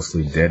being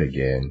mostly dead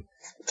again,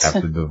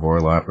 after the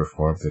Vorlon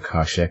performs the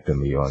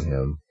Koshectomy on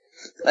him.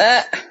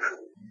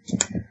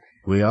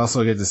 We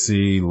also get to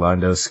see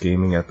Londo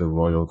scheming at the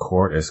royal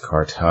court as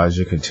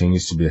Cartagia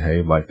continues to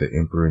behave like the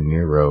Emperor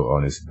Nero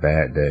on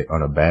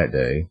a bad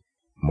day.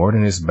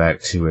 Morden is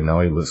back too, and now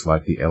he looks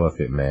like the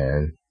Elephant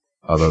Man,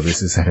 although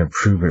this is an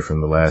improvement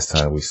from the last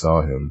time we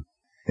saw him.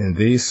 In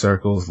these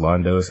circles,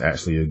 Londo is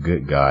actually a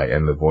good guy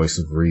and the voice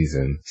of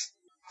reason.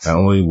 I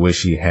only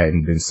wish he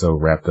hadn't been so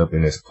wrapped up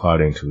in his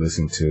plotting to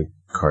listen to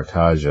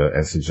Cartagia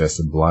and suggest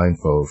a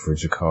blindfold for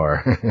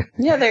Jakar.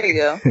 Yeah, there you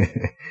go.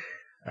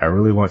 I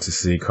really want to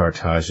see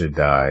Cartagia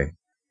die.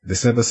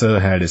 This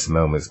episode had its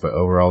moments, but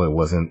overall it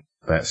wasn't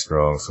that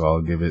strong, so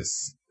I'll give it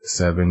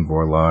 7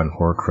 Vorlon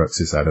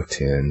Horcruxes out of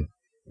 10.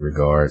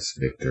 Regards,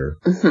 Victor.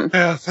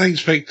 Yeah,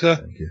 thanks, Victor.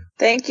 Thank you.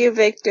 Thank you,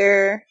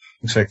 Victor.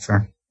 Thanks,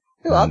 Victor.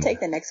 Ooh, I'll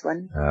take the next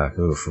one.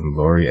 From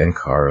Lori and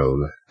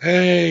Carl.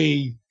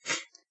 Hey.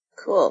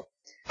 Cool.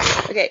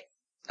 Okay.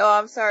 Oh,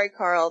 I'm sorry,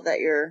 Carl, that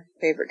your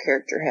favorite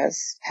character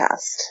has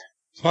passed.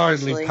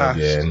 Finally passed.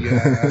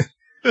 Again.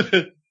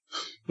 Yeah.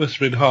 Must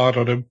have been hard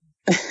on him.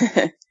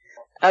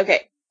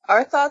 Okay.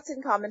 Our thoughts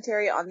and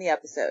commentary on the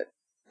episode.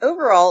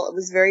 Overall, it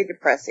was very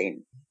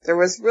depressing. There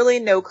was really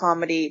no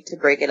comedy to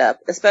break it up,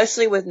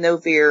 especially with no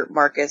Veer,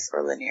 Marcus,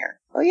 or Lanier.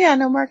 Oh yeah,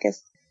 no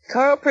Marcus.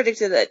 Carl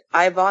predicted that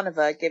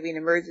Ivanova giving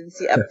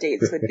emergency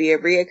updates would be a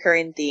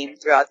reoccurring theme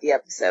throughout the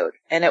episode,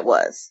 and it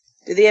was.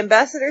 Do the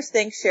ambassadors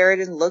think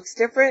Sheridan looks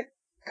different?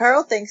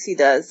 Carl thinks he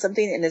does,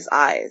 something in his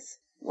eyes.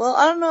 Well,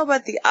 I don't know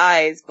about the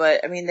eyes,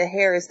 but, I mean, the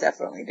hair is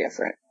definitely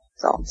different.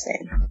 That's all I'm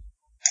saying.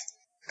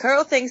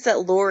 Carl thinks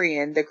that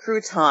Lorian, the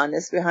crouton,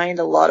 is behind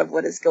a lot of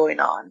what is going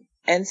on,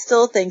 and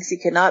still thinks he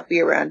cannot be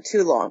around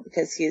too long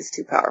because he is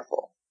too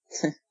powerful.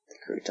 The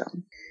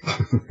crouton.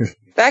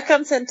 Back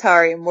on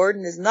Centauri,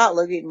 Morden is not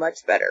looking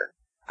much better.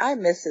 I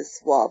miss his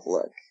suave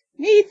look.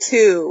 Me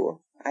too.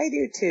 I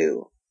do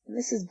too. I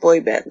miss his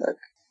boy band look.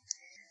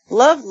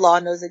 Love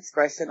Londo's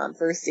expression on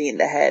first seeing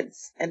the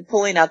heads, and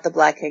pulling out the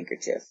black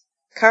handkerchief.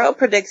 Carl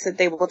predicts that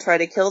they will try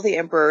to kill the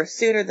Emperor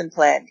sooner than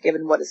planned,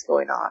 given what is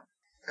going on.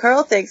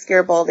 Carl thinks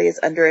Garibaldi is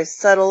under a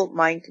subtle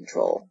mind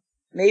control.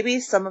 Maybe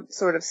some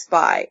sort of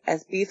spy,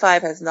 as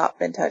B5 has not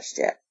been touched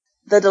yet.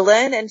 The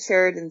Delenn and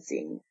Sheridan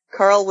scene.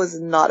 Carl was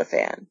not a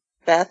fan.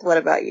 Beth, what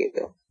about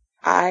you?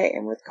 I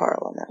am with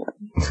Carl on that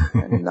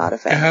one. I'm not a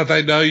fan. Yeah,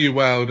 they know you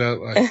well,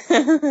 don't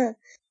they?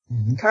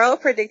 Carl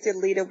predicted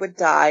Lita would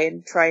die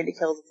in trying to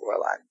kill the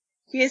Vorlon.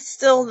 He is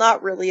still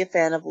not really a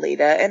fan of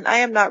Lita, and I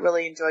am not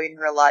really enjoying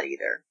her a lot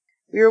either.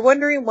 We were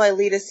wondering why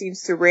Lita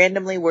seems to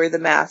randomly wear the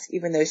mask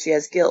even though she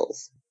has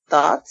gills.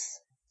 Thoughts?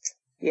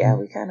 Yeah,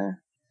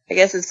 I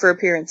guess it's for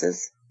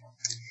appearances.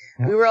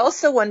 Yeah. We were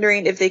also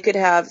wondering if they could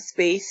have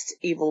spaced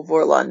evil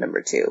Vorlon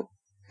number 2.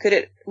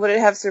 Would it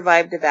have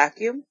survived a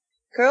vacuum?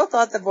 Carl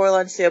thought the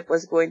Vorlon ship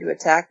was going to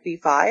attack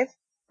B5.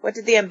 What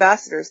did the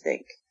ambassadors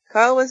think?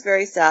 Carl was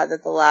very sad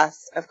that the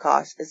last of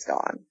Kosh is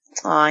gone.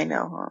 Oh, I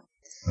know, huh?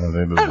 I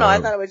don't know, I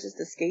thought it was just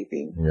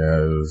escaping.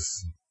 Yeah, it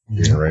was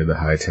getting ready to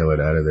hightail it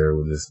out of there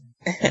with this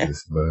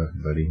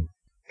buddy.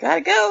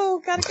 Gotta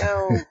go!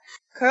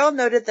 Carl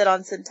noted that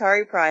on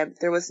Centauri Prime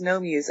there was no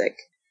music.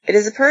 It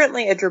is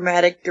apparently a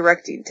dramatic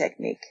directing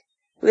technique.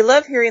 We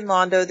love hearing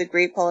Londo, the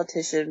great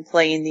politician,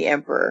 playing the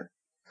Emperor.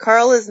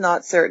 Carl is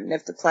not certain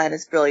if the plan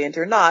is brilliant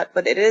or not,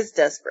 but it is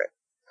desperate.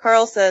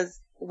 Carl says,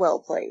 well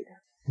played.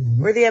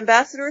 Mm-hmm. Were the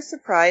ambassadors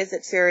surprised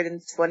at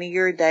Sheridan's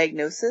 20-year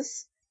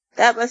diagnosis?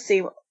 That must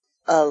seem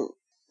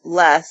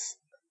less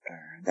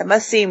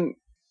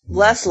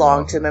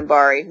long to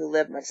Minbari, who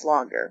lived much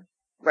longer.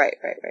 Right.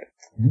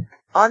 Mm-hmm.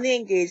 On the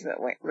engagement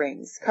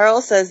rings,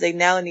 Carl says they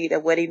now need a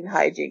wedding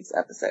hijinks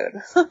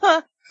episode.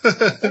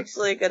 It's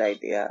actually a good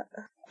idea.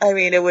 I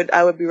mean,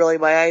 I would be rolling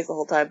my eyes the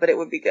whole time, but it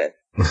would be good.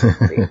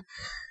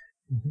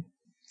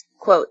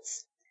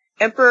 Quotes.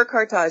 Emperor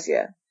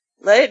Cartagia.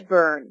 Let it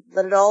burn.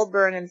 Let it all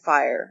burn in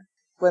fire.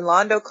 When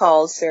Londo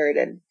calls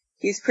Sheridan,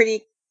 he's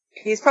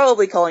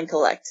probably calling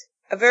collect.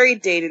 A very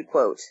dated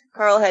quote.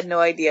 Carl had no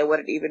idea what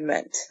it even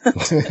meant.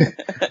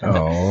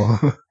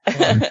 Oh.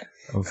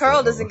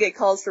 Carl doesn't get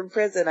calls from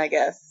prison, I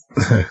guess.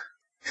 I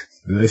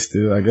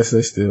guess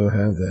they still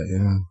have that,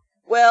 yeah.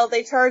 Well,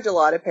 they charge a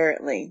lot,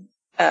 apparently,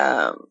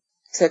 to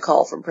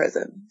call from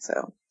prison,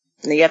 so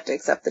you have to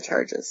accept the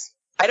charges.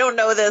 I don't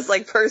know this,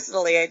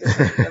 personally, I just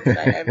know that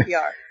on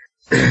NPR.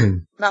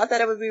 Not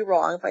that it would be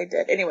wrong if I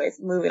did. Anyways,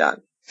 moving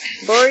on.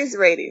 Lori's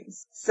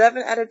ratings.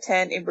 7 out of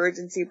 10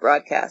 emergency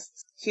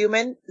broadcasts.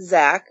 Human,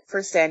 Zach,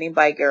 for standing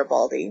by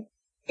Garibaldi.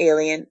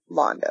 Alien,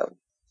 Londo.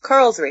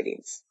 Carl's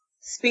ratings.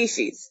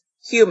 Species.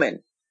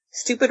 Human.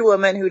 Stupid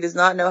woman who does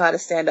not know how to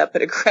stand up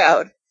in a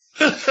crowd.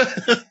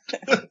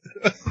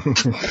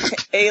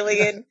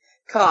 Alien,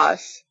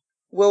 Kosh.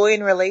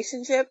 Wooing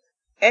relationship.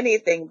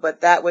 Anything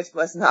but that which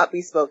must not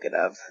be spoken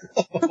of.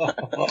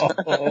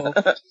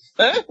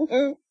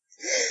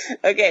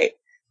 Okay.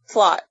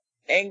 Plot.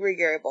 Angry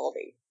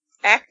Garibaldi.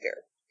 Actor.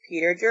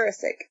 Peter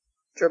Jurasik.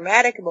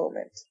 Dramatic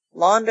moment.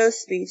 Londo's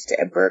speech to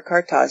Emperor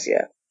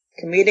Cartagia.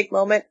 Comedic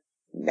moment.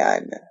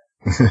 None.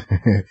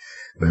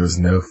 There was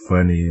no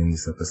funny in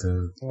this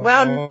episode.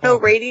 Wow, no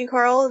rating,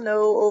 Carl?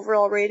 No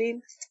overall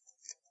rating?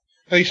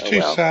 He's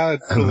too sad.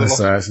 Unless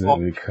I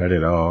accidentally cut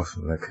it off.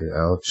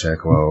 I'll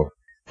check while...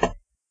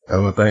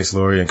 Oh, well, thanks,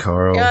 Lori and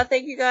Carl. Yeah,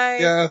 thank you,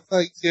 guys. Yeah,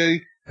 thank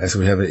you. As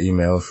we have an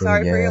email from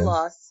Sorry for your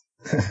loss.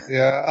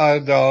 Yeah,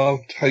 and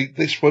I'll take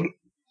this one.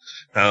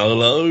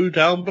 Hello,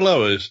 down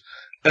below us.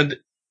 And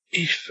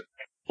if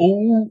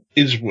all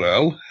is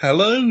well,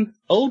 hello,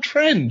 old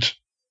friend.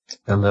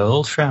 Hello,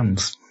 old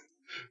friends.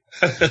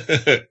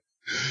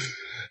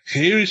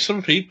 Here is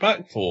some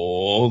feedback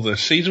for the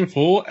Season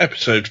 4,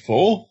 Episode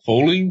 4,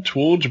 Falling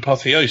Towards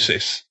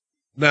Apotheosis.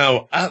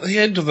 Now, at the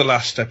end of the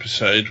last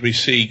episode, we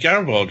see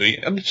Garibaldi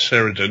and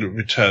Sheridan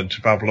return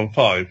to Babylon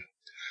 5.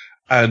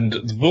 And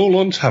the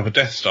Vorlons have a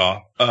Death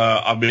Star.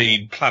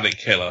 Planet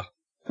Killer.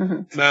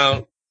 Mm-hmm.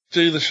 Now,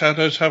 do the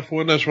Shadows have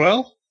one as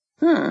well?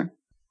 And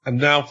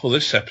now for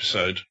this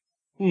episode.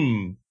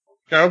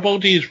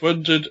 Garibaldi is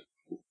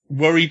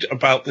worried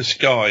about this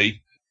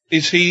guy.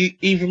 Is he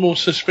even more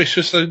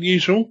suspicious than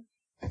usual?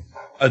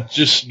 I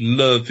just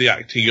love the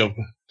acting of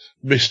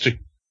Mr.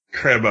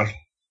 Kremer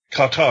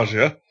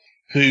Cartagia,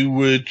 who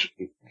would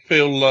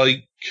feel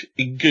like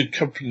in good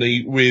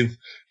company with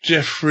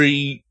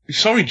Joffrey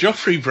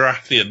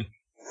Baratheon.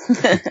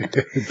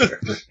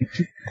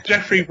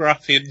 Joffrey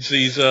Baratheon's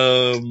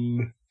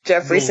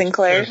Jeffrey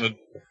Sinclair. Prison.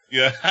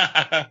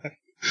 Yeah.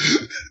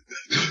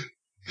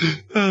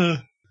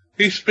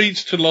 He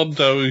speaks to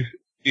Londo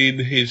in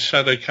his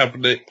shadow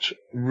cabinet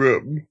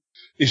room.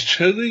 is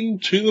chilling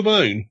to the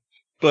bone.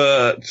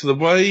 But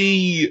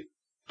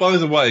by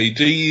the way,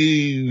 do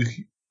you,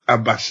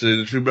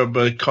 ambassadors,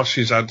 remember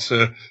Kosh's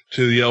answer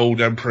to the old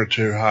Emperor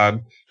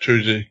Turhan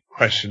to the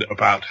question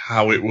about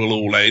how it will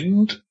all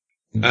end?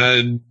 Mm.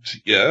 And,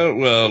 yeah,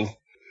 well,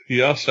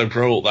 he also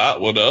brought that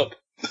one up.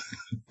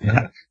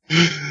 Yeah.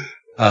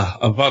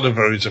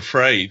 Ivanova is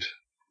afraid.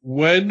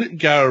 When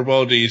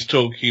Garibaldi is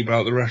talking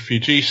about the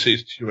refugee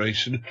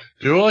situation,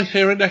 do I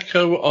hear an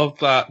echo of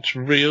that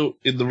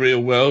in the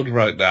real world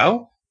right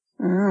now?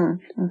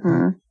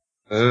 Mm-hmm.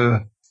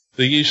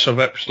 The use of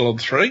Epsilon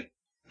 3.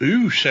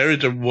 Ooh,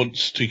 Sheridan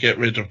wants to get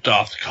rid of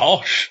Darth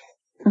Kosh.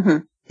 Mm-hmm.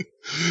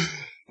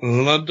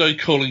 Lando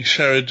calling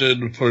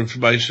Sheridan for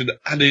information,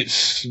 and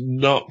it's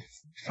not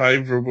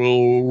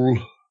favourable.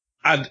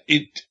 And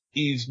it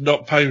is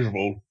not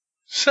favourable.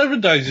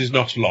 7 days is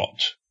not a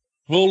lot.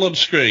 All on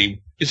scream.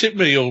 Is it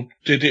me, or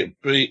did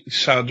it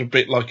sound a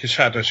bit like a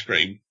shadow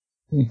scream?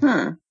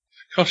 Mm-hmm.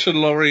 Kosh and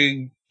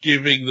Laurie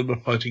giving them a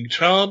fighting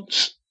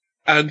chance.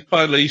 And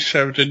finally,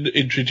 Sheridan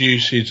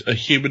introduces a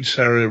human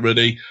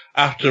ceremony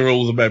after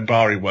all the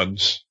Membari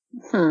ones.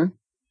 Mm-hmm.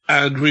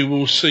 And we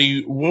will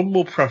see one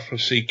more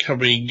prophecy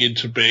coming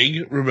into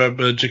being.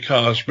 Remember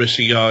Jakar's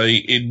missing eye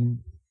in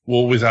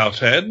War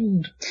Without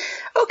End?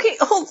 Okay,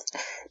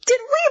 did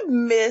we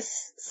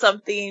miss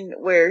something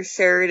where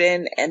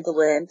Sheridan and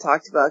Delenn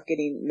talked about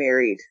getting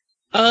married?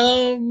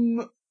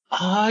 I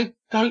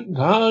don't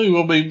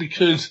know. I mean,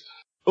 because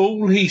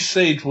all he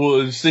said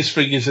was this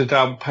thing is a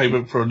down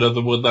payment for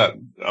another one that,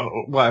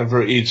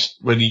 whatever it is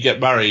when you get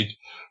married.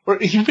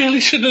 But he really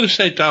shouldn't have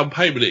said down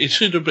payment. It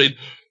should have been,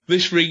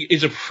 this ring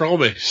is a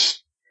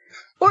promise.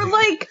 Or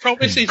like,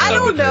 promise is I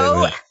don't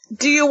know, payment.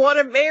 do you want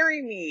to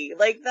marry me?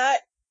 Like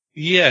that.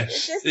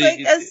 Yes. It's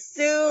just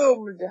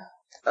assumed.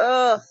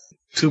 Ugh.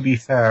 To be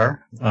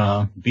fair,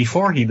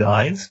 before he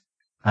died,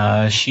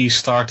 she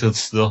started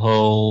the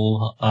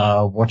whole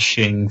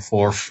watching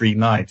for 3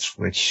 nights,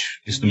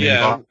 which is the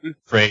main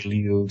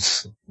prelude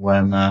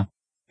when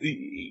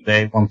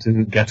they want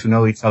to get to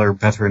know each other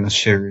better in a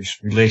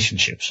serious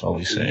relationship, shall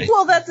we say.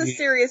 Well, that's a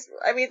serious,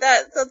 I mean,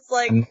 that's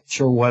like... I'm not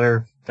sure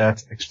whether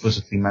that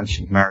explicitly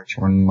mentioned marriage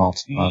or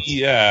not. But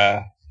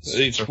yeah,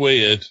 it's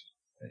weird.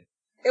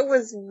 It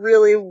was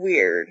really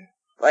weird.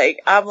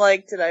 Like, I'm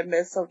like, did I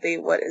miss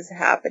something? What is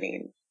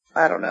happening?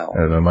 I don't know.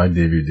 I don't know, my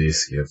DVD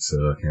skipped, so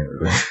I can't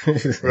really.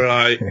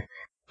 Right.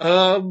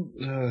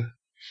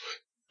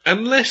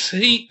 Unless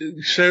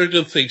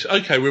Sheridan thinks,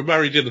 okay, we're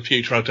married in the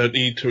future, I don't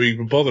need to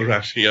even bother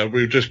asking her,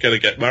 we're just going to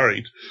get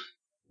married.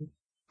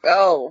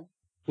 Oh.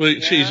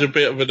 Which is a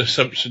bit of an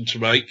assumption to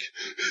make.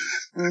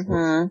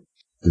 Mm-hmm.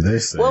 Did they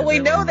say well, we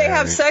know they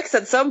have sex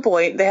at some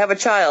point. They have a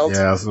child.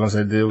 Yeah, I was going to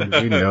say, do we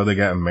know they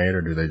got married,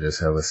 or do they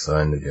just have a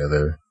son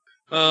together?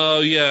 Oh,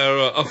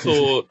 yeah, I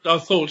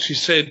thought she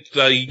said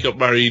they got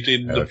married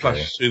in the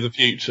Flash to the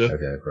Future.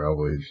 Okay,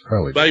 probably.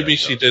 Maybe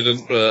she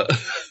didn't, but...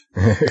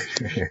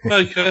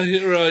 Okay,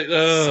 you're right.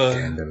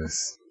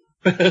 Scandalous.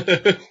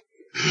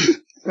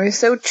 We're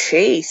so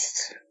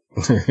chaste.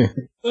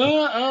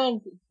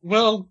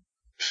 Well,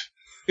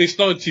 it's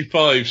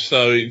 95,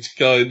 so it's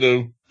kind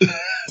of...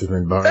 Does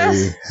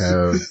Minbari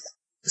have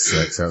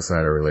sex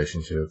outside of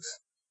relationships?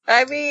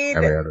 I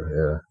mean...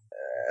 yeah.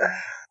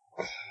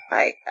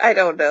 I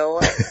don't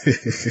know. I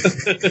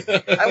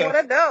want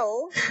to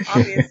know,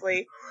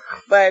 obviously.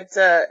 But,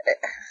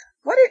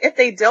 what if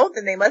they don't,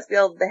 then they must be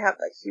able to have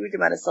a huge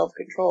amount of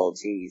self-control.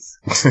 Jeez.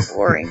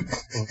 Boring.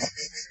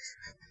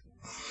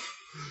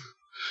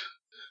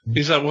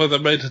 Is that why they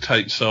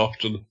meditate so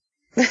often?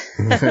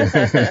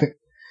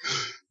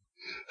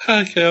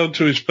 Okay, on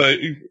to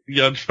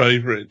Jan's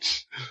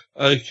favourites.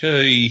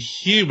 Okay,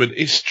 human.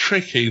 It's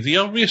tricky. The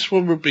obvious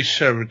one would be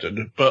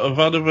Sheridan, but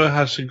Ivanova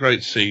has some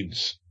great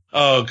scenes.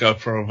 Oh, go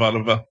for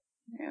Ivanova.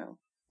 Yeah.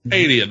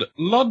 Alien.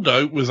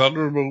 Londo was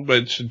honourable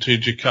mention to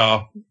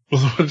Jakar.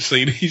 Was the one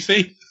scene he's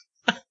in?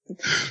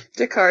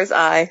 Jakar's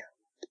eye.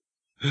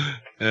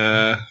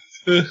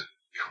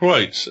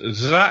 Quotes.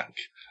 Zach.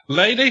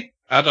 Lady?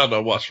 I don't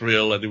know what's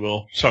real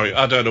anymore. Sorry,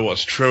 I don't know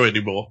what's true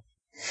anymore.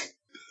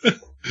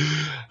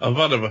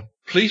 Ivanova.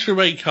 Please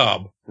remain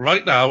calm.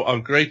 Right now, our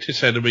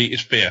greatest enemy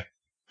is fear.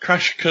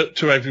 Crash cut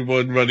to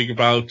everyone running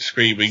about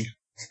screaming.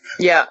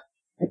 Yeah.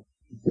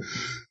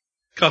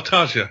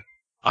 Cartagia.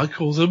 I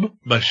call them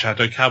my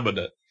shadow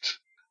cabinet.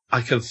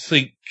 I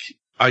think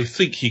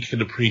he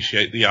can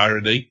appreciate the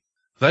irony.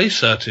 They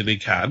certainly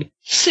can.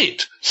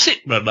 Sit,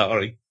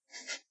 Minari.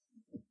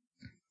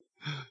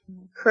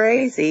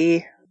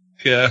 Crazy.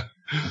 Yeah.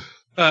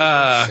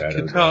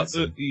 And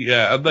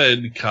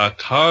then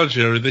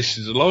Cartagia, this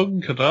is a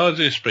long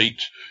Cartagia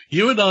speech.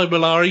 You and I,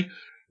 Minari,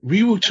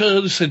 we will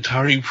turn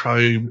Centauri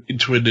Prime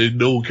into an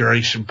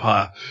inauguration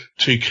pyre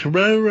to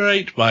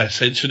commemorate my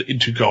ascension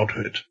into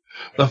godhood.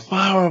 The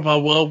fire of our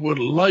world will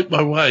light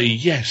my way.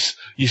 Yes,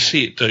 you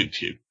see it,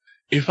 don't you?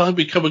 If I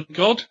become a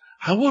god,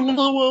 how will the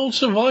world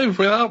survive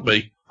without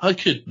me? I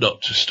could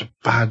not just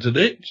abandon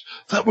it.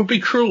 That would be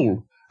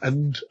cruel.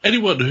 And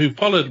anyone who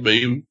followed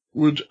me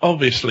would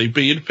obviously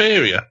be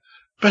inferior.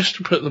 Best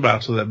to put them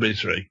out of their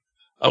misery.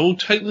 I will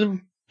take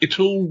it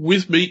all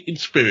with me in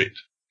spirit.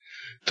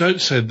 Don't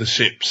send the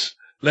ships.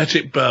 Let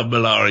it burn,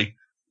 Mollari.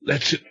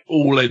 Let it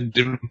all end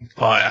in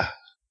fire.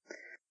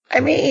 I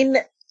mean,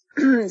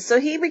 so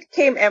he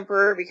became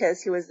emperor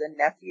because he was the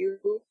nephew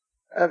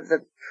of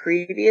the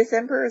previous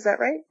emperor, is that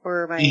right?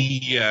 Or am I?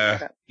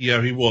 Yeah,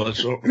 he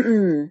was. Or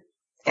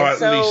Or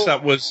at least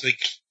that was the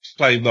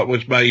claim that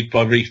was made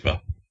by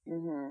Reaper.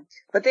 Mm-hmm.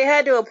 But they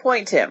had to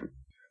appoint him.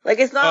 Like,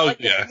 it's not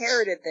an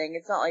inherited thing.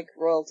 It's not like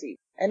royalty.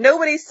 And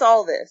nobody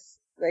saw this,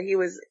 that he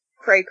was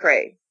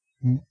cray-cray.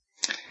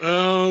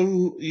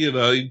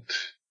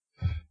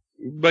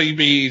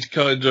 Maybe it's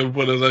kind of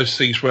one of those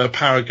things where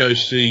power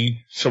goes to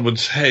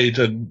someone's head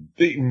and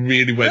it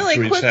really went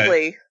through his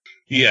head.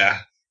 Yeah.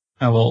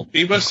 Oh, well.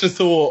 He must have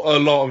thought a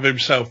lot of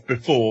himself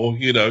before,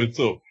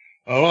 thought,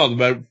 I'm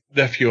the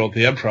nephew of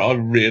the Emperor,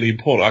 I'm really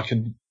important, I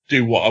can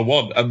do what I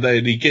want. And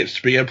then he gets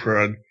to be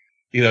Emperor and,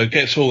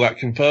 gets all that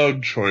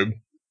confirmed for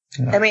him.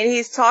 Yeah. I mean,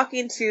 he's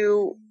talking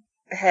to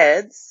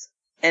heads,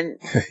 and,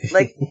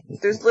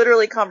 there's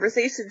literally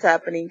conversations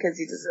happening because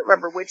he doesn't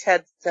remember which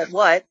head said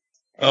what.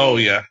 Oh,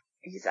 yeah.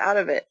 He's out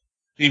of it.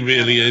 He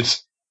really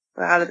is.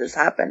 But how did this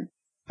happen?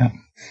 Yeah.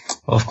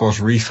 Well, of course,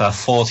 Rifa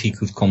thought he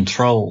could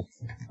control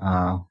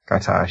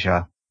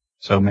Carthagia.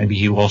 So maybe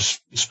he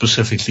was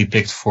specifically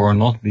picked for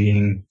not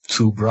being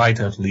too bright,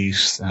 at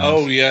least.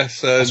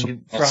 Yes,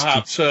 and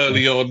perhaps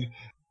early on,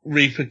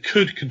 Reaper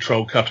could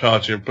control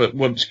Carthagia, but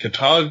once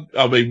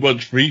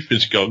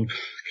Reaper's gone,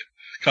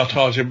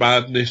 Carthagia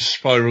madness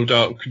spiraled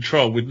out of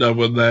control with no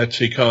one there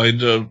to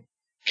kind of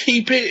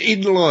keep it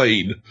in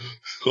line,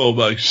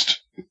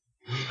 almost.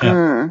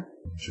 Yeah.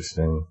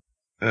 Interesting.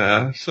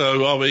 Yeah, so,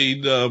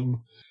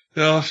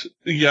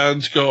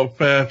 Jan's got a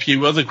fair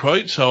few other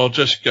quotes. I'll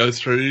just go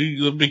through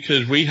them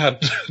because we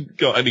hadn't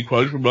got any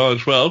quotes from her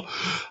as well.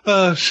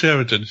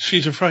 Sheridan,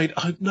 she's afraid.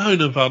 I've known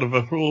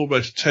Ivanova for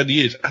almost 10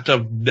 years and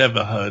I've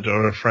never heard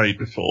her afraid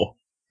before.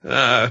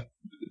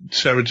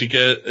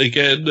 Sheridan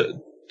again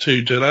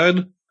to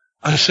Delenn.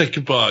 I said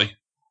goodbye.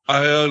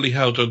 I only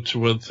held on to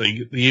one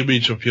thing, the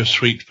image of your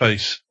sweet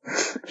face.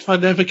 If I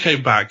never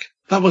came back,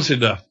 that was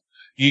enough.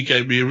 You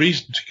gave me a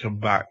reason to come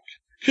back.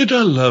 Could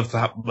I love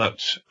that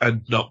much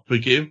and not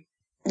forgive?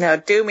 No,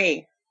 do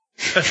me.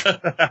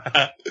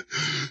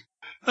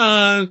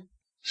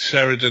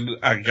 Sheridan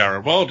and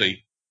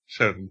Garibaldi.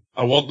 Sheridan,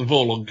 I want the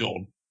Vorlon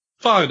gone.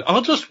 Fine,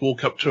 I'll just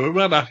walk up to him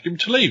and ask him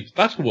to leave.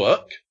 That'll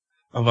work.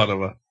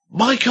 Ivanova.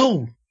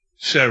 Michael!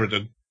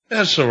 Sheridan.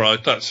 That's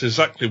alright, that's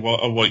exactly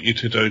what I want you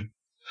to do.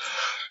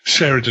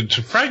 Sheridan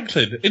to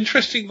Franklin.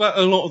 Interesting that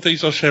a lot of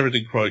these are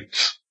Sheridan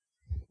quotes.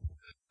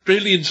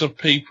 Billions of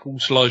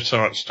people's lives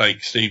are at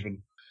stake,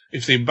 Stephen.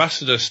 If the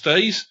ambassador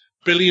stays,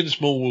 billions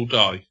more will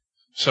die.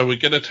 So we're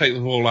going to take the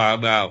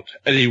Vorlon out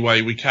any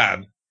way we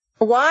can.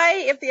 Why,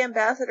 if the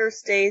ambassador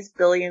stays,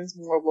 billions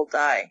more will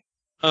die?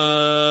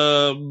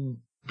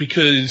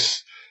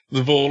 Because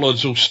the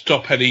Vorlons will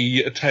stop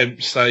any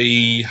attempts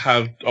they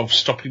have of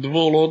stopping the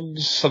Vorlons,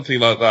 something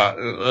like that.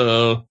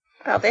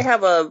 They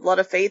have a lot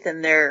of faith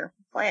in their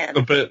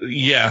plan. But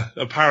yeah,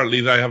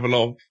 apparently they have a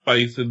lot of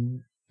faith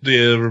in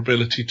their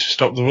ability to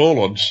stop the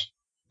Vorlons.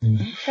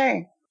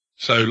 Okay.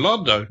 So,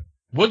 Londo,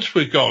 once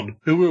we're gone,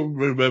 who will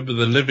remember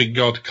the living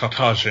god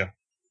Carthagia?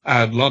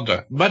 And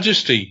Londo,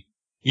 Majesty,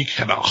 you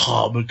cannot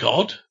harm a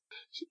god.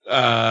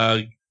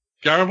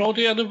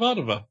 Garibaldi and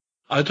Ivanova,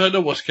 I don't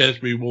know what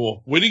scares me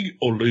more, winning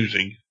or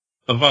losing.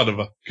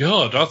 Ivanova,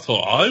 God, I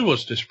thought I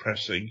was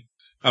depressing.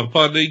 And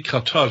finally,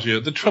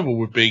 Carthagia, the trouble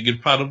with being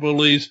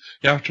infallible is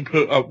you have to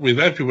put up with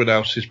everyone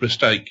else's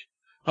mistake.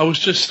 I was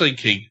just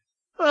thinking,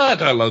 I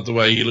don't love the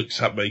way he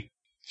looks at me.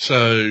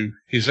 So,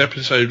 his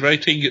episode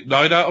rating,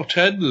 9 out of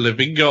 10,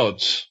 Living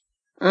Gods.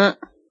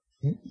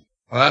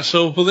 That's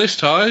all for this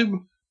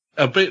time.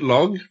 A bit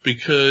long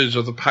because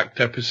of the packed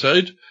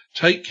episode.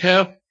 Take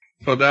care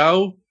for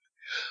now.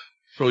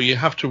 For you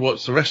have to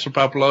watch the rest of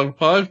Babylon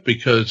 5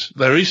 because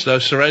there is no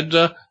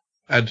surrender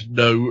and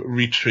no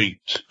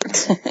retreat.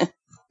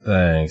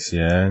 Thanks,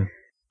 Yan.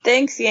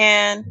 Thanks,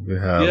 Yan.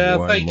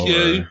 Thank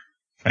you.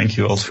 Thank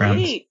you, old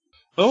friend.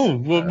 Oh,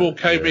 one more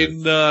came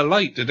in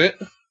late, did it?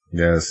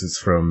 Yes, it's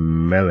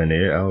from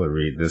Melanie. I'll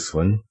read this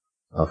one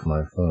off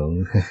my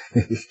phone.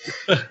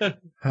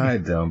 Hi,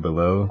 down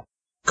below.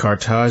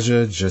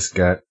 Carthagia just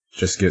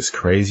gets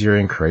crazier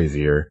and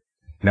crazier.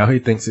 Now he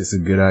thinks it's a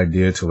good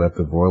idea to let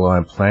the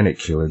Vorlon planet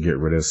killer get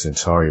rid of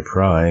Centauri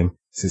Prime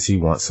since he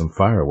wants some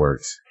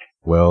fireworks.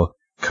 Well,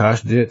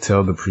 Kosh did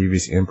tell the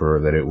previous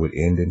emperor that it would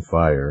end in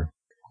fire.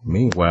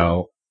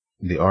 Meanwhile,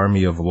 the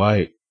Army of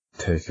Light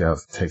takes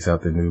out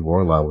the new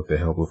Vorlon with the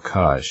help of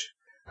Kosh.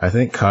 I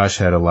think Kosh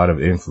had a lot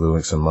of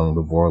influence among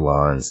the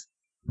Vorlons.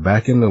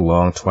 Back in the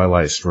long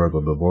Twilight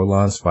struggle, the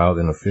Vorlons filed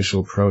an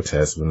official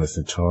protest when the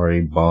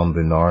Centauri bombed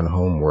the Narn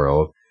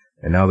homeworld,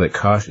 and now that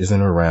Kosh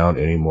isn't around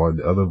anymore,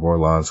 the other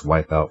Vorlons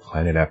wipe out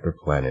planet after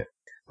planet.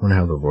 I wonder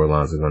how the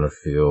Vorlons are going to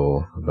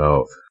feel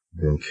about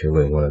them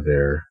killing one of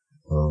their,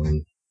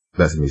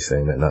 that's me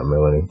saying that, not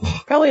Melanie.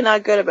 Probably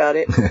not good about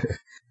it.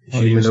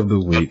 Human of the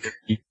week.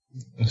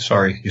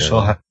 Sorry, you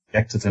still have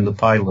acted in the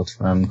pilot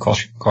when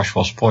Kosh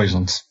was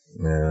poisoned.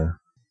 Yeah.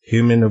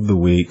 Human of the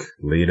Week,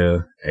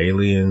 Lita.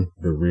 Alien,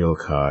 the real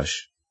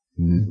Kosh.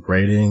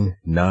 Rating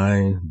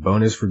 9.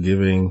 Bonus for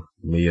giving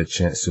me a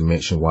chance to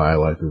mention why I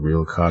like the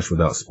real Kosh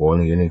without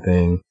spoiling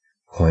anything.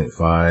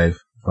 0.5.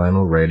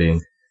 Final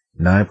rating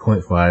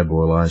 9.5.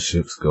 Vorlon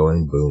ships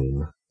going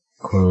boom.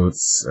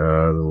 Quotes,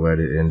 let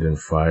it end in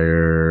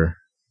fire.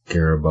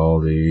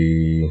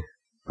 Garibaldi,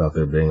 about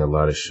there being a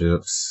lot of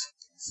ships.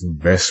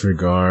 Best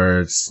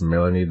regards,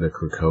 Melanie, the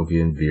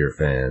Krakowian beer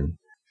fan.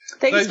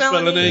 Thanks,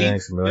 Melanie.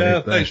 Thanks,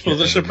 thanks for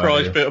the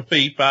surprise bit of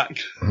feedback.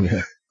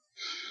 Yeah.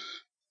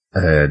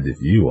 And if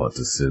you want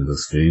to send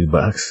us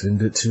feedback,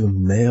 send it to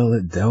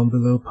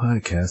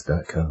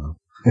mail@downbelowpodcast.com.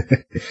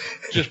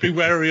 Just be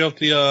wary of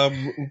the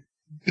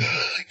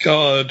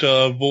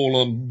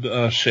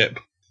Vorlon ship.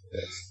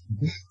 Yes.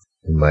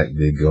 It might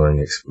be going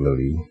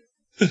exploding.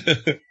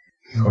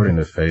 According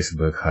to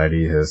Facebook,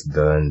 Heidi has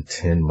done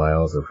 10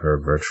 miles of her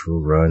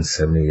virtual run,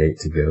 78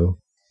 to go.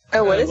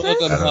 Oh, what is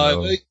this? I don't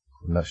know.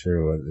 I'm not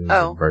sure what it is.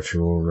 Oh. A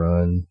virtual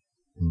run.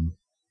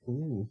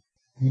 Ooh.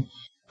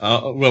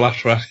 We'll have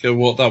to ask her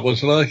what that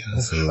was like.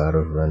 That's a lot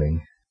of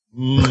running.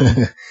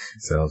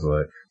 Sounds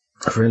like.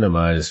 A friend of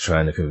mine is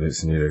trying to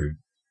convince me to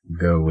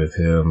go with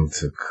him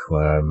to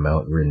climb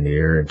Mount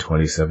Rainier in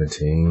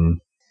 2017.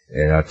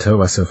 And I told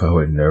myself I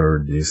would never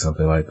do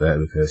something like that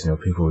because,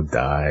 people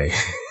die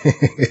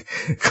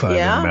climbing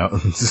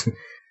mountains.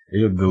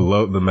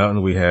 The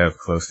mountain we have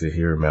close to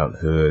here, Mount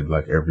Hood,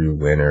 like every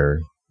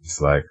winter, it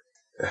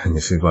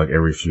seems like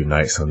every few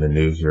nights on the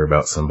news you hear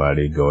about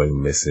somebody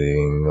going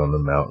missing on the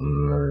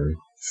mountain or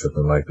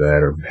something like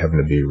that, or having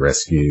to be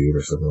rescued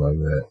or something like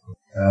that.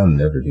 I'll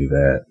never do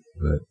that,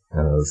 but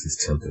I know this is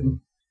tempting.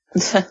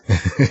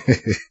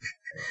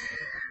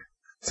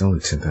 It's only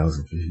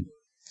 10,000 feet.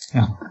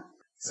 Yeah.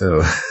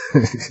 So,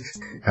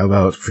 how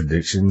about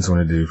predictions?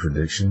 Want to do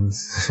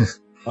predictions?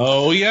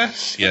 Oh,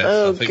 yes.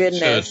 Oh, I think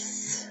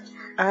goodness.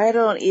 I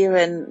don't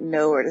even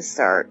know where to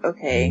start.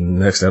 Okay.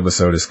 Next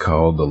episode is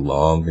called The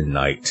Long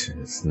Night.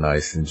 It's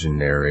nice and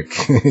generic.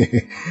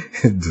 It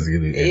doesn't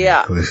give you any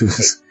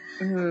clues.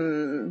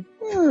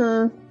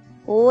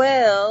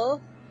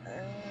 Well,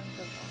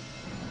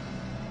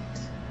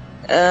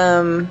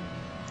 oh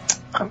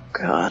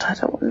God, I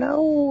don't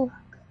know.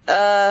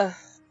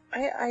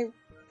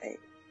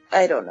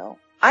 I don't know.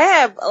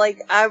 I'm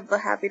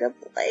happy to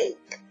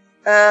Blake.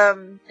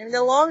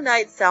 The Long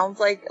Night sounds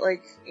like, kind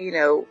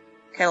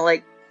of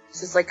like,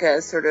 just like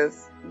a sort of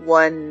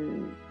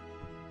one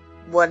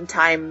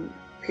time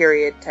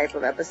period type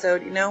of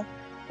episode,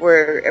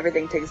 where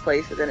everything takes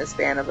place within a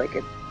span of like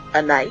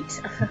a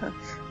night,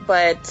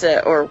 but,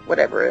 or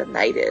whatever a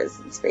night is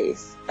in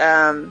space.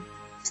 I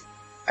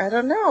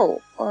don't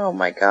know. Oh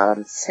my God,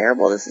 it's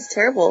terrible. This is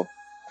terrible.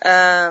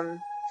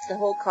 The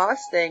whole Kosh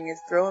thing is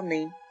throwing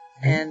me.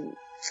 And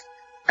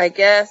I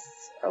guess,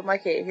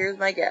 here's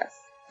my guess.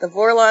 The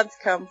Vorlons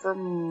come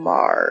from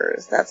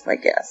Mars. That's my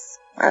guess.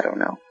 I don't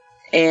know.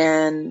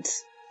 And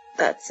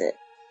that's it.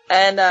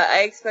 And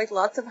I expect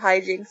lots of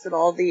hijinks when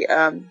all the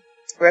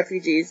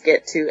refugees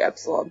get to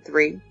Epsilon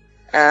 3.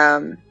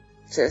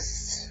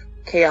 Just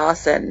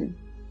chaos and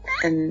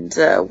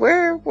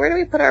where do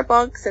we put our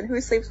bunks and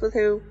who sleeps with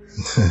who?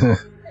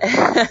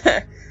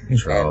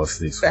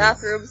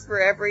 Bathrooms for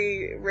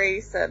every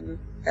race and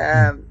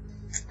I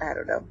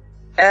don't know.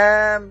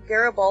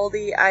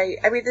 Garibaldi,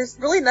 I mean, there's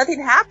really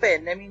nothing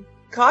happened. I mean,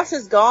 Kosh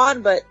is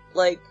gone, but,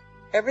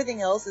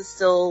 everything else is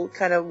still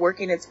kind of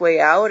working its way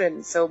out,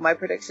 and so my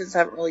predictions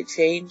haven't really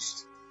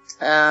changed.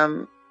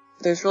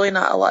 There's really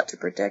not a lot to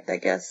predict, I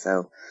guess,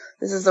 so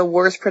this is the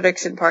worst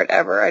prediction part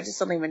ever. I just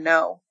don't even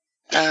know.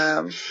 We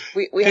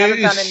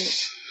haven't found any,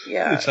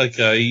 It's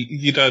okay.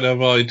 You don't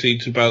have ID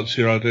to bounce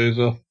your ideas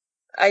off.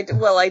 I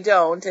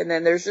don't, and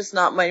then there's just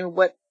not many,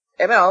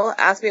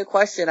 ask me a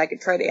question, I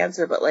could try to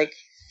answer, but,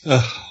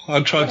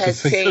 I'm trying to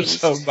think of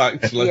something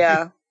actually.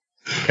 Yeah.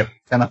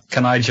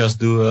 Can I just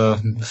do a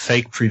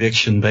fake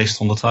prediction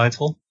based on the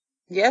title?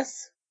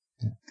 Yes.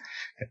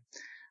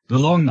 The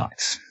Long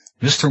Night.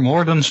 Mr.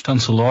 Morden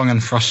spends a long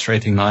and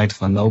frustrating night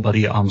when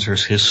nobody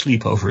answers his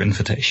sleepover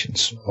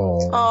invitations.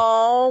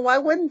 Oh, why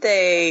wouldn't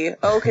they?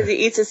 Oh, because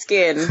he eats his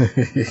skin.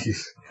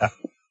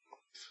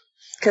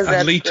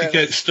 And Lita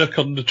gets stuck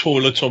on the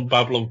toilet on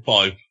Babylon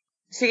 5.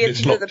 She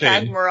gets to the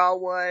Pagmoral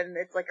one.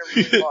 It's like a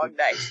really long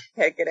night.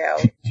 Can't get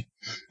out.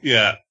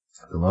 Yeah.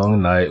 The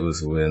Long Night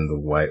was when the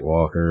White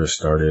Walkers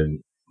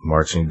started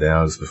marching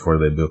down just before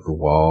they built the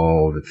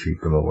wall to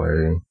keep them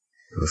away.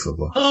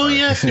 Oh,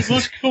 yes, it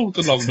was called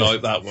The Long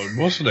Night, that one,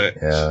 wasn't it?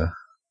 Yeah.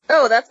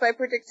 Oh, that's my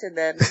prediction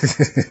then.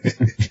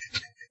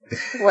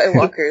 White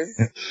Walkers.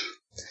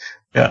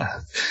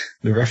 Yeah.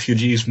 The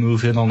refugees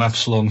move in on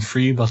Epsilon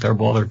 3, but they're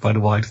bothered by the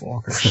White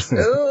Walkers.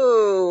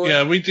 Ooh.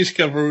 Yeah, we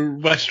discover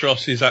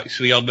Westeros is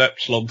actually on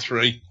Epsilon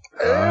 3.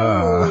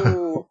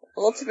 Ooh.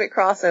 Ultimate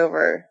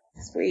crossover.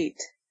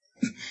 Sweet.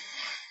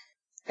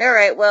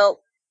 Alright, well,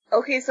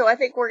 okay, so I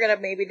think we're gonna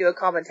maybe do a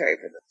commentary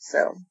for this,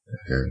 so.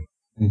 Okay.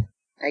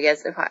 I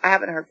guess I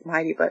haven't heard from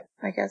Heidi, but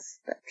I guess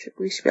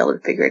we should be able to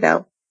figure it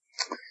out.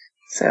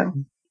 So.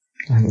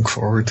 I look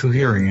forward to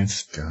hearing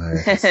it.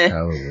 Guys, it's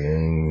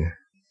Halloween.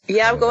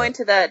 Yeah, I'm going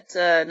to that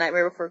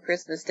Nightmare Before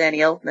Christmas Danny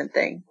Elfman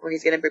thing, where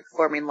he's going to be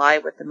performing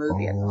live with the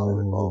movie at the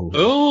Hollywood Bowl.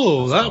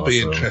 Oh, that'll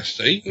be awesome.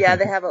 interesting. Yeah,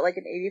 they have like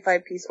an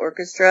 85-piece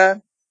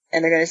orchestra,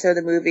 and they're going to show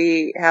the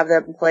movie, have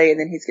them play, and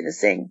then he's going to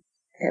sing.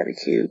 That'll be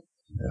cute.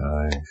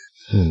 Nice.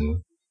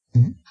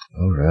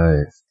 All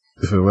right.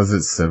 If it was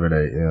at 7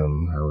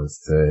 a.m., I would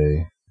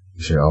say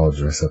we should all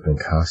dress up in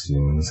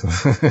costumes.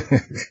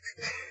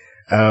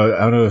 I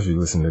don't know if you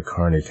listen to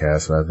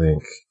Carneycast, but I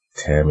think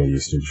Tammy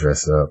used to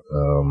dress up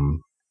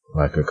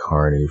like a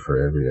carny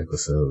for every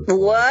episode.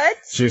 What?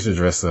 She used to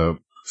dress up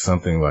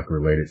something like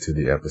related to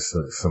the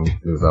episode.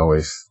 It was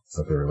always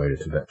something related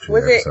to that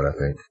episode, I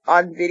think.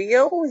 On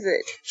video? Was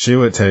it? She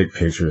would take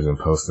pictures and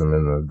post them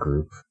in the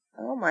group.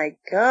 Oh my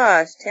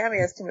gosh, Tammy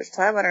has too much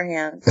time on her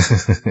hands.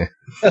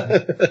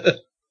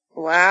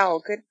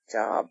 Wow, good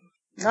job.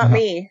 Not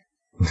me.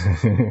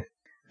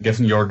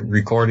 Given your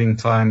recording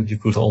time, you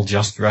could all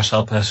just dress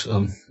up as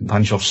a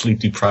bunch of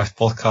sleep-deprived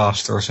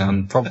podcasters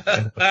and probably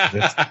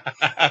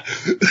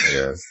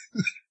Yes.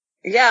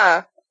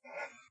 Yeah.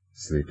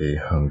 Sleepy,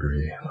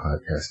 hungry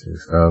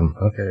podcasters.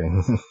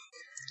 Okay.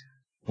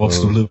 What's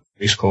the blue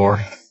score?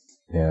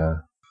 Yeah.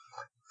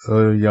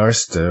 So,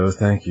 Yarsto,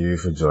 thank you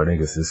for joining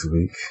us this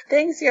week.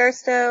 Thanks,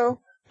 Yarsto.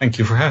 Thank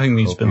you for having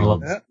me. It's been a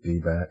lot. Be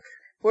back.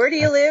 Where do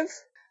you live?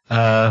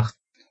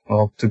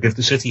 Well, to give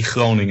the city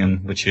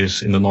Groningen, which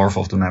is in the north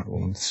of the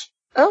Netherlands.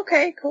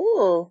 Okay,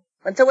 cool.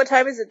 Until what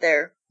time is it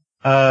there?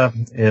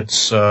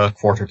 It's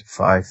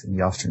 4:45 in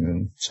the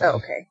afternoon. So. Oh,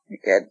 okay.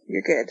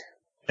 You're good.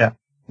 Yeah.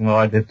 Well,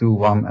 I did do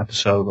one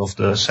episode of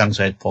the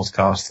Sense8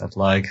 podcast at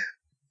like,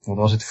 what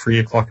was it, 3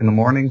 o'clock in the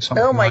morning?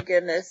 Something Oh my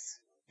goodness.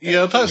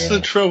 Yeah, that's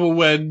the trouble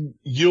when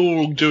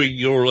you're doing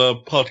your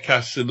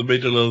podcasts in the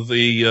middle of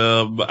the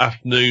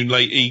afternoon,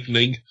 late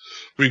evening.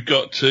 We've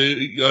got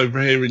to,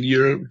 over here in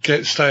Europe,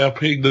 stay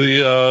up in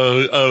the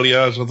early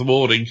hours of the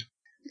morning.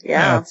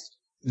 Yeah.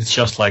 It's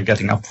just like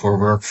getting up for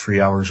work 3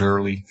 hours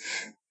early.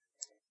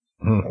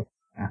 Yeah.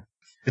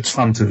 It's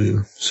fun to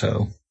do,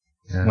 so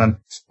when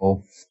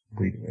possible,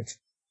 we do it.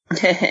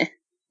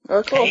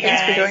 Well, cool. Hey,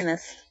 Thanks for guys. joining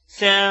us.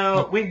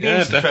 So, we've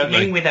been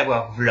struggling with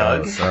our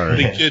vlog. Sorry.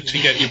 It'd be good to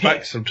get you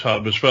back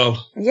sometime as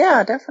well.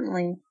 Yeah,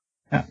 definitely.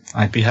 Yeah,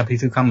 I'd be happy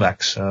to come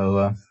back,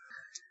 so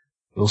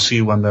we'll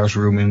see when there's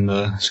room in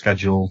the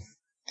schedule.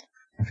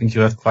 I think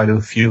you have quite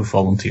a few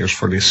volunteers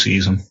for this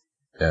season.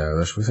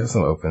 Yeah, we have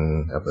some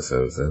open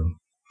episodes, though.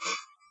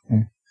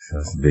 So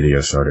this video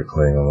started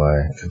playing on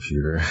my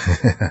computer.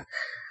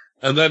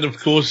 And then, of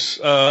course,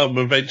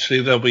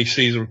 eventually there'll be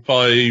season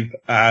 5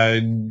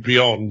 and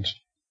beyond.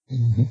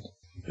 Mm-hmm.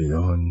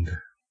 Beyond.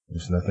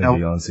 There's nothing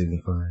beyond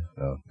season 5.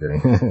 No,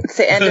 kidding. It's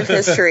the end of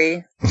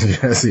history.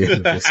 Yes, the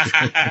end of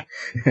history.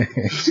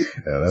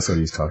 Yeah, that's what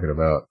he's talking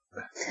about.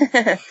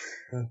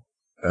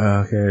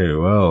 Okay,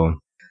 well,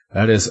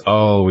 that is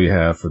all we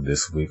have for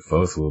this week,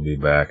 folks. We'll be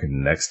back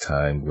next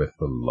time with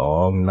The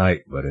Long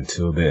Night, but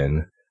until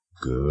then,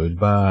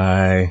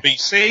 goodbye. Be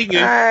seeing you.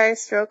 Bye.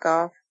 Stroke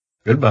off.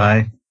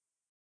 Goodbye.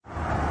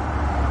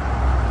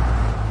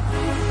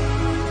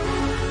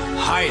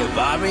 Hiya,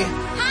 Bobby.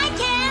 Hi,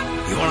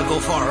 Ken. You want to go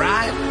for a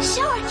ride?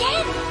 Sure,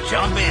 Ken.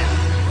 Jump in.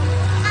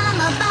 I'm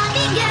a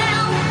Barbie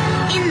girl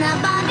in the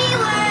Barbie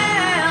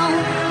world.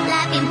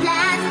 Life in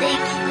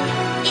plastic,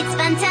 it's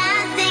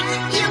fantastic.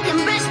 You can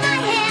brush my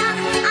hair,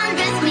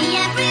 undress me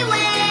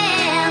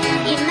everywhere.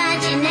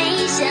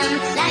 Imagination,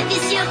 life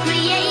is your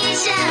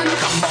creation.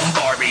 Come on,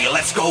 Barbie,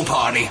 let's go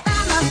party.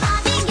 I'm a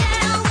Barbie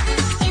girl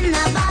in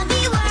the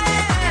Barbie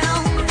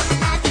world.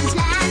 Life in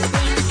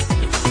plastic,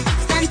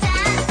 it's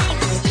fantastic.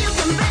 You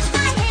can brush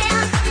my hair,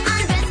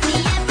 undress me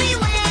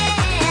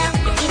everywhere.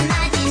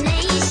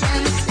 Imagination,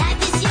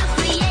 life is your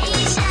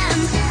creation.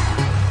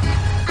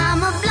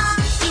 I'm a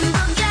blonde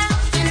bimbo girl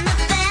in a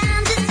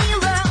fantasy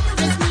world.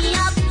 Dress me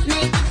up,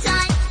 make it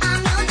tight,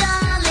 I'm your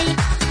dolly.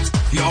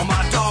 You're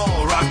my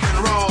doll, rock and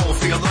roll.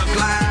 Feel the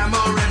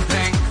glamour and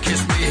pink.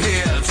 Kiss me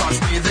here, touch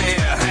me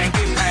there,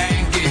 hanky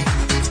panky.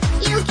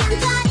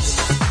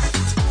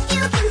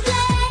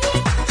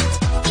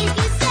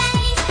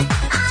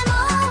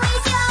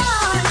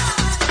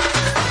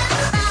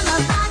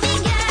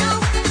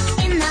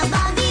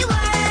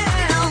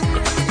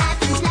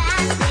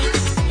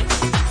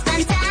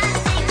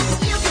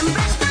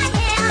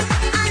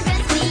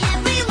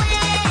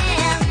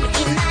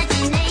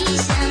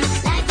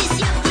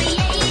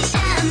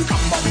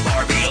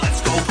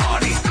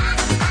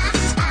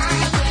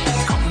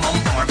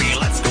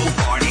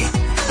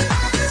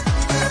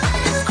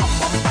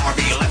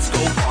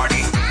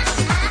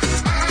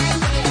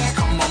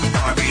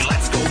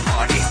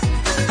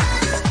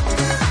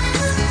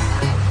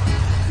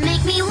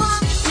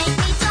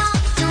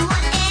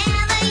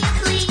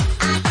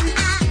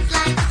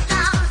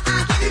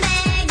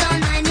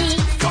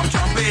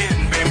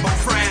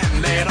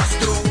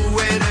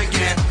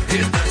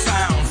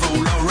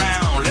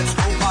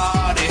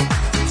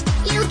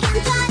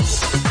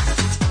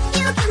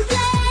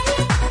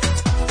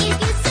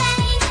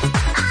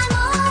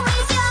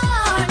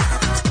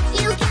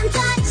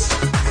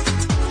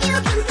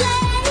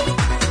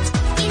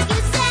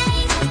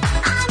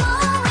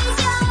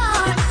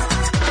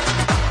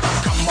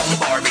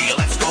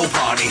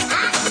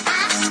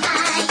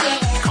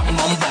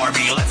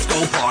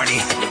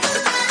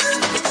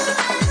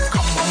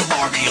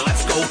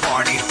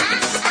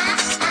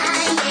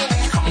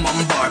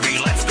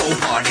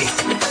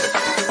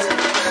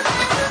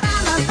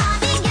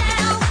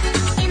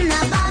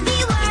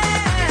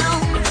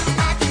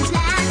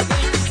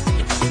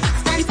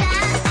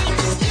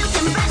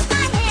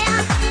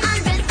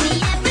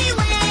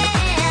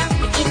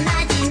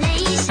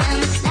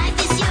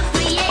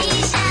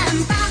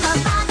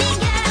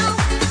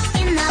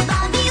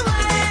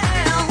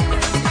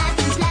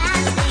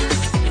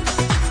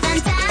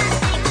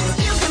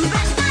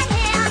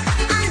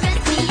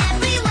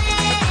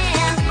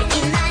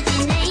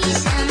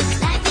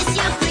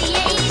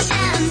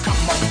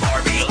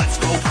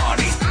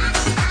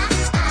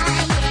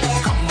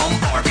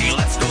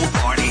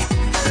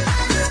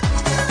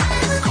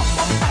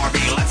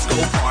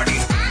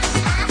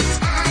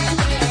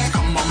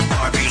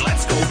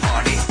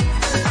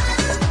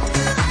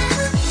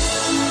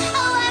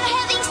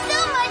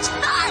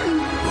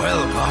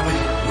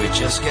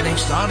 just getting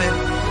started.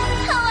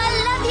 Oh,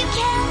 I love you,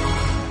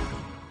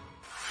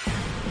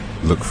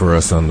 Ken. Look for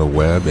us on the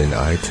web in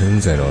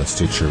iTunes and on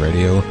Stitcher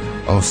Radio.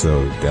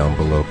 Also,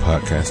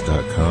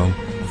 downbelowpodcast.com,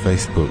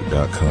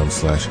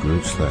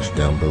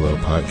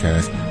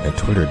 facebook.com/group/downbelowpodcast, and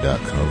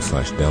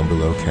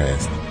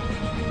twitter.com/downbelowcast.